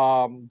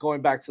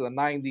 going back to the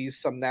 90s,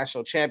 some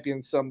national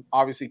champions, some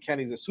obviously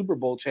Kenny's a Super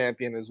Bowl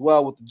champion as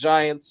well with the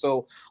Giants.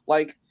 So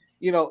like,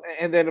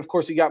 and then of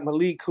course you got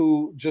Malik,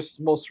 who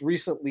just most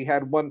recently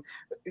had one,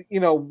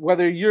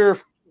 whether you're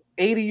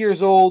 80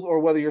 years old or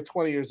whether you're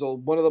 20 years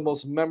old, one of the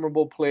most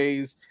memorable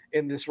plays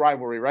in this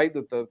rivalry, right?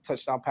 The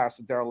touchdown pass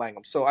to Darrell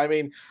Langham. So, I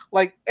mean,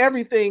 like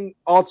everything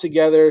all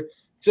together,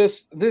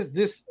 just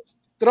this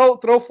throw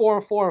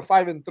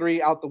 4-4 and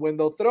 5-3 out the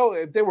window.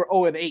 If they were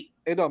 0-8,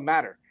 it don't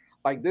matter.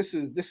 Like this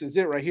is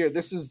it right here.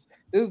 This is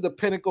the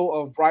pinnacle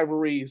of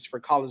rivalries for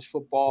college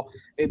football.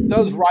 It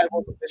does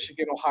rival the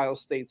Michigan, Ohio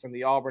States, and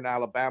the Auburn,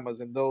 Alabamas,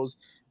 and those.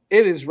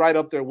 It is right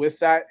up there with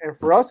that. And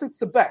for us, it's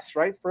the best,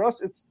 right? For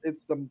us,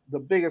 it's the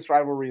biggest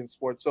rivalry in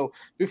sports. So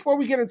before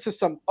we get into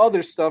some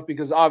other stuff,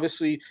 because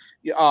obviously,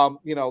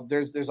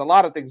 there's a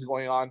lot of things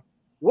going on.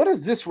 What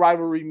does this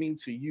rivalry mean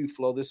to you,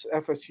 Flo? This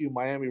FSU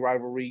Miami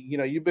rivalry.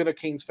 You've been a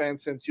Kings fan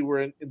since you were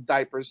in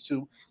diapers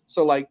too.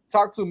 So like,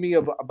 talk to me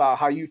about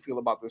how you feel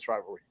about this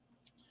rivalry.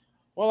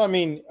 Well, I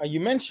mean, you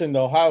mentioned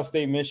the Ohio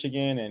State,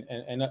 Michigan,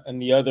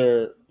 and the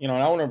other, and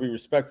I want to be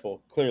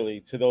respectful,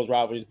 clearly, to those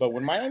rivalries. But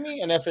when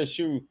Miami and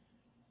FSU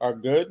are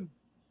good,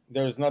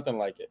 there's nothing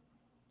like it.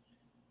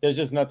 There's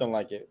just nothing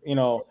like it,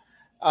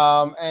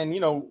 And,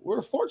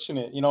 we're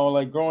fortunate,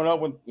 like growing up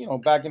with,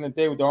 back in the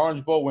day with the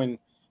Orange Bowl when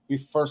we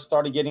first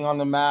started getting on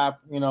the map,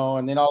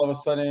 and then all of a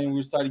sudden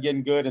we started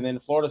getting good. And then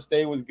Florida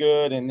State was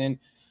good. And then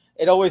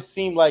it always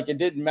seemed like it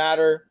didn't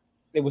matter.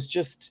 It was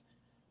just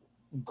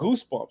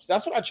goosebumps.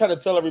 That's what I try to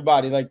tell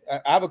everybody. Like, I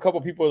have a couple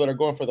people that are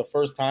going for the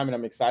first time and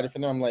I'm excited for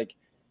them. I'm like,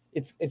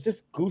 it's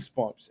just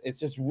goosebumps.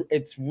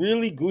 It's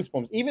really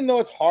goosebumps. Even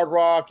though it's Hard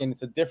Rock and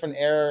it's a different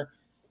era,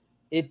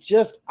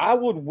 I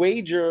would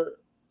wager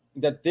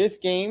that this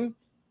game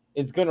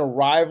is going to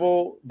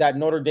rival that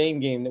Notre Dame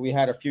game that we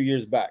had a few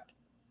years back.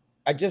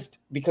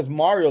 Because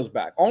Mario's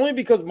back. Only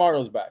because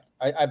Mario's back.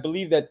 I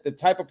believe that the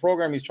type of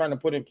program he's trying to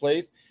put in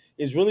place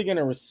is really going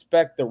to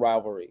respect the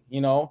rivalry,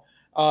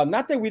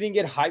 Not that we didn't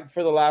get hyped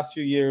for the last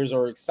few years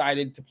or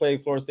excited to play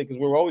Florida State, because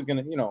we're always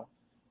going to,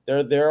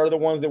 there are the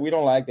ones that we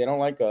don't like. They don't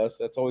like us.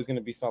 That's always going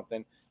to be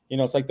something.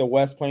 It's like the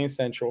West playing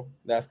Central.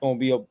 That's going to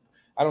be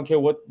I don't care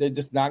what, they're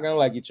just not going to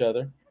like each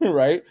other,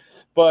 right?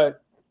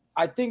 But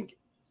I think,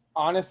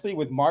 honestly,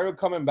 with Mario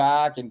coming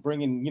back and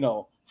bringing,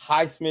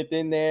 Highsmith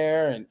in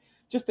there and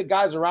just the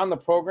guys around the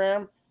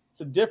program,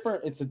 it's a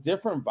different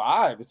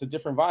vibe. It's a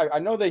different vibe. I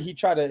know that he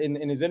tried to,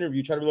 in his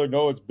interview, try to be like,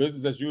 no, it's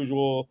business as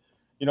usual.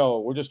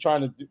 We're just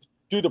trying to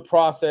do the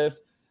process.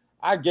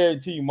 I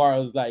guarantee you,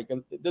 Mario's like,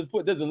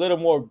 there's a little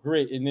more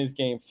grit in this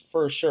game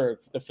for sure.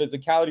 The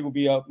physicality will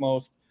be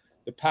utmost.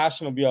 The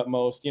passion will be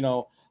utmost.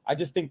 I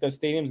just think the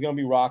stadium's going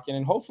to be rocking,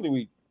 and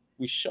hopefully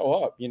we show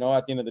up,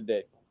 at the end of the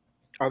day.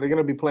 Are they going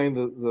to be playing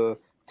the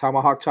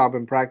tomahawk chop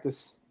in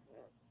practice?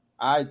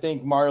 I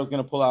think Mario's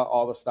going to pull out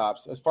all the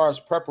stops. As far as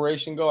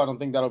preparation go, I don't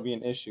think that'll be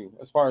an issue.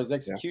 As far as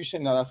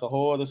execution, now that's a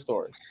whole other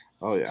story.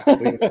 Oh, yeah.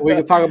 We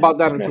can talk about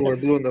that until we're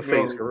blue in the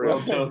face. For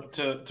real. Well,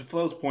 to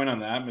Flo's point on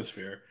the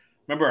atmosphere,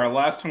 remember our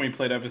last time we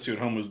played FSU at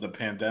home was the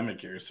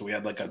pandemic year, so we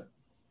had like a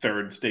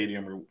third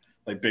stadium or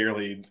like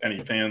barely any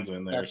fans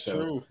in there. That's so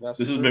true.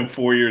 This has been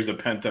 4 years of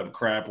pent up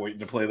crap waiting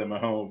to play them at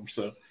home.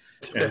 So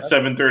at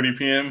 7:30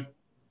 p.m.,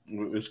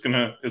 it's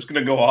gonna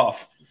go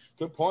off.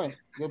 Good point.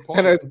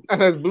 And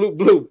as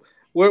blue,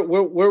 where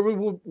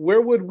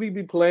would we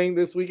be playing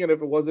this weekend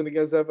if it wasn't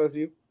against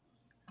FSU?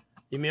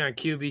 You mean on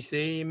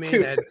QVC? You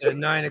mean at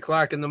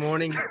 9:00 in the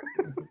morning?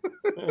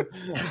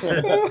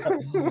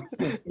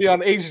 Be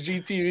on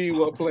HGTV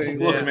while playing.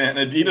 Look, man,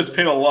 Adidas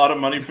paid a lot of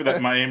money for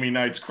that Miami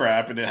Nights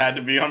crap, and it had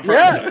to be on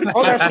Friday. Yeah,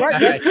 oh, that's right.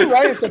 That too,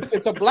 right?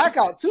 It's a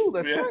blackout too.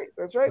 That's right.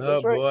 That's right.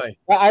 That's right. Boy.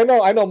 I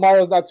know.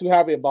 Mario's not too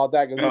happy about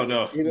that. He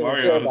Mario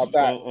care about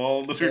that.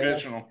 All the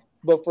traditional. Yeah.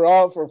 But for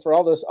all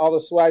the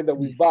swag that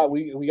we bought,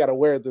 we got to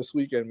wear it this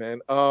weekend,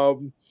 man.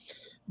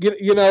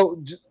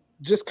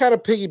 Just kind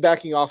of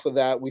piggybacking off of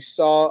that, we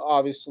saw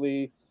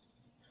obviously.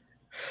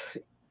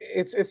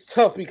 It's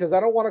tough because I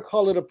don't want to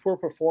call it a poor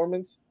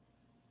performance.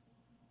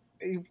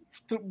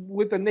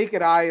 With the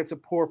naked eye, it's a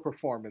poor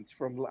performance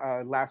from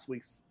last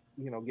week's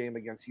game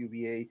against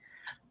UVA.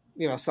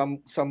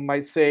 Some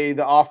might say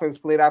the offense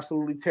played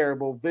absolutely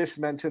terrible. Vish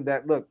mentioned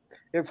that, look,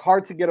 it's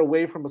hard to get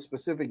away from a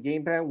specific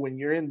game plan when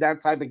you're in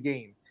that type of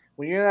game.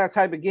 When you're in that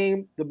type of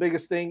game, the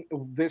biggest thing,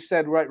 Vish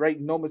said, right,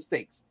 no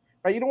mistakes.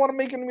 Right? You don't want to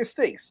make any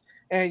mistakes.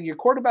 And your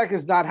quarterback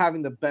is not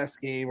having the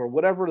best game or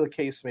whatever the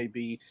case may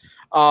be.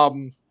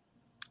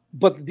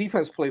 But the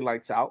defense played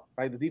lights out,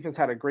 right? The defense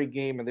had a great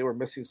game, and they were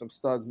missing some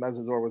studs.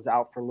 Mesidor was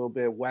out for a little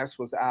bit. West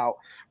was out,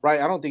 right?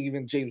 I don't think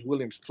even James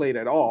Williams played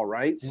at all,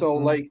 right? Mm-hmm. So,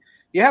 like,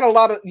 you had a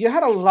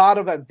lot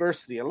of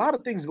adversity, a lot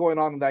of things going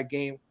on in that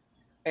game,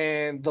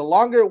 and the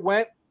longer it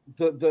went,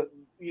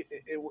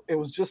 it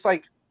was just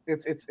like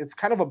it's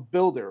kind of a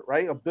builder,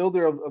 right? A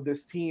builder of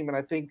this team, and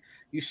I think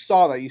you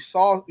saw that. You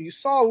saw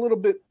a little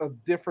bit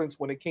of difference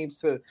when it came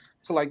to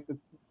like the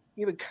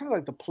kind of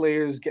like the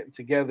players getting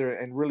together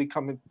and really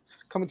coming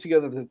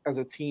together as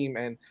a team.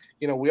 And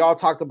we all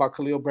talked about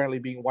Khalil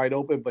Brantley being wide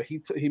open, but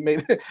he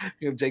made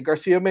Jake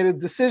Garcia made a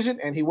decision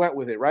and he went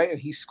with it, right? And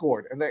he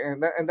scored, and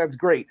that's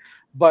great.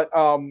 But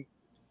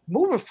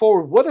moving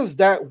forward, what does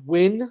that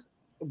win,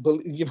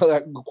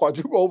 that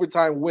quadruple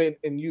overtime win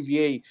in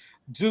UVA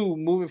do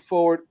moving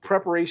forward,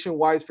 preparation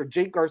wise for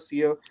Jake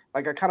Garcia?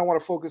 Like, I kind of want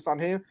to focus on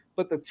him,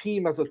 but the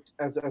team as a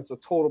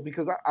total,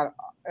 because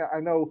I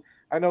know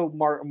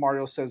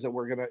Mario says that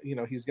we're gonna,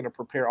 he's gonna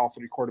prepare all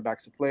three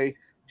quarterbacks to play.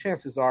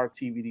 Chances are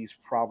TVD's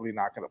probably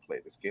not gonna play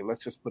this game.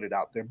 Let's just put it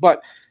out there.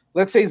 But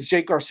let's say it's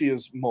Jake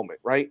Garcia's moment,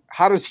 right?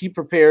 How does he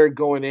prepare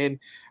going in?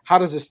 How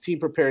does this team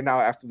prepare now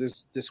after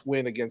this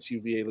win against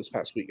UVA this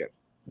past weekend?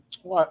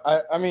 Well,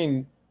 I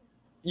mean,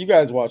 you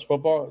guys watch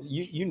football.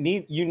 You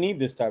need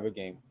this type of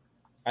game.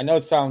 I know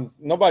it sounds,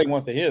 nobody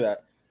wants to hear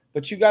that,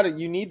 but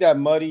you need that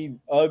muddy,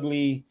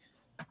 ugly,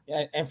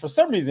 and for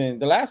some reason,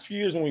 the last few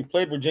years when we've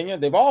played Virginia,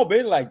 they've all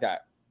been like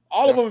that.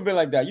 All of them have been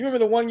like that. You remember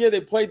the one year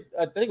they played,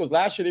 I think it was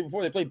last year, the year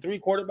before, they played three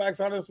quarterbacks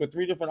on us with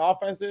three different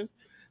offenses.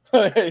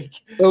 It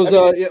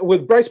was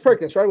with Bryce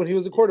Perkins, right? When he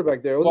was a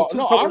quarterback there. It was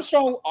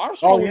Armstrong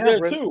was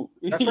there too.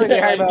 That's right. They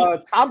had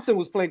Thompson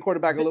was playing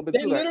quarterback a little bit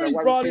too. They literally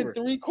brought in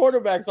three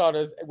quarterbacks on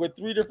us with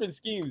three different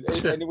schemes,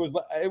 and it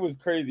was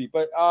crazy.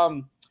 But I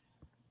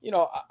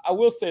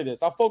will say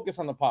this: I'll focus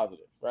on the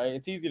positive, right?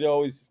 It's easy to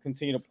always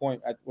continue to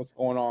point at what's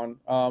going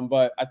on,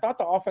 but I thought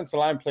the offensive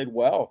line played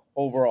well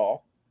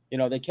overall.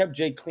 They kept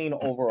Jake clean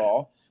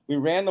overall. We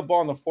ran the ball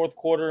in the fourth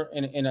quarter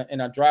in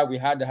a drive we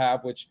had to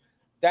have, which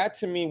that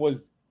to me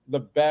was the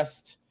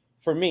best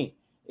for me.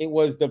 It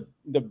was the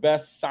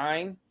best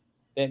sign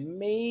that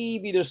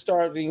maybe they're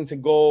starting to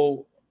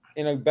go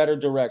in a better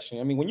direction.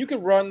 I mean, when you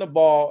can run the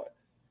ball,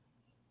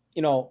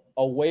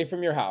 away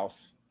from your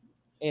house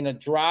in a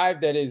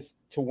drive that is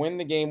to win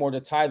the game or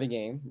to tie the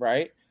game,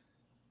 right?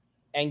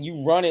 And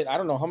you run it, I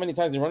don't know how many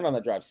times they run on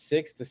that drive,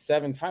 6 to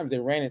 7 times they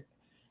ran it,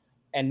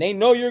 and they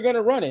know you're going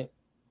to run it.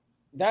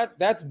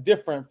 That's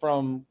different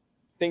from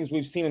things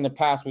we've seen in the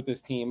past with this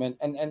team. And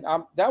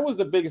that was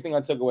the biggest thing I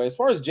took away. As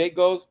far as Jake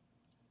goes,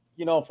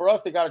 for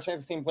us, they got a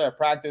chance to see him play at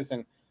practice,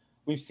 and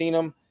we've seen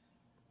him.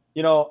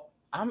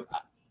 I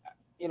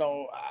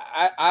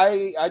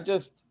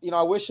just,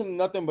 I wish him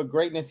nothing but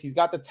greatness. He's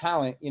got the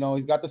talent,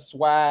 he's got the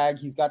swag,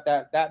 he's got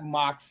that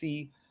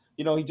moxie,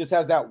 he just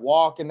has that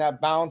walk and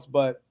that bounce,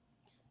 but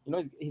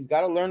he's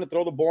got to learn to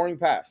throw the boring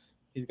pass.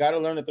 He's got to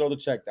learn to throw the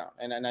check down.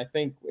 And I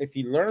think if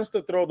he learns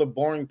to throw the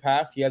boring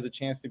pass, he has a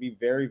chance to be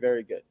very,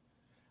 very good.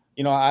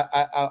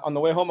 I on the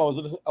way home, I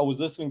was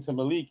listening to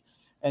Malik,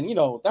 and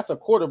that's a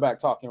quarterback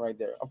talking right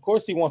there. Of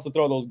course, he wants to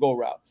throw those go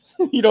routes.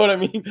 You know what I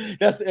mean?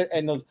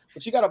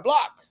 But you got to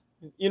block,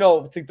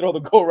 to throw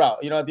the go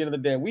route. At the end of the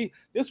day,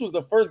 this was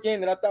the first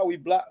game that I thought we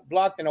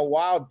blocked in a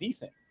while,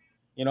 decent.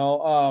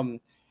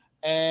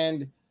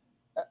 And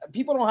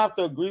people don't have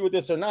to agree with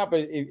this or not,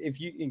 but if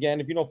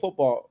you know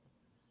football,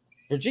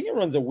 Virginia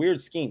runs a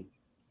weird scheme.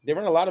 They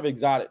run a lot of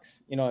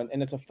exotics, and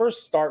it's a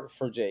first start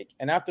for Jake.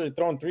 And after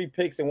throwing 3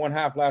 picks in one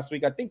half last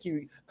week, I think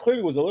he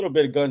clearly was a little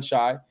bit gun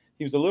shy.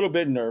 He was a little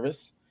bit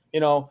nervous.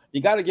 You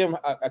got to give him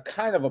a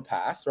kind of a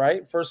pass,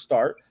 right? First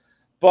start.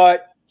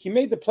 But he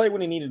made the play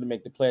when he needed to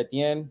make the play at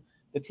the end.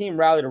 The team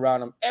rallied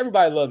around him.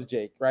 Everybody loves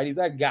Jake, right? He's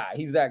that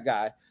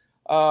guy.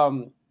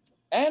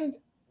 And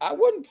I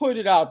wouldn't put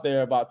it out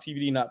there about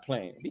TVD not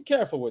playing. Be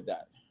careful with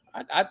that.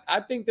 I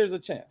think there's a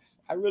chance.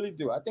 I really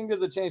do. I think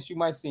there's a chance you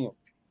might see him.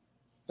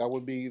 That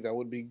would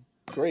be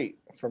great.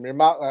 From your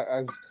mouth,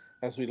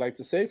 as we like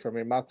to say, from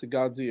your mouth to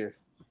God's ear.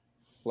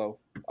 Flo.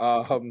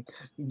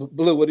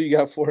 Blue, what do you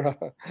got for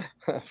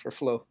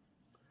Flo?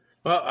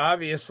 Well,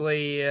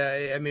 obviously,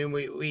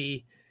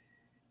 we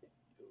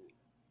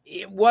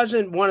it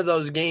wasn't one of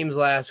those games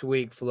last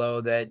week, Flo,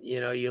 that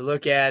you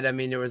look at. I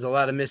mean, there was a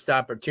lot of missed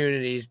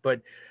opportunities,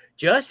 but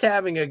just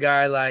having a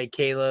guy like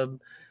Caleb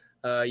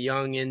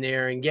Young in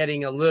there and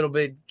getting a little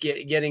bit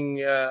getting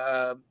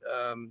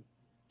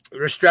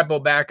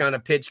Restrepo back on a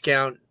pitch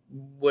count,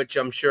 which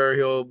I'm sure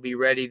he'll be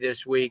ready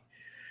this week.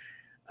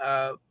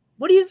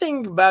 What do you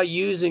think about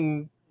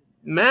using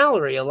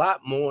Mallory a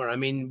lot more? I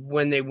mean,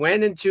 when they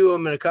went into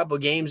him a couple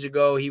of games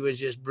ago, he was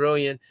just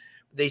brilliant.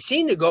 They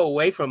seem to go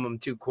away from him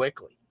too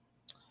quickly.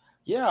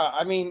 Yeah,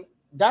 I mean,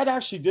 that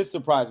actually did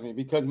surprise me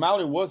because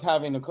Mallory was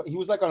he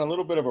was like on a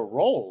little bit of a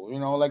roll,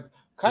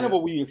 kind of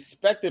what we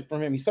expected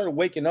from him. He started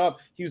waking up.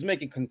 He was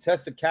making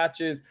contested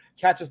catches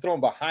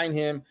thrown behind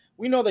him.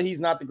 We know that he's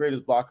not the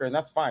greatest blocker, and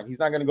that's fine. He's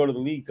not going to go to the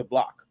league to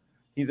block.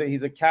 He's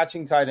a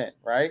catching tight end,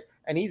 right?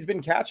 And he's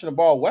been catching the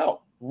ball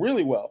well,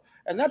 really well.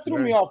 And that threw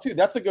me off too.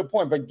 That's a good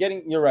point. But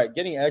you're right,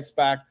 getting X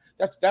back,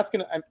 that's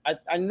going to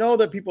 – I know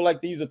that people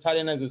like to use a tight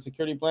end as a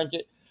security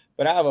blanket,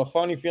 but I have a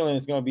funny feeling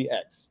it's going to be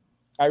X.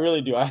 I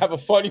really do. I have a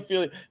funny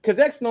feeling because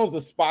X knows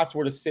the spots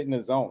where to sit in the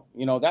zone.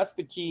 That's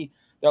the key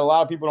that a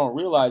lot of people don't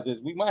realize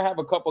is we might have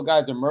a couple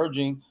guys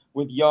emerging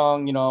with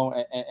Young,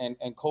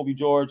 and Kobe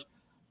George.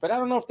 But I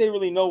don't know if they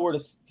really know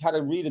how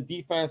to read a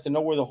defense and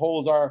know where the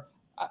holes are.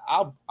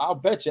 I'll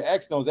bet you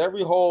X knows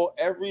every hole,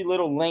 every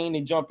little lane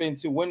they jump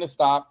into, when to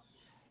stop.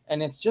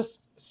 And it's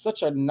just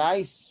such a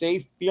nice,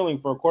 safe feeling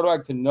for a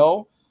quarterback to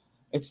know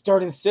it's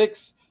 3rd and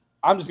 6.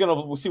 I'm just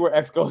we'll see where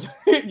X goes,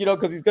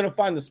 because he's going to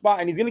find the spot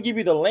and he's going to give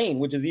you the lane,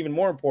 which is even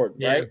more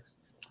important, right?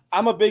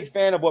 I'm a big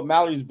fan of what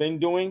Mallory's been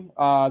doing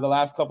the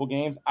last couple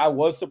games. I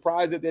was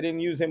surprised that they didn't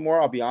use him more,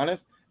 I'll be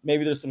honest.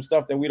 Maybe there's some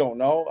stuff that we don't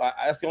know.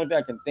 That's the only thing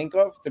I can think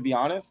of, to be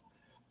honest.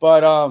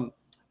 But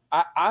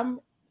I'm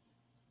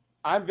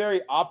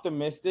very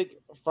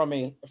optimistic from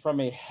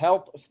a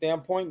health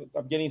standpoint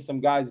of getting some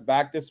guys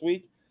back this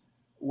week,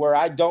 where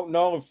I don't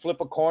know if flip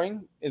a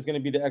coin is going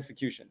to be the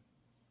execution.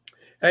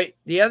 Hey,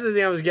 the other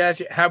thing I was going to ask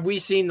you, have we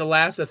seen the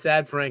last of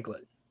Thad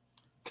Franklin?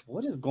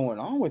 What is going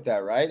on with that,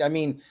 right? I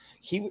mean,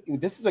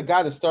 this is a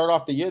guy that started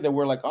off the year that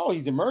we're like, oh,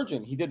 he's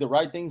emerging. He did the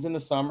right things in the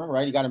summer,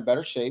 right? He got in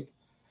better shape.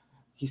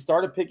 He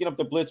started picking up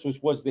the blitz, which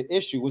was the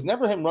issue. It was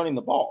never him running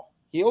the ball.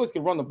 He always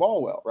could run the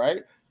ball well,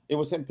 right? It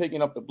was him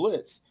picking up the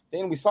blitz.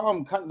 Then we saw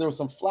him there were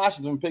some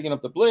flashes of him picking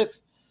up the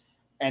blitz.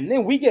 And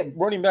then we get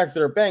running backs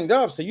that are banged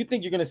up. So you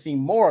think you're going to see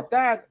more of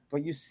that,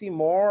 but you see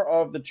more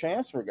of the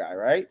transfer guy,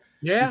 right?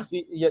 Yeah. You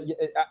see,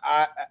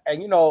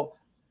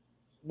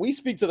 we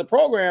speak to the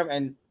program,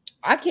 and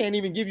I can't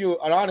even give you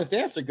an honest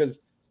answer because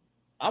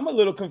I'm a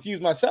little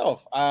confused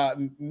myself.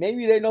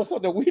 Maybe they know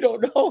something we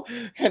don't know,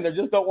 and they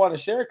just don't want to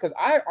share. Because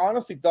I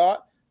honestly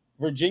thought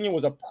Virginia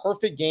was a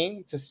perfect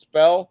game to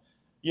spell,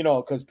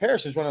 because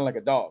Parrish is running like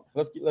a dog.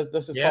 Let's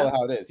just call it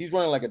how it is. He's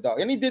running like a dog,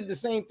 and he did the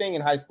same thing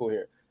in high school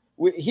here.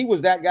 He was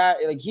that guy.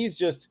 Like he's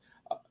just,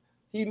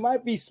 he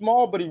might be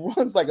small, but he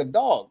runs like a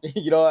dog. At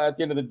the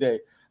end of the day,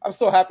 I'm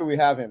so happy we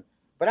have him.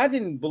 But I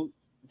didn't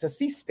to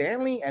see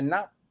Stanley and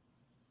not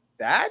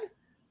that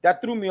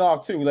threw me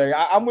off too. Like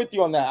I'm with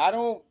you on that. I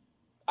don't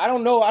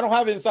know. I don't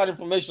have inside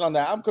information on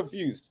that. I'm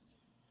confused.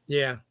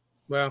 Yeah.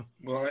 Well,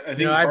 I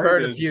think I've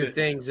heard a few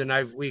things,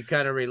 and we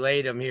kind of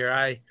relayed them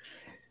here.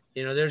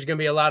 There's going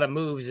to be a lot of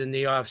moves in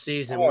the off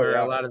season where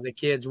a lot of the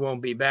kids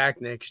won't be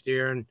back next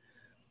year, and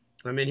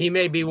I mean he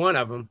may be one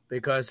of them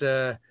because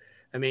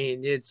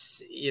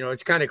it's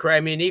kind of crazy. I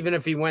mean, even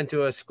if he went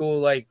to a school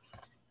like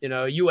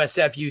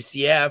USF,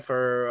 UCF,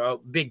 or a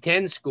Big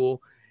Ten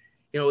school,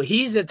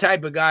 he's the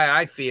type of guy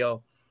I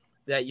feel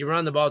that you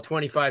run the ball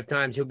 25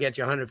 times, he'll get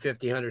you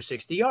 150,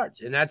 160 yards.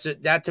 And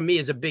that to me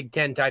is a Big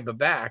Ten type of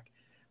back.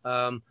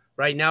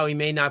 Right now he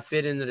may not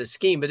fit into the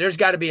scheme, but there's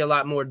got to be a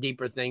lot more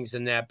deeper things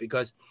than that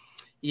because,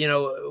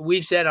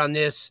 we've said on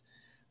this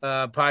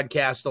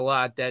podcast a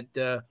lot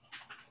that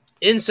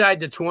inside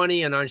the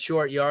 20 and on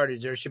short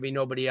yardage, there should be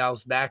nobody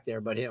else back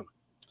there but him.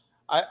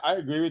 I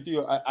agree with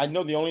you. I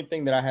know the only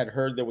thing that I had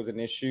heard that was an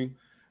issue,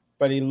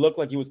 but he looked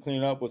like he was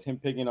cleaning up was him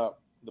picking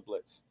up the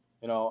blitz,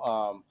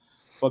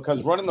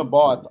 because running the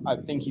ball, I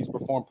think he's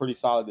performed pretty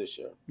solid this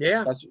year.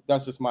 Yeah.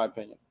 That's just my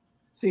opinion.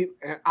 See,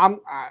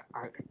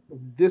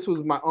 this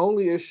was my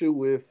only issue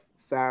with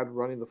Thad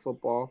running the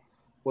football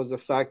was the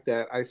fact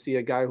that I see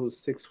a guy who's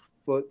 6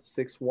 foot,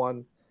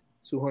 6'1",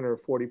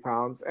 240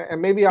 pounds.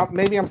 And maybe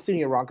I'm seeing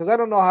it wrong because I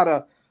don't know how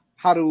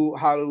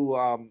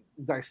to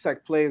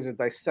dissect plays or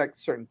dissect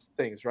certain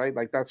things, right?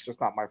 Like that's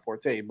just not my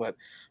forte. But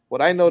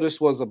what I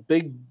noticed was a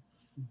big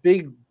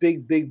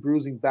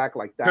bruising back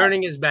like that.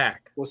 Turning his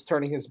back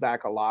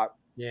a lot.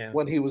 Yeah.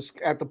 When he was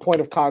at the point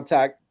of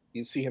contact,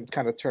 you see him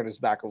kind of turn his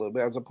back a little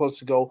bit as opposed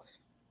to go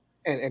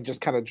and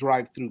just kind of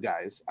drive through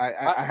guys.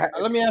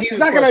 Let me ask he's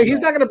not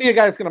gonna be a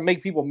guy that's gonna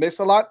make people miss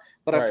a lot,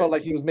 but right. I felt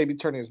like he was maybe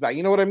turning his back.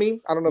 You know what I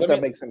mean? I don't know if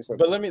that makes any sense.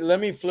 But let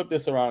me flip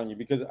this around on you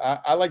because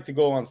I like to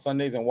go on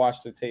Sundays and watch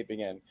the tape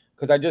again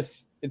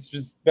because it's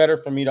just better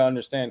for me to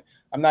understand.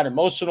 I'm not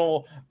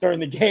emotional during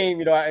the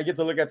game. I get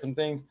to look at some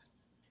things.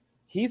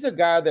 He's a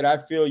guy that I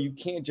feel you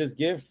can't just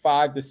give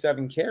 5 to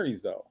 7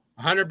 carries though.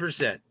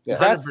 100%.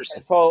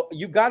 100%. So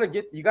you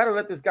gotta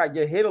let this guy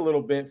get hit a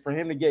little bit for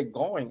him to get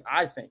going.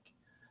 I think.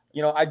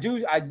 I do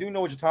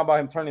know what you're talking about,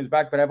 him turning his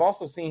back, but I've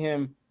also seen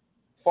him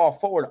fall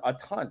forward a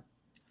ton.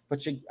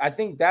 But I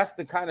think that's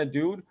the kind of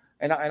dude,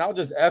 and I'll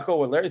just echo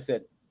what Larry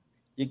said.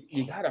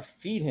 You gotta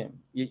feed him.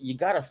 You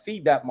gotta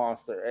feed that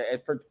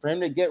monster for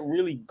him to get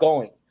really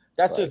going.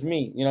 That's just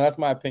me. That's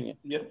my opinion.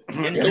 Yep.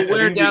 And he'll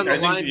wear down the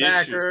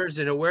linebackers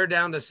and he'll wear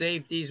down the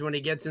safeties when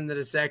he gets into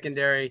the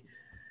secondary.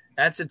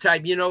 That's the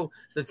type.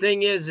 The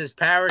thing is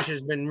Parrish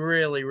has been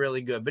really,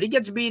 really good, but he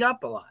gets beat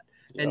up a lot.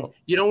 And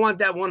you don't want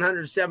that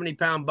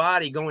 170-pound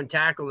body going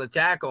tackle to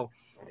tackle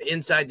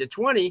inside the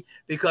 20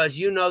 because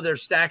they're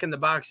stacking the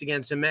box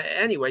against him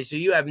anyway. So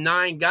you have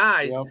 9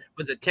 guys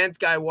with the 10th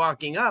guy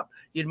walking up.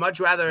 You'd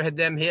much rather have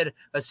them hit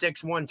a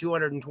 6'1",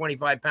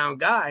 225-pound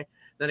guy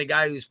than a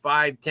guy who's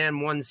 5'10",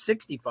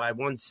 165,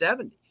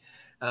 170.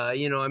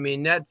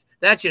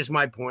 That's just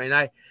my point.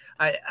 I'm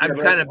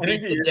kind of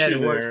beat the dead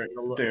horse.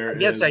 I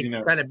guess I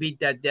kind of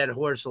beat that dead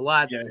horse a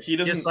lot. Yeah, he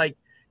doesn't.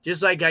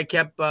 Just like I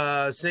kept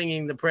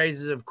singing the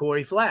praises of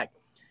Corey Flack.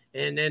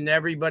 And then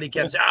everybody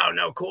kept saying, oh,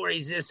 no,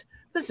 Corey's this.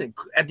 Listen,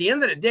 at the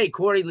end of the day,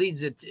 Corey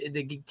leads the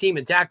team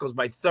in tackles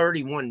by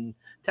 31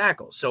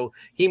 tackles. So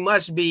he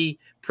must be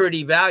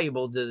pretty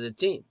valuable to the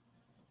team.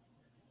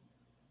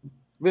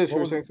 Vish,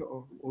 what was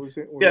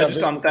saying? Yeah,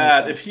 just on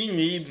that, if he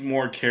needs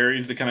more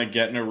carries to kind of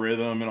get in a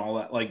rhythm and all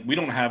that, like we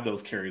don't have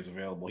those carries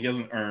available. He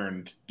hasn't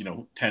earned,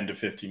 10 to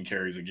 15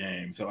 carries a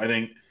game. So I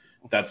think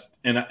that's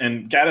and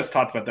Gaddis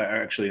talked about that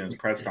actually in his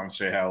press conference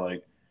today, how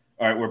like,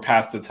 all right, we're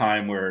past the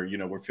time where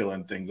we're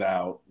filling things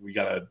out. We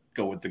got to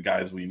go with the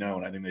guys we know,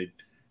 and I think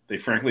they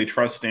frankly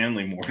trust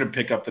Stanley more to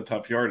pick up the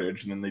tough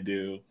yardage than they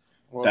do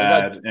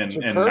that and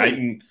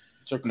Knighton.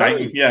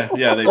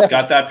 Yeah, they've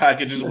got that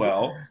package as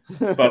well.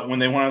 But when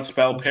they want to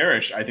spell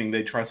Parrish, I think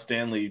they trust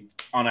Stanley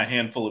on a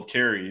handful of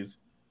carries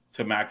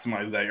to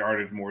maximize that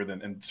yardage more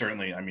than, and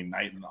certainly, I mean,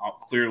 Knighton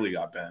clearly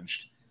got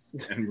benched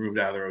and moved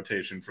out of the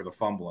rotation for the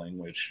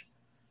fumbling,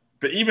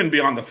 but even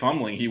beyond the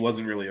fumbling, he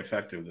wasn't really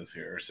effective this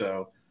year.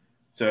 So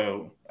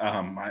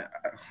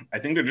I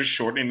think they're just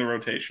shortening the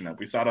rotation up.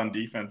 We saw it on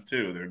defense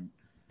too.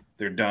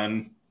 They're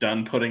done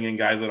putting in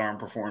guys that aren't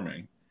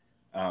performing.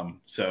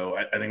 So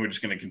I think we're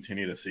just going to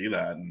continue to see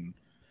that. And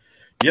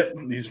yep,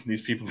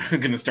 these people are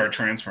going to start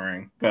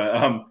transferring,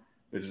 but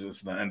it's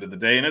just the end of the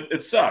day. And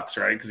it sucks,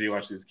 right? Because you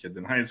watch these kids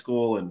in high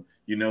school and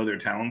they're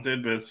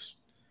talented, but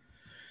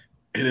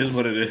it is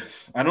what it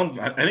is. I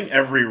think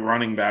every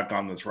running back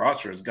on this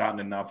roster has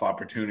gotten enough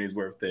opportunities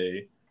where if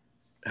they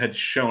had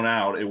shown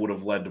out, it would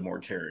have led to more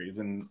carries.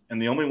 And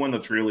the only one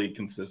that's really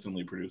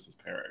consistently produced is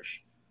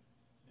Parrish.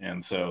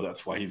 And so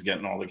that's why he's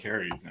getting all the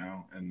carries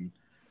now. And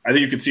I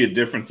think you could see a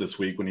difference this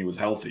week when he was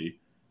healthy.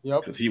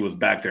 Yep. Because he was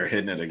back there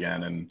hitting it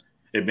again. And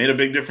it made a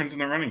big difference in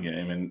the running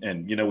game.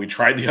 And we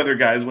tried the other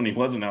guys when he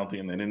wasn't healthy,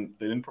 and they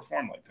didn't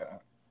perform like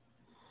that.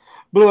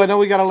 Blue, I know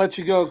we got to let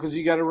you go because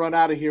you got to run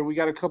out of here. We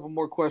got a couple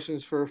more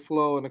questions for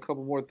Flo and a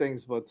couple more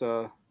things, but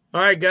all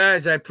right,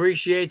 guys, I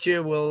appreciate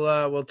you.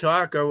 We'll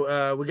talk. We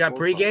got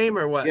pregame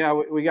or what? Yeah,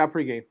 we got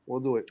pregame. We'll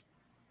do it.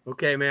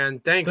 Okay, man.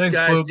 Thanks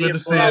guys. Blue. Good to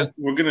see you.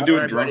 We're gonna do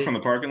it drunk from the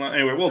parking lot.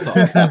 Anyway, we'll talk.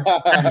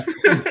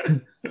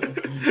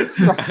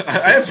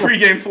 I have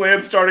pregame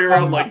plans starting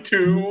around like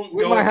 2.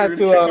 We might have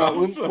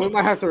to. We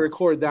might have to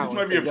record that. This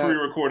might be a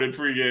pre-recorded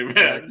pregame.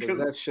 Yeah, because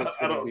that shit's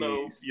I don't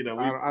know.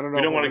 I don't know.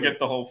 We don't want to get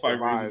the whole 5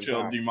 Reasons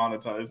Chill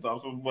demonetized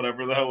off of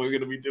whatever the hell we're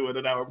gonna be doing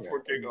an hour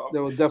before kickoff.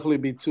 There will definitely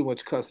be too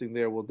much cussing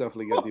there. We'll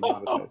definitely get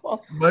demonetized.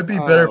 Might be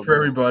better for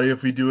everybody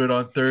if we do it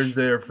on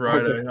Thursday or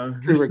Friday.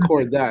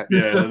 Pre-record that.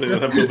 Yeah,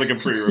 that feels like a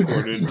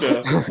pre-recorded.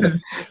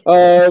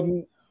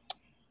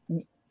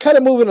 Kind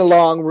of moving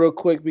along real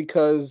quick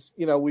because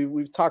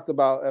we've talked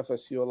about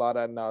FSU a lot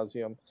ad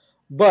nauseum,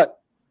 but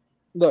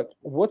look,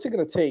 what's it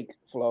going to take,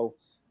 Flo?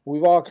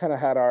 We've all kind of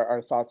had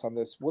our thoughts on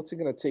this. What's it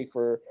going to take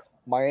for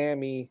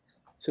Miami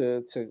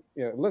to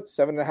look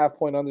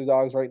 7.5-point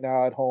underdogs right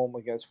now at home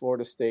against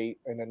Florida State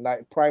in a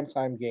night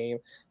primetime game,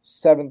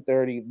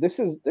 7:30. This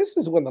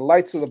is when the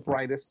lights are the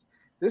brightest.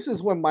 This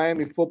is when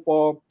Miami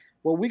football.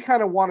 Well, we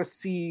kind of want to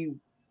see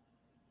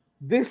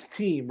this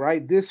team,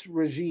 right? This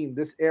regime,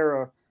 this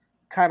era.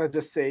 Kind of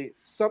just say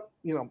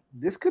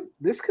this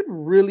could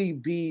really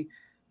be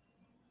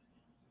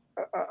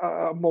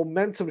a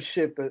momentum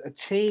shift, a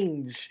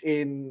change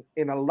in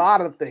a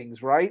lot of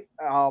things, right?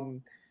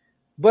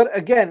 But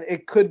again,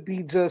 it could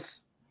be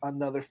just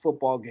another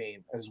football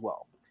game as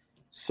well.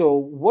 So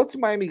what's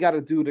Miami got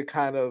to do to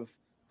kind of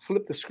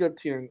flip the script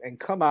here and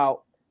come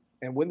out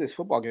and win this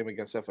football game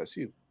against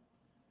FSU?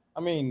 I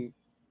mean,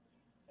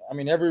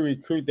 every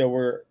recruit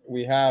that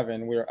we have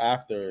and we're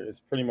after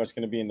is pretty much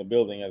going to be in the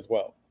building as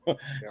well.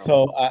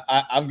 So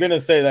I'm going to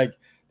say, like,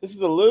 this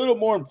is a little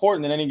more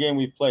important than any game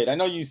we've played. I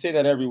know you say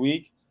that every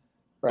week,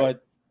 right,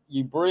 but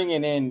you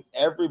bringing in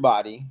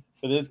everybody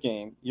for this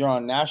game. You're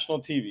on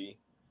national TV,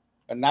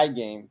 a night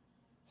game.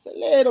 It's a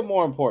little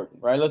more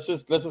important, right? Let's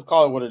just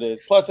call it what it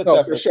is. Plus,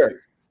 it's for sure.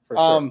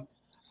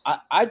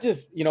 I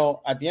just,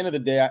 at the end of the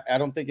day, I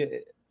don't think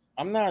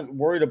I'm not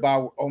worried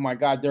about, oh my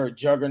God, they're a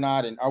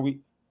juggernaut. And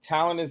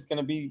talent is going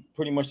to be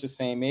pretty much the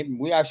same. Maybe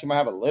we actually might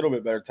have a little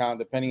bit better talent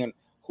depending on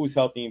who's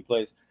healthy in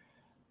place.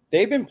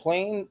 They've been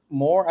playing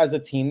more as a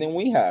team than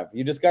we have.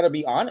 You just got to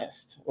be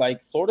honest.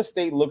 Like, Florida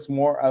State looks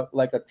more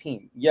like a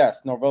team.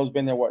 Yes, Norvell's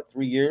been there,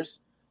 3 years?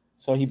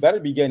 So he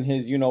better be getting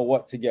his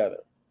what together.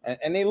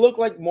 And they look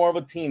like more of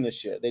a team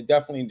this year. They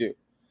definitely do.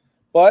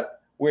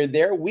 But where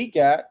they're weak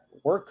at,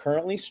 we're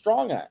currently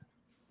strong at.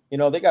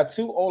 They got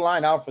 2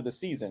 O-line out for the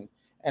season,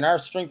 and our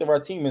strength of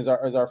our team is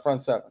our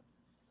front seven.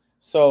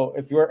 So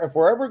if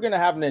we're ever going to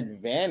have an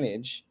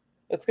advantage,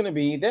 it's going to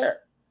be there.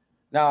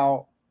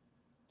 Now,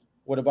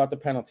 what about the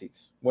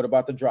penalties? What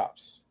about the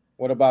drops?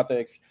 What about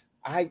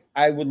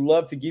I would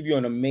love to give you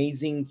an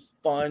amazing,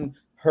 fun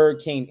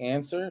hurricane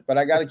answer, but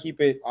I got to keep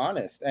it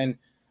honest. And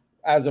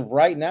as of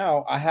right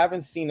now, I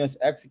haven't seen us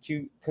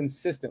execute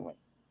consistently,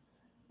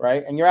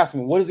 right? And you're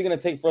asking me, what is it going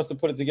to take for us to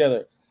put it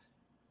together?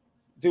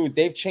 Dude,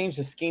 they've changed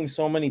the scheme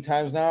so many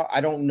times now.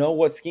 I don't know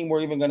what scheme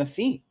we're even going to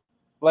see,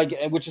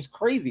 which is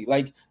crazy.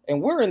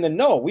 And we're in the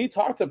know. We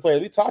talk to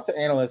players. We talk to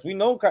analysts. We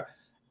know.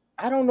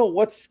 I don't know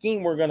what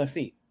scheme we're going to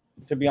see.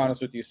 to be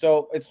honest with you.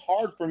 So it's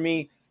hard for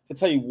me to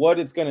tell you what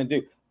it's going to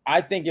do.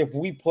 I think if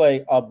we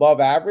play above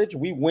average,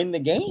 we win the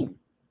game.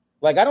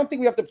 Like, I don't think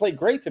we have to play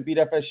great to beat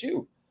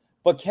FSU,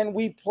 but can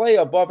we play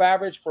above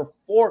average for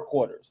 4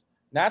 quarters,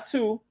 not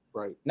 2,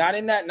 right? Not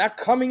in that, not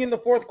coming in the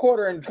 4th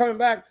quarter and coming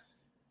back.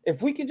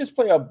 If we can just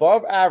play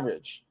above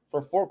average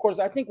for 4 quarters,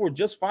 I think we're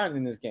just fine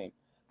in this game.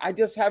 I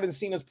just haven't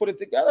seen us put it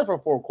together for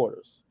 4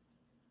 quarters.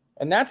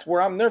 And that's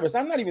where I'm nervous.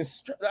 I'm not even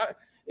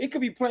we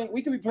could be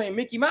playing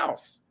Mickey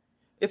Mouse.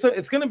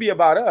 It's going to be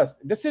about us.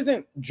 This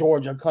isn't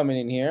Georgia coming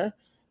in here.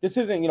 This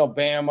isn't,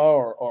 Bama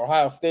or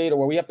Ohio State, or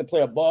where we have to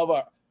play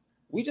above.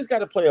 We just got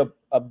to play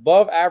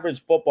above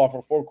average football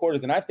for 4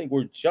 quarters, and I think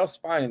we're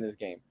just fine in this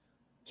game.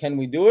 Can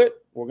we do it?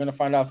 We're going to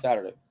find out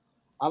Saturday.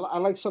 I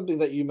like something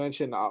that you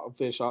mentioned,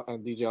 Fish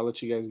and DJ. I'll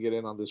let you guys get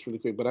in on this really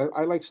quick, but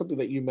I like something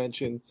that you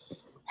mentioned.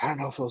 I don't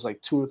know if it was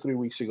like 2 or 3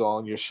 weeks ago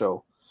on your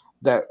show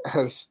that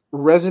has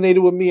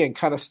resonated with me and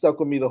kind of stuck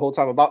with me the whole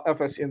time about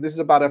FSU. And this is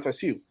about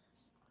FSU,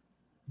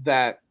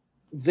 that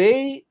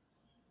they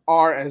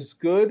are as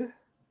good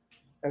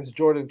as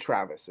Jordan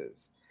Travis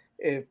is.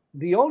 If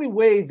the only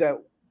way that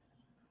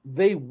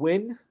they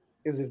win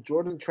is if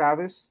Jordan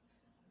Travis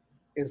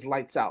is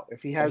lights out.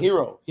 If he has a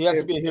hero, he has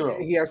to be a hero.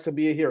 He has to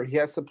be a hero. He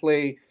has to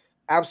play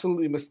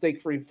absolutely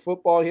mistake-free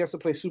football. He has to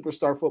play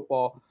superstar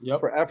football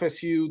for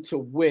FSU to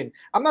win.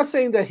 I'm not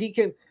saying that he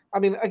can. I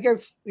mean,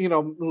 against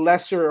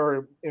lesser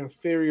or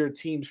inferior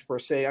teams per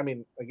se. I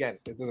mean, again,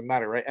 it doesn't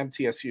matter, right?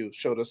 MTSU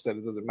showed us that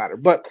it doesn't matter.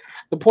 But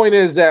the point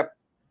is that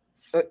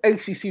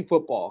ACC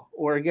football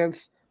or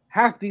against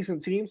half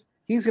decent teams,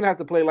 he's going to have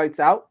to play lights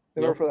out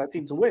in order for that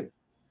team to win.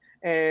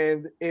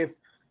 And if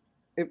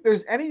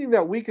there's anything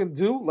that we can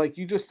do, like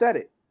you just said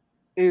it,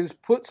 is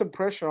put some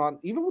pressure on,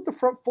 even with the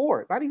front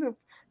 4. Not even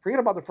forget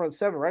about the front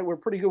 7, right? We're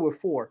pretty good with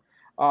 4,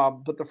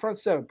 but the front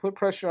 7, put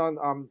pressure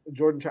on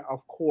Jordan.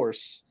 Of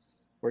course,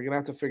 we're gonna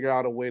have to figure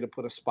out a way to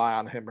put a spy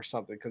on him or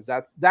something, because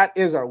that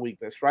is our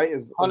weakness, right?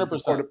 Is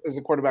 100% is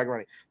the quarterback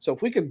running. So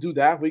if we can do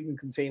that, if we can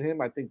contain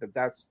him. I think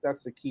that's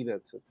the key to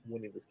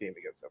winning this game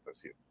against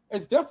FSU.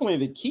 It's definitely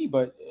the key,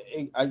 but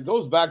it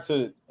goes back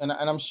to, and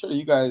I'm sure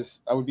you guys,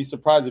 I would be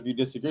surprised if you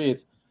disagree.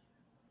 It's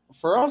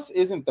for us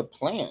isn't the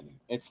plan.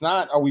 It's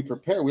not, are we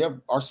prepared?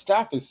 Our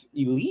staff is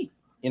elite,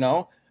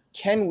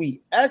 Can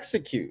we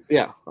execute?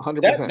 Yeah,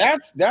 100%.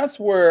 That's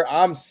where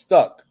I'm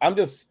stuck. I'm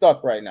just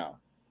stuck right now.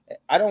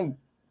 I'm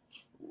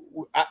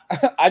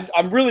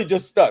really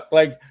just stuck.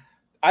 Like,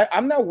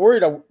 I'm not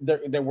worried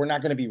that we're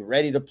not going to be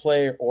ready to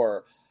play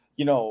or,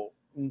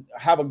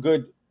 have a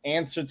good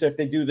answer to if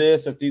they do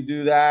this, if they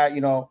do that.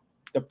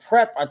 The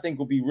prep, I think,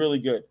 will be really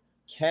good.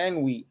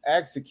 Can we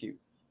execute?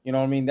 You know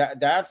what I mean?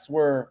 That's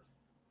where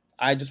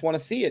I just want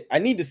to see it. I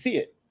need to see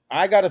it.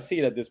 I got to see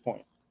it at this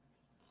point.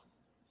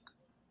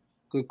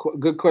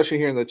 Good question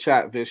here in the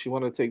chat, Vish. You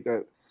want to take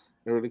that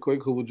really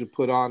quick? Who would you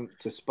put on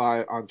to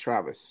spy on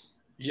Travis?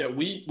 Yeah,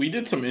 we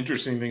did some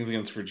interesting things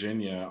against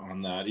Virginia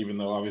on that, even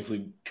though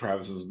obviously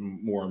Travis is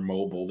more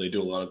mobile. They do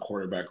a lot of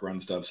quarterback run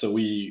stuff. So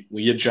we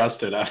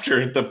adjusted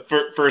after the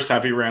first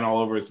half. He ran all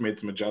over us, made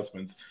some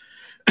adjustments.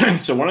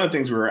 So one of the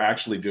things we were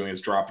actually doing is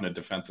dropping a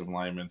defensive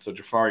lineman. So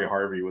Jafari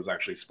Harvey was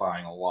actually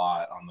spying a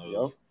lot on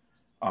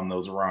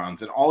those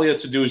runs. And all he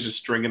has to do is just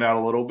string it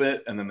out a little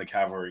bit, and then the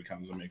cavalry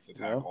comes and makes the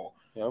tackle.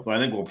 So I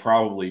think we'll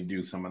probably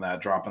do some of that,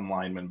 dropping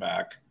linemen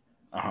back.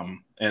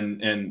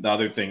 And the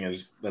other thing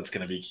that's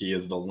going to be key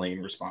is the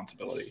lane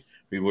responsibility.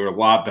 We were a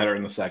lot better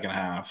in the second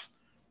half,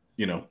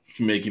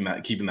 keeping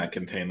that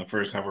contained. The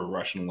first half we're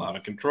rushing a lot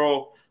of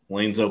control.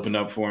 Lanes opened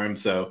up for him,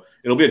 so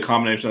it'll be a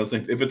combination of those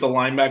things. If it's a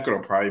linebacker, it'll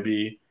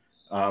probably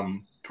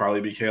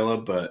be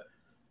Caleb. But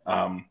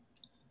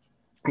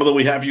although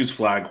we have used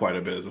flag quite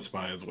a bit as a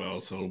spy as well,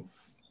 so it'll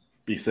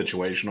be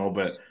situational.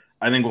 But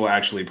I think we'll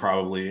actually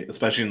probably,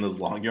 especially in those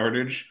long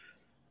yardage,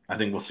 I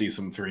think we'll see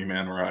some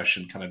 3-man rush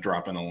and kind of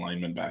drop in a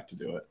lineman back to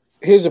do it.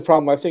 Here's the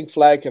problem. I think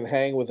Flag can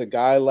hang with a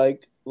guy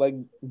like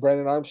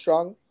Brennan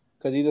Armstrong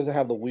because he doesn't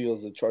have the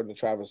wheels that Jordan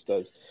Travis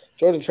does.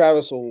 Jordan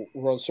Travis will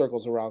run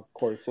circles around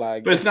Corey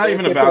Flag. But it's not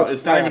even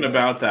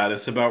about that.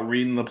 It's about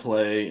reading the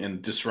play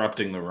and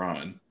disrupting the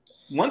run.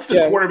 Once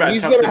the quarterback,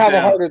 he's going to have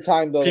a harder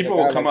time though. People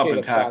will come up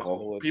and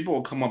tackle. People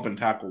will come up and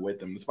tackle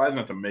with him. The spy doesn't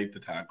have to make the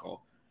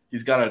tackle.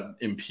 He's got to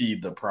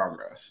impede the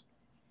progress.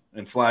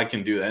 And Flag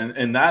can do that.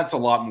 And that's a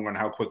lot more on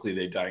how quickly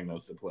they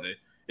diagnose the play.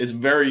 It's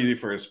very easy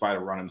for a spy to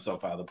run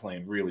himself out of the play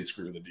and really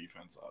screw the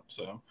defense up.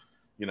 So,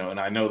 and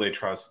I know they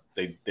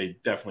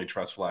definitely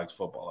trust Flag's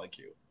football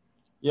IQ.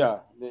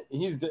 Yeah.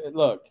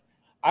 Look,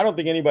 I don't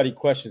think anybody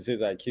questions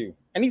his IQ.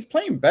 And he's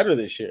playing better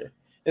this year.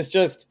 It's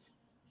just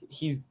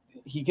he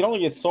can only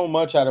get so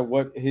much out of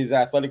what his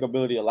athletic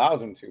ability allows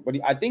him to. But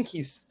I think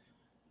he's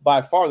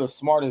by far the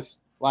smartest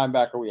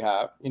linebacker we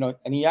have,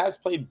 and he has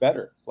played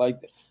better. Like,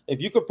 if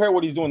you compare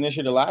what he's doing this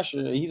year to last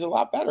year, he's a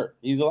lot better.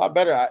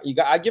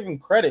 I give him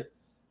credit,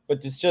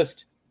 but it's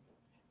just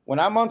when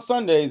I'm on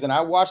Sundays and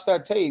I watch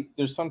that tape,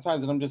 there's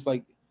sometimes that I'm just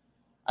like,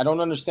 I don't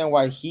understand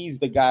why he's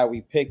the guy we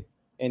picked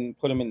and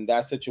put him in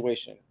that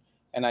situation.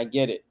 And I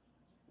get it.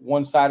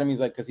 one side of me is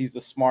like, because he's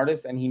the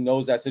smartest and he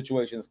knows that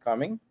situation is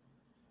coming.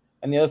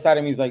 And the other side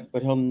of me is like,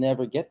 but he'll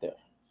never get there.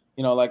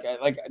 You know, like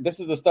this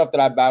is the stuff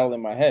that I battle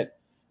in my head,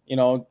 you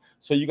know.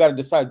 So you got to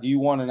decide, do you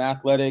want an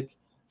athletic,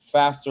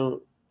 faster,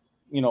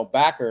 you know,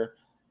 backer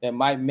that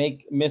might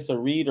miss a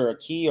read or a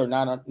key or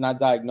not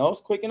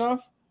diagnosed quick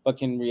enough, but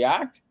can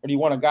react? Or do you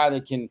want a guy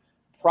that can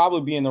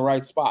probably be in the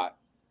right spot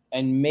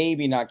and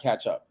maybe not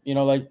catch up? You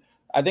know, like,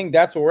 I think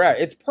that's where we're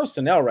at. It's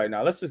personnel right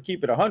now. Let's just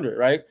keep it 100,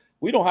 right?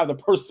 We don't have the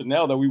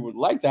personnel that we would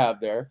like to have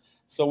there.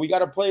 So we got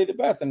to play the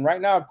best. And right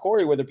now,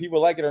 Corey, whether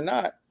people like it or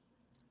not,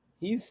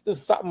 he's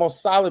the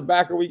most solid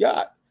backer we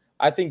got.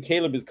 I think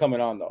Caleb is coming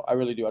on, though. I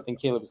really do. I think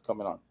Caleb is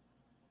coming on.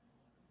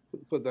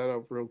 Put that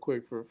up real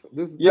quick for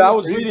this. Yeah, I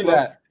was reading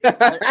that.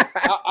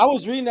 I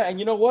was reading that, and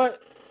you know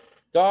what,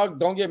 dog?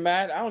 Don't get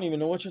mad. I don't even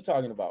know what you're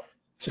talking about.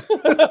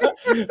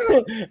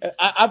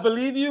 I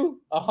believe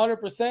you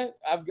 100%.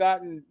 I've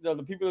gotten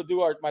the people that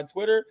do my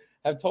Twitter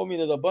have told me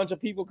there's a bunch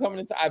of people coming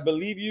into. I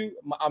believe you.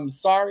 I'm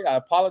sorry. I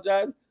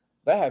apologize,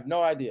 but I have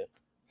no idea.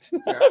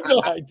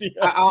 No idea.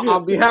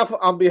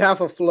 On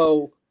behalf of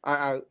Flo,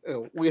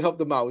 we helped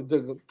them out.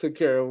 We took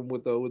care of them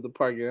with the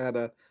parking. I had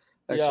a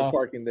extra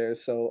parking there.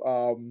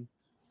 So,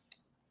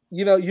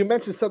 you know, you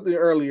mentioned something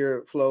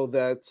earlier, Flo,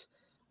 that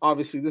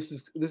obviously this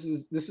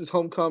is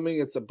homecoming.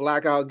 It's a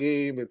blackout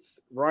game. It's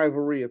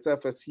rivalry. It's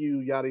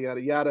FSU. Yada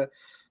yada yada.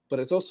 But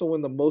it's also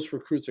when the most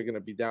recruits are going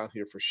to be down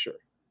here for sure,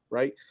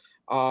 right?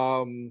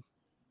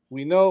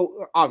 We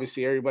know,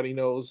 obviously, everybody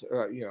knows.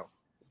 You know,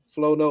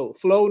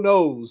 Flo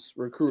knows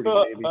recruiting,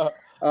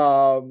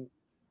 baby.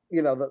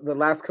 You know, the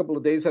last couple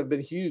of days have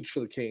been huge for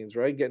the Canes,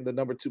 right? Getting the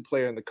number 2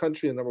 player in the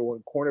country, the number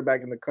 1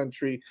 cornerback in the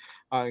country,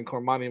 in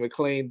Cormani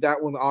McClain.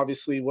 That one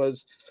obviously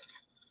was,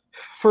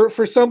 for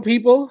some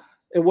people,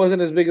 it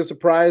wasn't as big a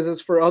surprise as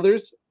for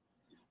others.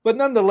 But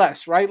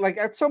nonetheless, right? Like,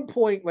 at some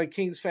point, like,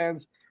 Canes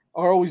fans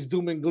are always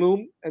doom and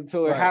gloom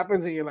until it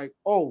happens, and you're like,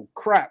 oh,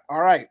 crap.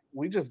 All right,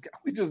 we just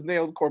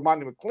nailed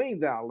Cormani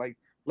McClain down. Like,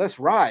 let's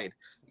ride.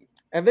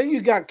 And then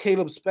you got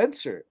Caleb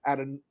Spencer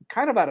out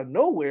of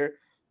nowhere,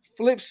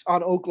 flips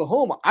on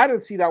Oklahoma. I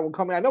didn't see that one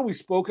coming. I know we've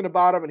spoken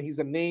about him, and he's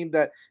a name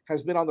that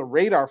has been on the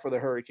radar for the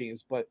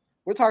Hurricanes, but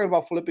we're talking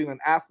about flipping an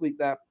athlete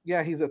that,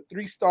 yeah, he's a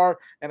 3-star,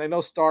 and I know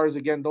stars,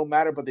 again, don't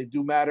matter, but they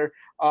do matter.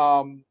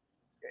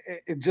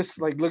 It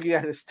just, like, looking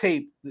at his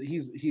tape,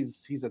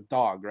 he's a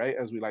dog, right?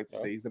 As we like to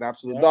say, he's an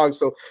absolute dog.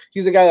 So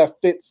he's a guy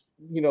that fits,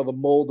 you know, the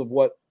mold of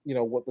what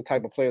the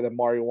type of player that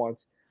Mario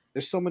wants.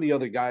 There's so many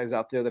other guys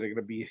out there that are going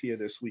to be here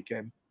this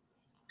weekend.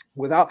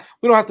 We don't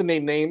have to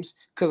name names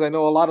because I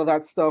know a lot of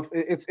that stuff.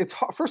 It's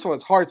first of all,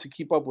 it's hard to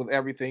keep up with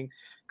everything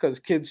because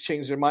kids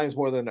change their minds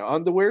more than their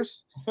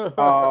underwears.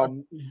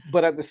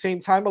 But at the same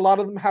time, a lot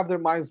of them have their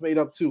minds made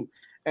up too.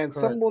 And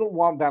some of them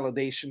want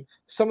validation.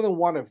 Some of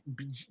them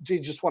they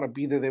just want to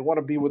be there. They want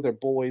to be with their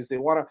boys. They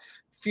want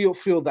to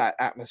feel that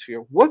atmosphere.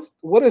 What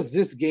does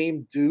this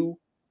game do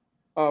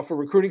for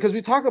recruiting? Because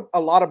we talk a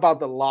lot about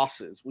the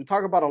losses. We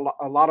talk about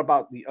a lot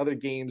about the other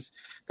games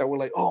that we're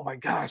like, oh my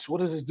gosh,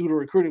 what does this do to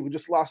recruiting? We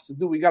just lost to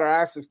Duke. We got our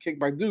asses kicked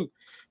by Duke.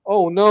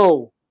 Oh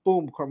no,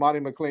 boom, Cormani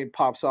McClain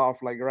pops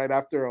off like right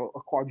after a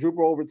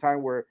quadruple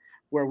overtime where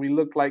we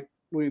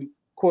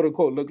quote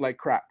unquote look like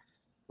crap,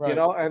 you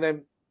know. And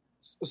then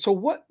so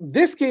what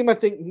this game, I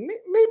think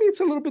maybe it's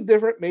a little bit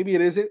different, maybe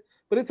it isn't.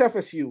 But it's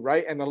FSU,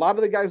 right? And a lot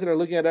of the guys that are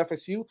looking at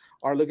FSU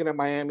are looking at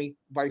Miami,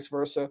 vice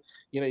versa.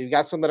 You know, you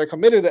got some that are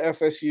committed to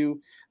FSU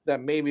that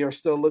maybe are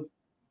still looking.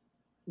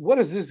 What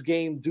does this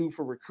game do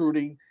for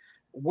recruiting?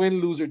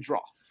 Win, lose, or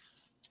draw?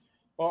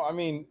 Well, I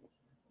mean,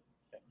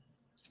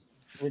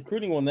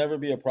 recruiting will never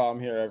be a problem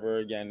here ever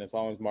again as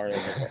long as Mario's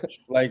a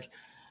coach. Like,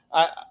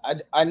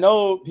 I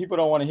know people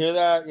don't want to hear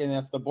that, and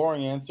that's the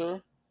boring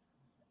answer.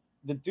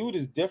 The dude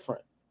is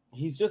different.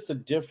 He's just a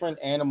different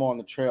animal on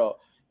the trail.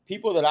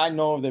 People that I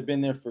know that have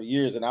been there for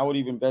years, and I would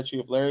even bet you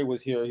if Larry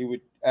was here, he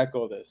would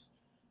echo this.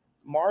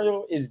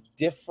 Mario is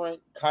different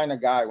kind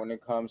of guy when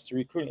it comes to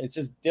recruiting. It's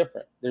just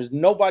different. There's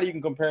nobody you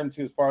can compare him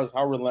to as far as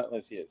how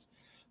relentless he is.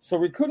 So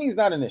recruiting is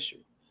not an issue.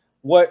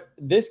 What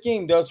this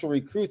game does for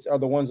recruits are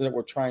the ones that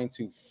we're trying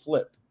to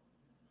flip,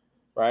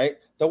 right?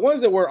 The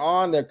ones that we're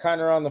on, that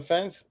kind of are on the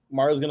fence,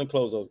 Mario's going to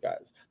close those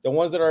guys. The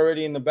ones that are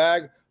already in the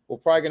bag, we're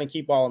probably going to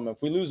keep all of them.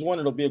 If we lose one,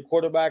 it'll be a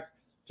quarterback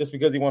just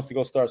because he wants to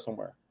go start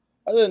somewhere.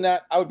 Other than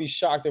that, I would be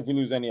shocked if we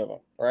lose any of them,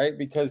 right?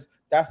 Because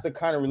that's the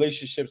kind of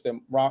relationships that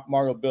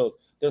Mario builds.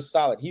 They're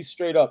solid. He's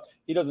straight up.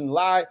 He doesn't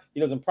lie. He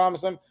doesn't promise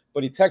them,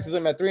 but he texts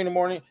them at 3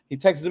 a.m. He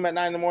texts them at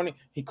 9 a.m.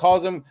 He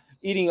calls them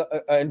eating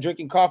and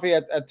drinking coffee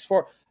at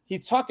 4.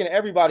 He's talking to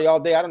everybody all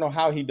day. I don't know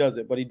how he does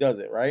it, but he does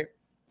it, right?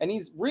 And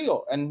he's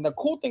real. And the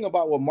cool thing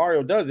about what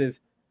Mario does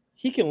is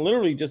he can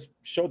literally just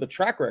show the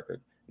track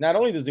record. Not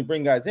only does he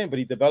bring guys in, but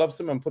he develops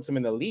them and puts them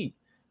in the league.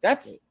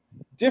 That's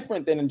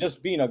different than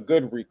just being a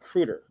good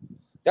recruiter.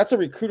 That's a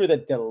recruiter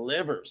that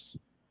delivers.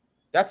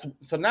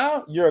 So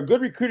now you're a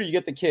good recruiter. You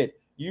get the kid.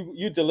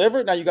 You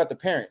deliver. Now you got the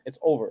parent. It's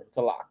over. It's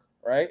a lock,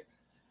 right?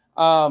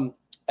 And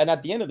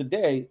at the end of the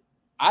day,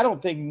 I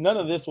don't think none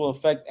of this will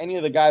affect any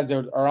of the guys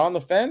that are on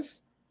the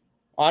fence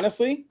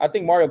Honestly, I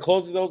think Mario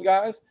closes those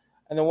guys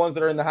and the ones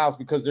that are in the house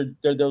because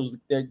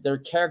their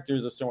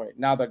characters are certain way.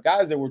 Now the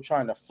guys that we're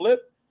trying to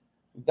flip,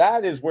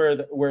 that is where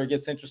it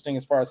gets interesting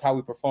as far as how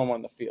we perform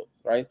on the field,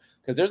 right?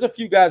 Because there's a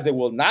few guys that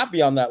will not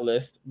be on that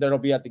list that'll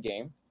be at the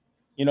game.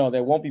 You know,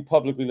 they won't be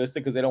publicly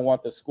listed because they don't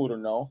want the school to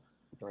know.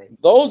 Right.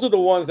 Those are the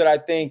ones that I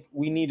think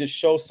we need to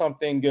show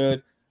something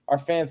good. Our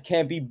fans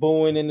can't be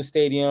booing in the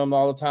stadium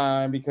all the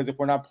time because if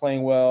we're not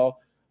playing well,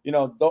 you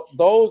know,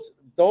 those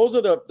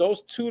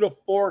 2 to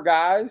 4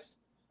 guys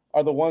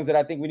are the ones that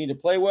I think we need to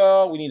play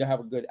well. We need to have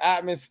a good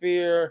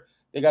atmosphere.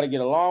 They got to get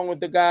along with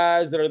the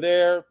guys that are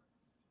there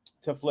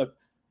to flip.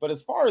 But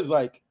as far as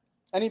like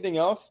anything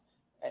else,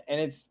 and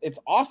it's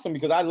awesome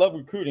because I love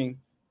recruiting.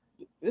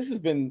 This has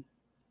been,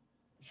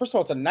 first of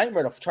all, it's a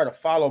nightmare to try to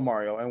follow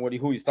Mario and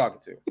who he's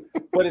talking to.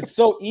 But it's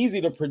so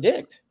easy to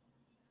predict.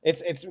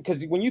 It's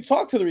because when you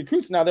talk to the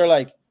recruits now, they're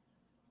like,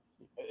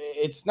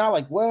 it's not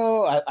like,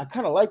 well, I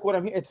kind of like what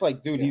I'm hearing. It's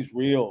like, dude, he's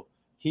real.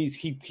 He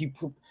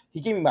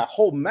gave me my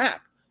whole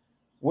map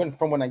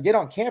from when I get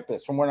on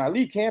campus, from when I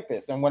leave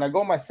campus, and when I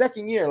go my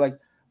second year. Like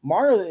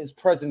Mario's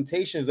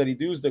presentations that he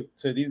does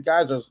to these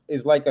guys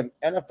is like an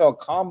NFL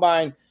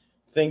combine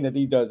thing that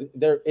he does.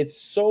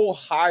 It's so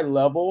high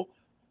level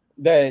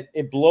that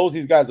it blows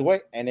these guys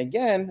away. And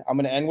again, I'm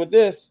going to end with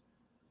this.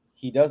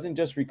 He doesn't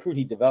just recruit,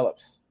 he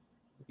develops.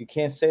 You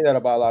can't say that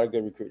about a lot of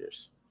good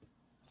recruiters.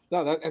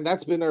 No,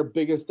 that's been our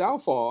biggest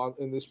downfall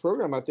in this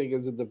program, I think,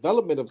 is the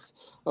development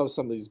of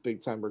some of these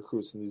big-time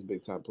recruits and these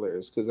big-time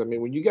players. Because, I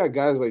mean, when you got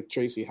guys like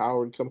Tracy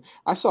Howard come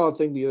 – I saw a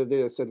thing the other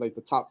day that said, like,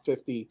 the top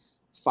 50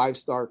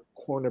 5-star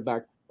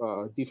cornerback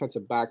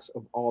defensive backs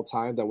of all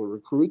time that were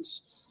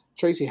recruits.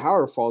 Tracy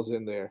Howard falls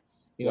in there.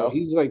 You know,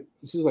 he's like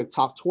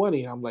top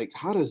 20. And I'm like,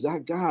 how does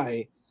that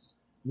guy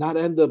not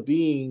end up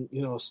being,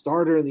 you know, a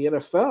starter in the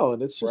NFL?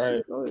 And it's just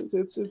right. You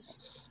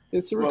know,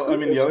 it's a well, I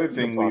mean, the other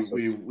thing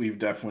we've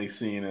definitely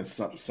seen is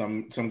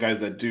some guys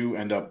that do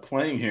end up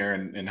playing here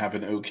and have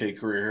an okay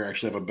career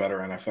actually have a better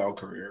NFL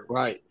career.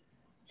 Right.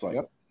 It's like,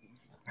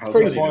 how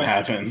does that even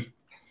happen?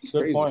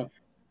 Good point.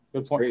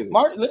 Good point.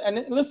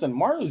 And listen,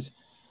 Mars,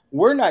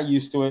 we're not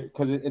used to it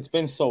because it's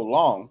been so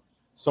long.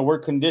 So we're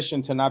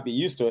conditioned to not be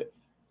used to it.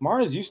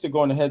 Mars used to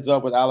going to heads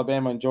up with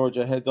Alabama and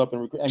Georgia, heads up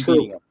and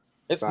beating them.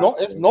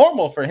 It's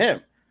normal for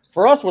him.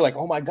 For us, we're like,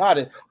 oh my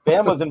God,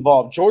 Bama's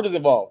involved, Georgia's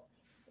involved.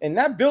 In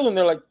that building,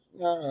 they're like,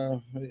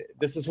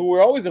 this is who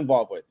we're always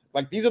involved with.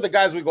 Like, these are the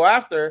guys we go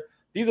after.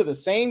 These are the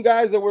same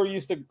guys that we're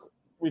used to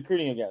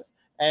recruiting against.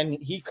 And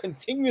he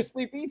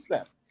continuously beats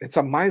them. It's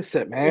a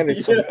mindset, man.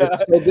 It's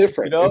so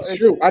different. You know, it's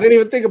true. I didn't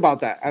even think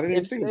about that.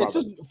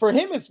 For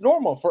him, it's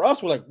normal. For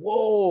us, we're like,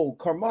 whoa,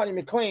 Carmani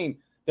McClain,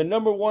 the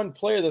number one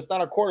player that's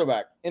not a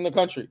quarterback in the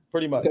country,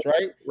 pretty much,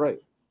 right? Right.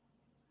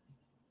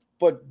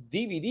 But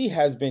DVD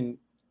has been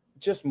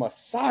just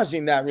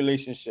massaging that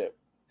relationship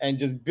and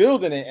just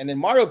building it. And then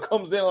Mario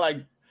comes in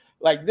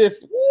like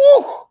this,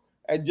 woo,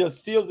 and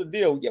just seals the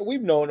deal. Yeah,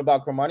 we've known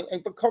about Carmani.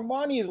 But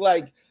Carmani is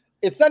like,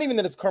 it's not even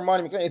that it's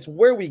Carmani McClain. It's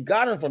where we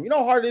got him from. You know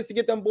how hard it is to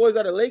get them boys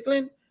out of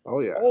Lakeland?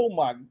 Oh, yeah. Oh,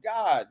 my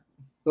God.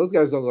 Those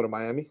guys don't go to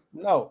Miami.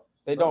 No,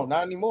 they don't.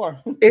 Not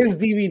anymore. Is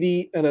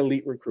DVD an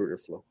elite recruiter,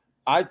 Flo?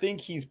 I think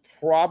he's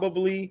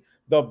probably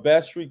the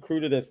best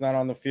recruiter that's not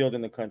on the field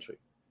in the country.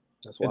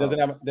 That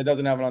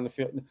doesn't have it on the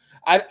field.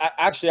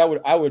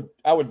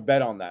 I would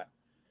bet on that.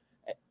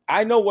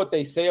 I know what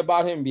they say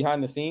about him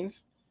behind the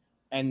scenes,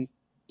 and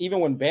even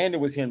when Banda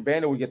was here, and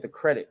Banda would get the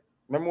credit.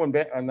 Remember when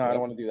no, I don't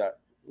want to do that.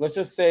 Let's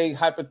just say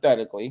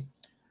hypothetically,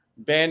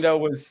 Banda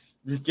was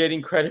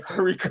getting credit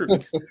for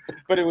recruits,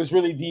 but it was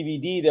really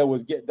DVD that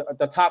was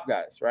the top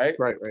guys, right?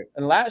 Right.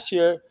 And last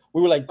year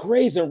we were like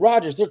Graves and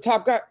Rogers, they're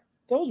top guys.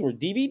 Those were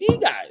DVD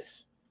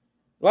guys.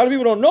 A lot of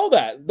people don't know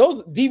that.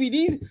 Those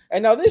DVDs,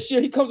 and now this year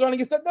he comes around and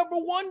gets that number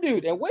one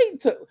dude. And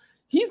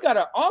he's got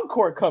an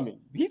encore coming.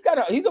 He's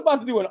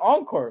about to do an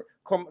encore.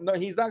 No,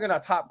 he's not gonna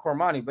top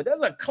Cormani, but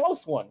there's a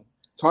close one.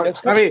 I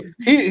mean,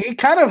 he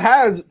kind of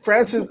has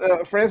Francis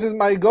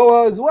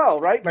Maigoa as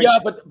well, right? Like, yeah,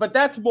 but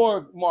that's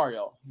more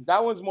Mario.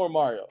 That one's more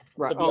Mario.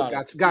 Right. Oh,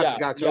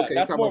 gotcha. Okay,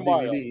 that's more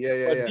Mario. DVD.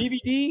 Yeah. But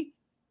DVD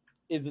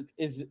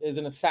is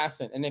an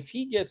assassin, and if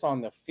he gets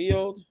on the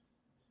field,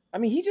 I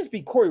mean, he just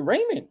beat Corey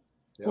Raymond,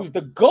 who's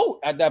the GOAT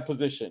at that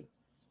position.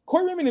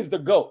 Corey Raymond is the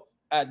GOAT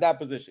at that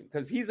position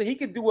because he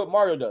can do what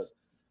Mario does.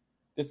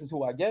 This is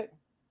who I get.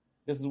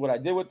 This is what I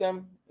did with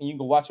them, and you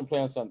can watch them play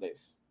on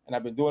Sundays. And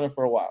I've been doing it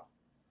for a while.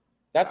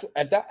 That's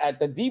at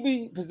the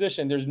DB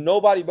position. There's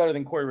nobody better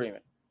than Corey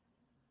Raymond.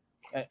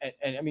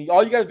 And I mean,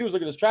 all you got to do is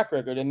look at his track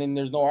record, and then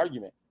there's no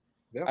argument.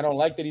 Yeah. I don't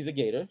like that he's a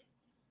Gator,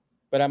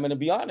 but I'm going to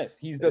be honest.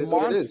 He's the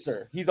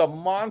monster. He's a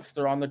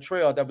monster on the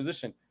trail at that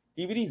position.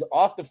 DVD's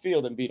off the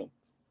field and beat him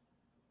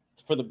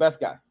for the best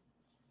guy.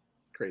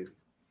 Crazy.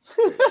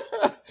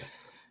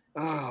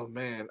 Oh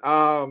man.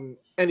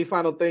 Any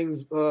final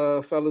things,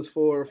 fellas,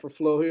 for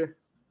Flo here?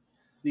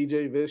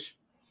 DJ Vish.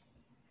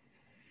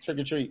 Trick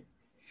or treat.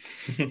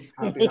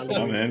 Happy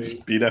man,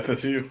 just beat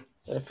FSU.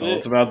 That's all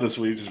it's about this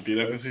week. Just beat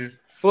FSU.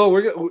 Flo,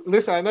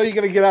 listen. I know you're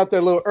gonna get out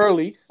there a little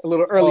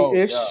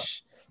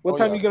early-ish. What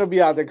time are you gonna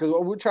be out there? Because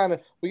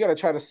we gotta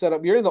try to set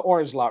up. You're in the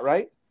orange lot,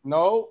 right?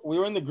 No, we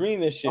were in the green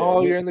this year.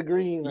 Oh, you're in the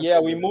green. Yeah,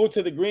 we moved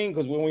to the green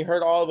because when we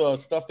heard all the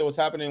stuff that was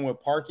happening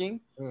with parking,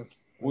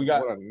 we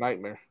got what a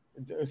nightmare.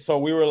 So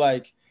we were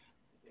like,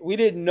 we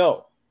didn't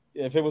know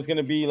if it was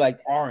gonna be like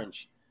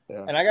orange.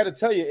 Yeah. And I got to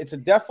tell you, it's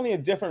definitely a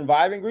different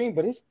vibe in green,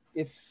 but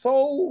it's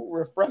so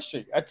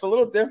refreshing. It's a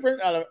little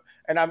different,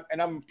 and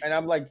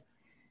I'm like.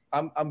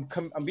 I'm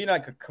being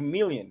like a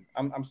chameleon.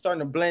 I'm starting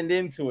to blend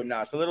into it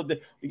now. It's a little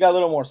we got a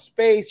little more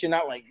space. You're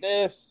not like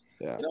this.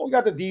 Yeah. You know, we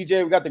got the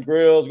DJ, we got the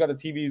grills, we got the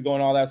TVs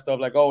going, all that stuff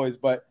like always.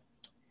 But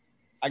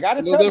I got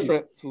to tell you,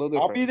 it's a little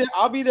different.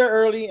 I'll be there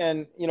early,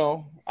 and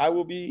I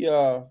will be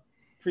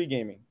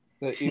pre-gaming.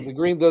 The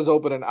green does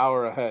open an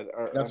hour ahead,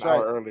 or that's an right.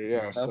 hour earlier.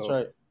 Yeah, that's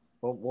right.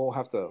 We'll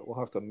have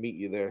to meet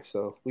you there.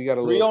 So we got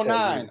a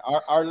 309.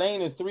 Our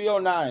lane is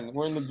 309.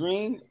 We're in the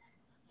green.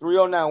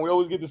 309. We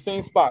always get the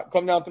same spot.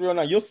 Come down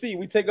 309. You'll see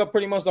we take up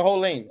pretty much the whole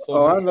lane.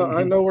 So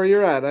I know where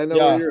you're at. I know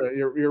where you're at.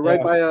 You're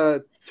right by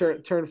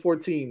turn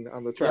 14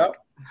 on the track.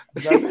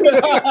 Yep.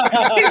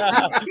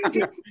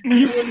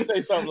 You wouldn't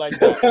say something like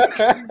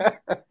that.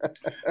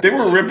 They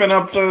were ripping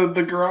up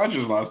the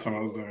garages last time I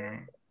was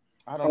there.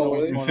 I don't know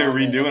what's going on. They're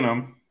redoing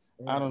them.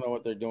 I don't know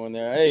what they're doing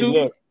there. Hey,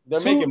 look, they're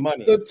making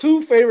money. The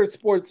two favorite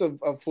sports of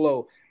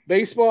Flo.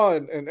 Baseball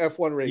and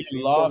F1 racing.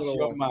 You lost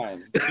your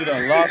mind. You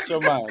done lost your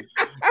mind.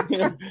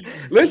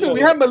 Listen, we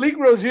have Malik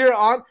Rozier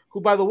on,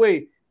 who, by the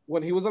way,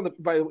 when he was on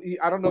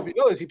I don't know if you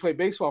know this, he played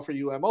baseball for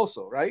UM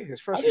also, right? His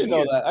freshman year. I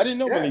didn't know that. I didn't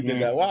know Malik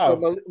did that. Wow.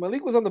 So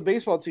Malik was on the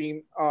baseball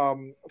team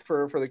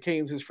for the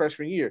Canes his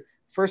freshman year.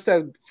 First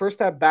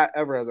at bat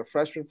ever as a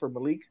freshman for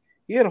Malik.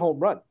 He had a home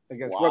run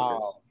against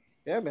Rutgers.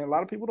 Yeah, man. A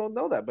lot of people don't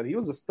know that, but he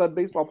was a stud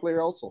baseball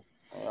player also.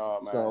 Oh,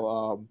 man.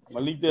 So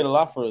Malik did a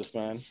lot for us,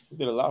 man. He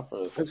did a lot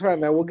for us. That's right,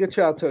 man. We'll get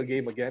you out to a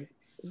game again.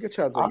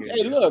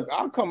 Hey, look,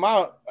 I'll come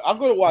out. I'll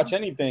go to watch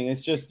anything.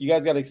 It's just you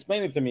guys got to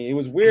explain it to me. It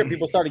was weird.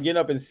 People started getting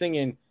up and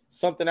singing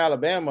something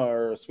Alabama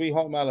or Sweet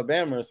Home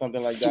Alabama or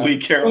something like that.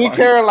 Sweet Caroline. Sweet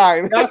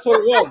Caroline. That's what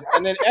it was.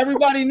 And then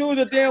everybody knew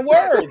the damn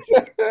words.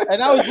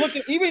 And I was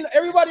looking, even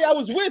everybody I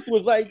was with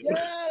was like,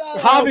 yeah.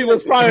 Javi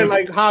was probably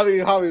like,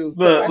 Javi was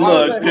like,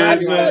 how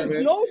do you guys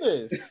know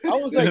this? I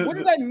was like, what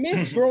did I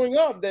miss growing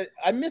up? That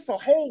I missed a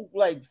whole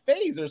like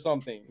phase or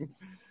something.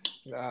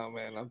 Oh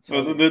man, I'm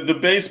so the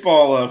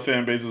baseball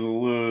fan base is a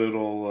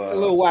little it's a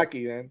little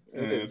wacky, man.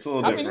 It's a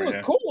little different. I mean, it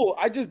was cool.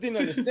 I just didn't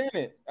understand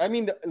it. I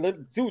mean,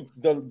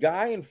 the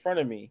guy in front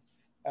of me,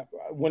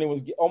 when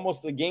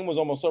the game was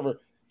almost over,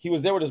 he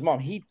was there with his mom.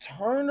 He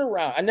turned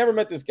around. I never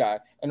met this guy,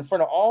 and in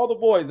front of all the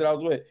boys that I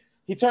was with,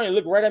 he turned and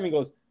looked right at me and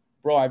goes,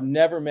 bro, I've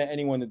never met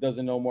anyone that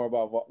doesn't know more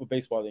about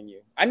baseball than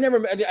you. I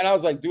never met, and I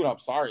was like, dude, I'm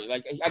sorry.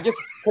 Like, I guess,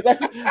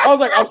 I was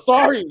like, I'm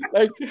sorry.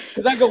 Like,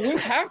 because I go, when's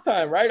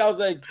halftime, right? I was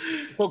like,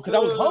 because I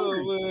was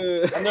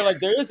hungry. And they're like,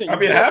 there isn't. I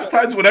mean,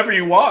 halftime's whatever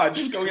you want.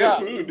 Just go get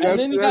food. And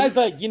then the guy's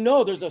like,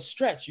 there's a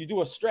stretch. You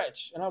do a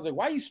stretch. And I was like,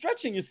 why are you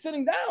stretching? You're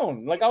sitting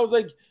down. Like, I was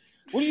like,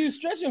 what are you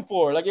stretching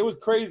for? Like, it was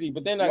crazy.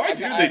 But then why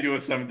do they do a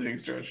 7-thing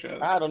stretch?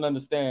 I don't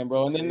understand,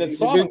 bro. And then the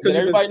song,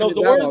 everybody knows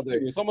the words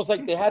to. It's almost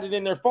like they had it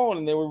in their phone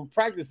and they were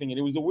practicing it.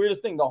 It was the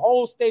weirdest thing. The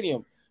whole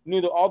stadium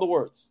knew all the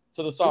words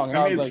to the song.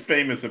 I mean, it's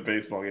famous at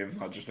baseball games,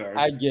 not just ours.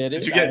 I get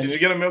it. Did you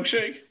get a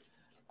milkshake?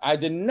 I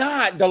did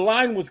not. The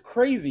line was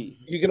crazy.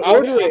 You can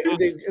order it.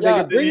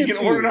 You can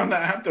order it on the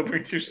app. They'll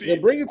bring it to your seat. They'll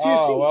bring it to your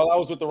seat. Well, I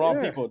was with the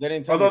wrong people. They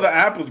didn't tell me. Although the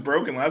app was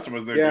broken last time I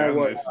was there,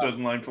 I stood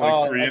in line for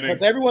like 3 innings.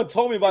 Because everyone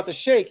told me about the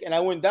shake, and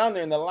I went down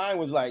there, and the line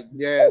was like,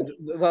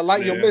 the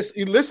line you'll miss.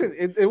 You listen,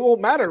 it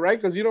won't matter, right?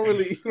 Because you don't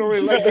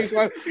really like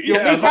baseball.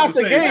 You'll miss half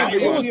the game.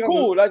 It was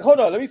cool. Like, hold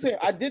on, let me say,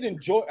 I did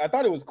enjoy. I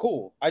thought it was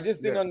cool. I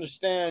just didn't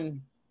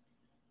understand.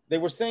 They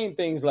were saying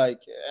things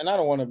like, and I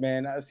don't want to,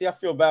 man. I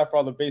feel bad for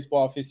all the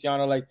baseball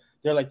aficionado. Like,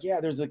 they're like,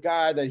 yeah, there's a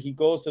guy that he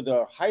goes to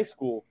the high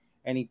school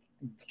and he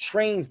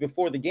trains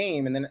before the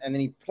game and then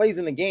he plays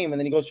in the game and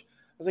then he goes. I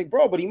was like,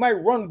 bro, but he might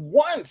run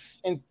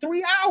once in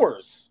 3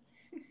 hours.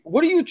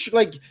 What do you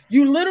like?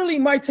 You literally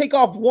might take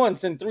off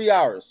once in 3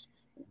 hours.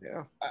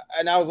 Yeah.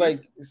 And I was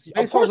like,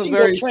 of course you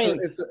go train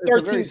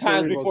 13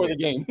 times before the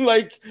game.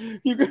 Like,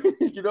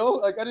 you know,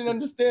 like I didn't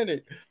understand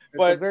it.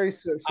 But it's a very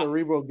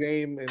cerebral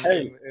game.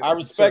 I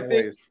respect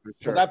it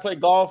because I play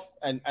golf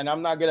and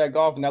I'm not good at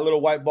golf, and that little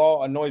white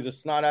ball annoys the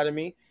snot out of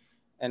me.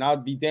 And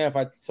I'd be damned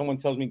if someone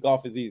tells me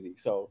golf is easy.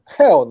 So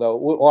hell no.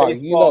 Well,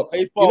 baseball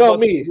you know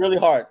me really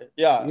hard.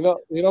 Yeah.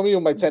 You know me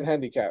with my 10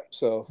 handicap.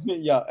 So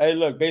yeah. Hey,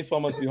 look, baseball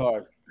must be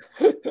hard.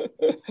 I mean,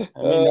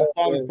 that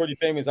song is pretty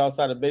famous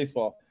outside of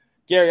baseball.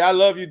 Gary, I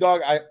love you,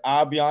 dog.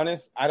 I'll be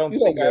honest. I don't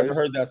think I ever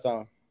heard that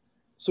song.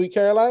 Sweet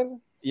Caroline?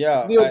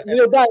 Yeah. It's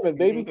Neil Diamond,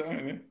 baby.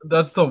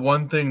 That's the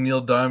one thing Neil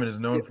Diamond is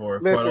known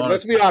for. Listen,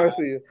 let's be honest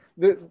with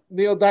you.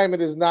 Neil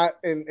Diamond is not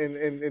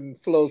in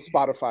Flo's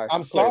Spotify.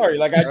 I'm sorry.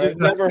 Like, I just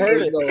never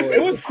heard it.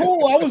 It was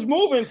cool. I was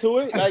moving to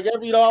it. Like, I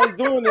was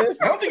doing this.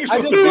 I don't think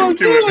you're supposed to move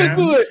to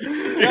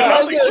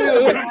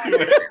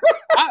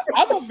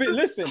it.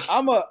 Listen,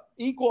 I'm a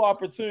equal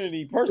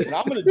opportunity person.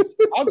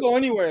 I'll go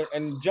anywhere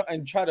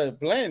and try to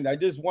blend. I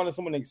just wanted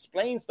someone to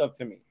explain stuff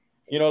to me.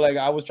 You know, like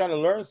I was trying to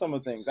learn some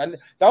of the things. That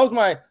was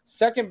my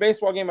second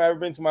baseball game I ever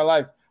been to in my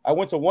life. I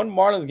went to one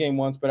Marlins game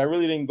once, but I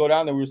really didn't go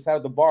down there. We were sat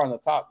at the bar on the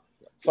top.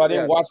 So I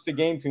didn't watch the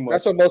game too much.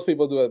 That's what most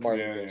people do at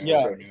Marlins games.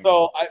 Yeah.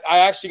 So I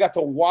actually got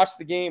to watch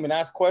the game and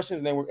ask questions,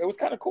 and it was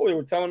kind of cool. They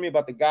were telling me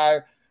about the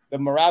guy, the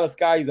Morales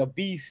guy. He's a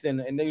beast, and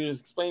they were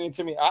just explaining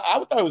to me.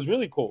 I thought it was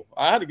really cool.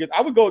 I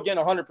would go again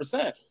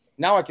 100%.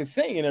 Now I can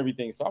sing and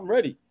everything, so I'm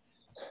ready.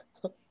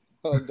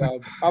 Oh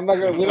God, I'm not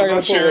gonna. We're not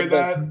gonna share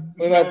that.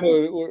 We're not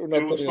putting.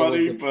 It was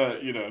funny, but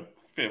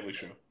family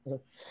show.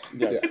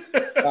 Yeah.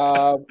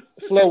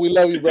 Flo, we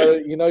love you,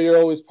 brother. You know you're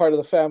always part of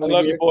the family. I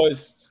love you,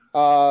 boys.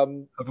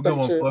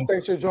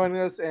 Thanks for joining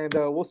us, and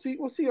we'll see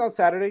you on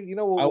Saturday. You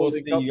know, I will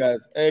see you guys.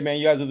 Hey man,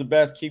 you guys are the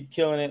best. Keep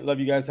killing it. Love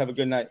you guys. Have a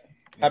good night.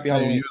 Happy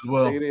Halloween. You as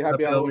well.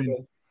 Happy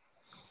Halloween.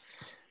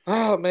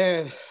 Oh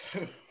man,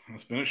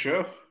 it's been a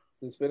show.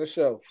 It's been a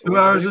show. 2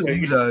 hours with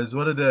you guys.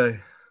 What a day.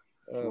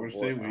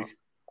 Four-day week.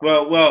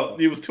 Well,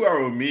 it was 2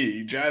 hours with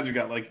me. Jazz, you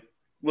got like a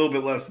little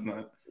bit less than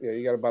that. Yeah,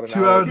 you got about an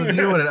 2 hours with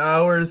you and an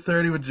hour and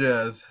 30 with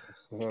Jazz.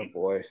 Oh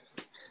boy.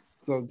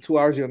 So 2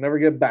 hours you'll never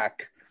get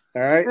back.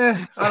 All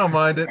right. I don't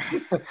mind it.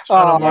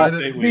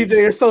 DJ,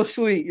 you're so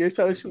sweet. You're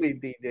so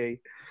sweet, DJ.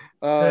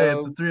 Hey,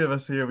 it's the three of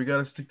us here. We got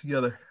to stick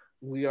together.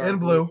 We are. And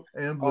Blue.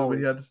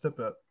 We had to step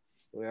up.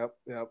 Yep.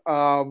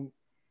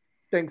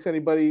 Thanks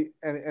anybody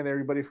and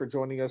everybody for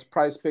joining us.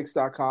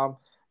 PrizePicks.com.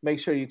 Make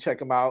sure you check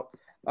them out.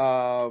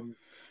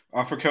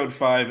 Offer code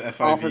 5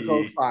 FIVE. Offer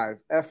code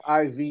 5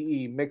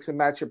 FIVE. Mix and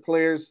match your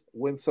players.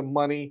 Win some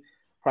money.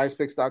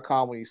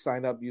 PrizePicks.com. When you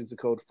sign up, use the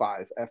code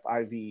 5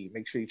 FIVE.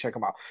 Make sure you check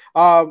them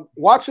out.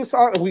 Watch us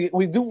on. We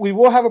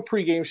will have a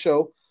pregame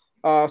show.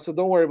 So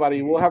don't worry about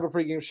it. We'll have a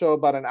pregame show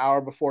about an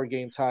hour before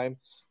game time.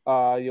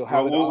 You'll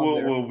have it on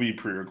there. We'll be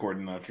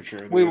pre-recording that for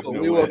sure. We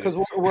will because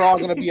we're all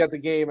going to be at the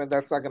game, and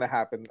that's not going to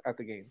happen at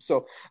the game.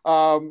 So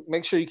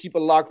make sure you keep it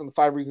locked on the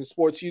 5 Reasons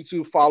Sports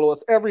YouTube. Follow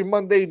us every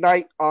Monday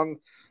night on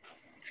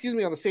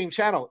the same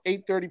channel,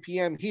 8:30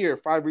 p.m. here,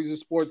 5 Reasons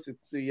Sports.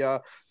 It's the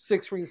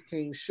 6 Rings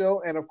Kings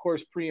show, and of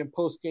course pre and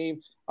post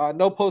game.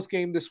 No post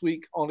game this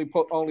week, only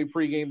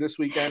pre-game this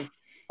weekend.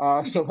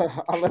 So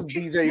unless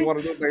DJ, you want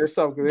to do it by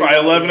yourself by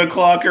 11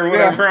 o'clock or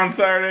whatever on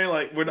Saturday,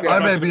 I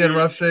may be in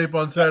rough shape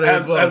on Saturday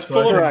as well. As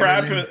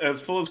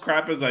full of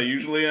crap as I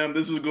usually am.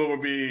 This is going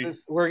to be. This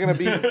is going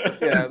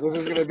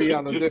to be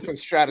on a different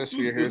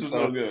stratosphere here. This is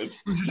no good.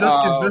 We should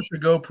just give Fish a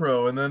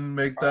GoPro and then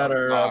make that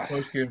our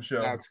post game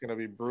show. That's going to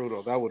be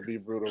brutal. That would be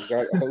brutal.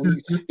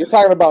 You're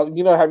talking about,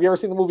 have you ever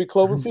seen the movie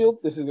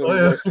Cloverfield? This is going to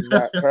be worse than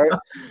that, right?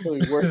 It's going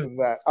to be worse than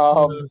that.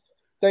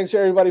 Thanks,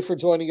 everybody, for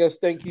joining us.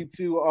 Thank you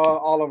to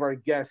all of our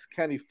guests,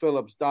 Kenny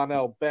Phillips,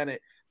 Donnell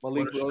Bennett,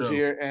 Malik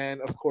Rozier,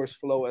 and, of course,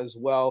 Flo as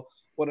well.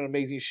 What an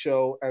amazing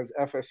show as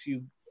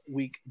FSU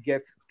week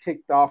gets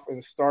kicked off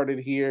and started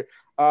here.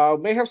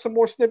 May have some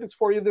more snippets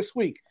for you this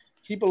week.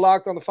 Keep it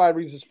locked on the 5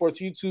 Reasons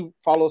Sports YouTube.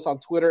 Follow us on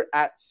Twitter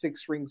at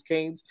 6 Rings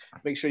Canes.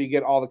 Make sure you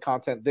get all the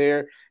content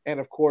there. And,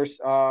 of course,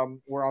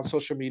 we're on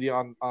social media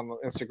on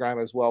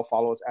Instagram as well.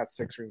 Follow us at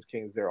 6 Rings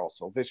Canes there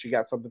also. Vish, you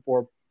got something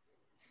for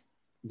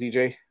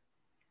DJ?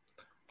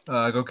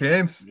 Go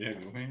Canes. Yeah,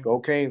 go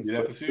Canes.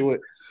 Let's do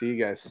it. See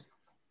you guys.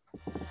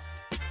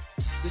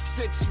 The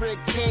 6 Ring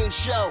Canes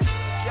show.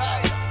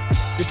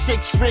 Yeah. The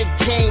 6 Ring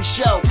Canes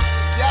show.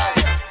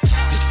 Yeah.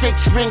 The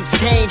 6 Rings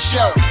Canes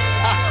show.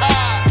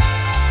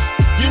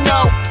 You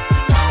know.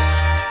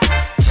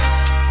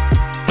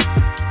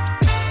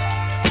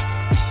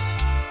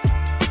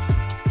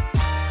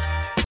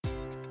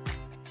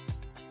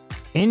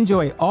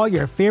 Enjoy all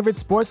your favorite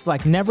sports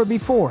like never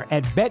before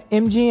at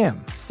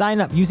BetMGM.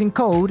 Sign up using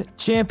code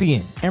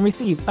CHAMPION and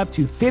receive up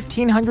to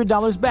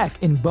 $1,500 back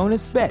in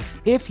bonus bets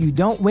if you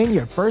don't win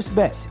your first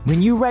bet. When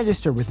you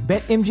register with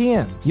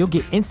BetMGM, you'll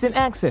get instant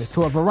access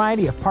to a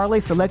variety of parlay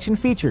selection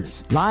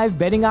features, live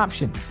betting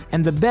options,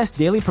 and the best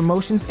daily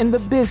promotions in the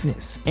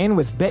business. And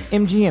with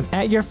BetMGM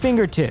at your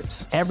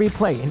fingertips, every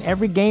play and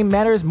every game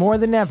matters more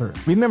than ever.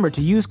 Remember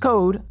to use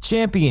code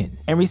CHAMPION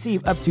and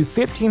receive up to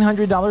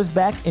 $1,500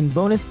 back in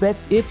bonus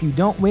bets if you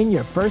don't win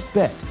your first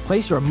bet.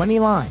 Place your money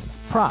line,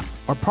 prop,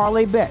 or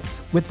parlay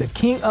bets with the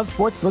king of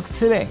sportsbooks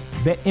today.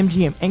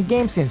 BetMGM and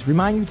GameSense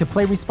remind you to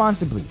play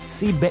responsibly.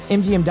 See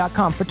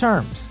BetMGM.com for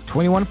terms.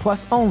 21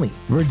 plus only.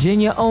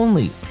 Virginia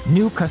only.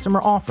 New customer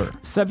offer.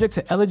 Subject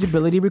to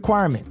eligibility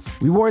requirements.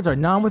 Rewards are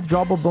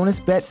non-withdrawable bonus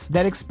bets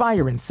that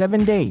expire in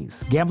 7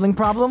 days. Gambling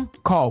problem?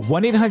 Call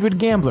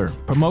 1-800-GAMBLER.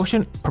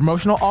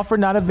 Promotional offer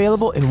not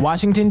available in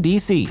Washington,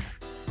 D.C.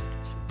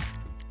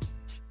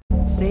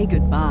 Say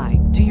goodbye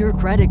to your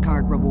credit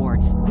card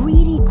rewards.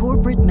 Greedy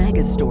corporate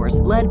mega stores,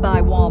 led by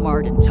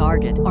Walmart and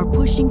Target, are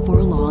pushing for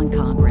a law in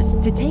Congress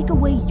to take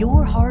away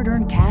your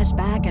hard-earned cash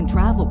back and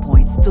travel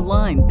points to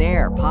line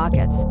their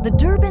pockets. The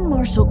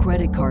Durbin-Marshall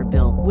credit card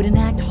bill would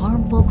enact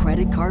harmful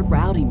credit card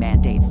routing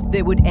mandates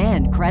that would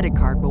end credit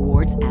card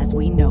rewards as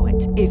we know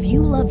it. If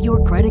you love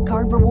your credit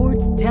card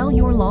rewards, tell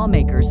your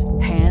lawmakers,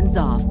 hands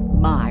off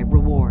my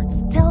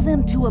rewards. Tell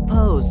them to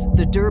oppose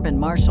the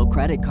Durbin-Marshall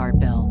credit card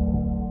bill.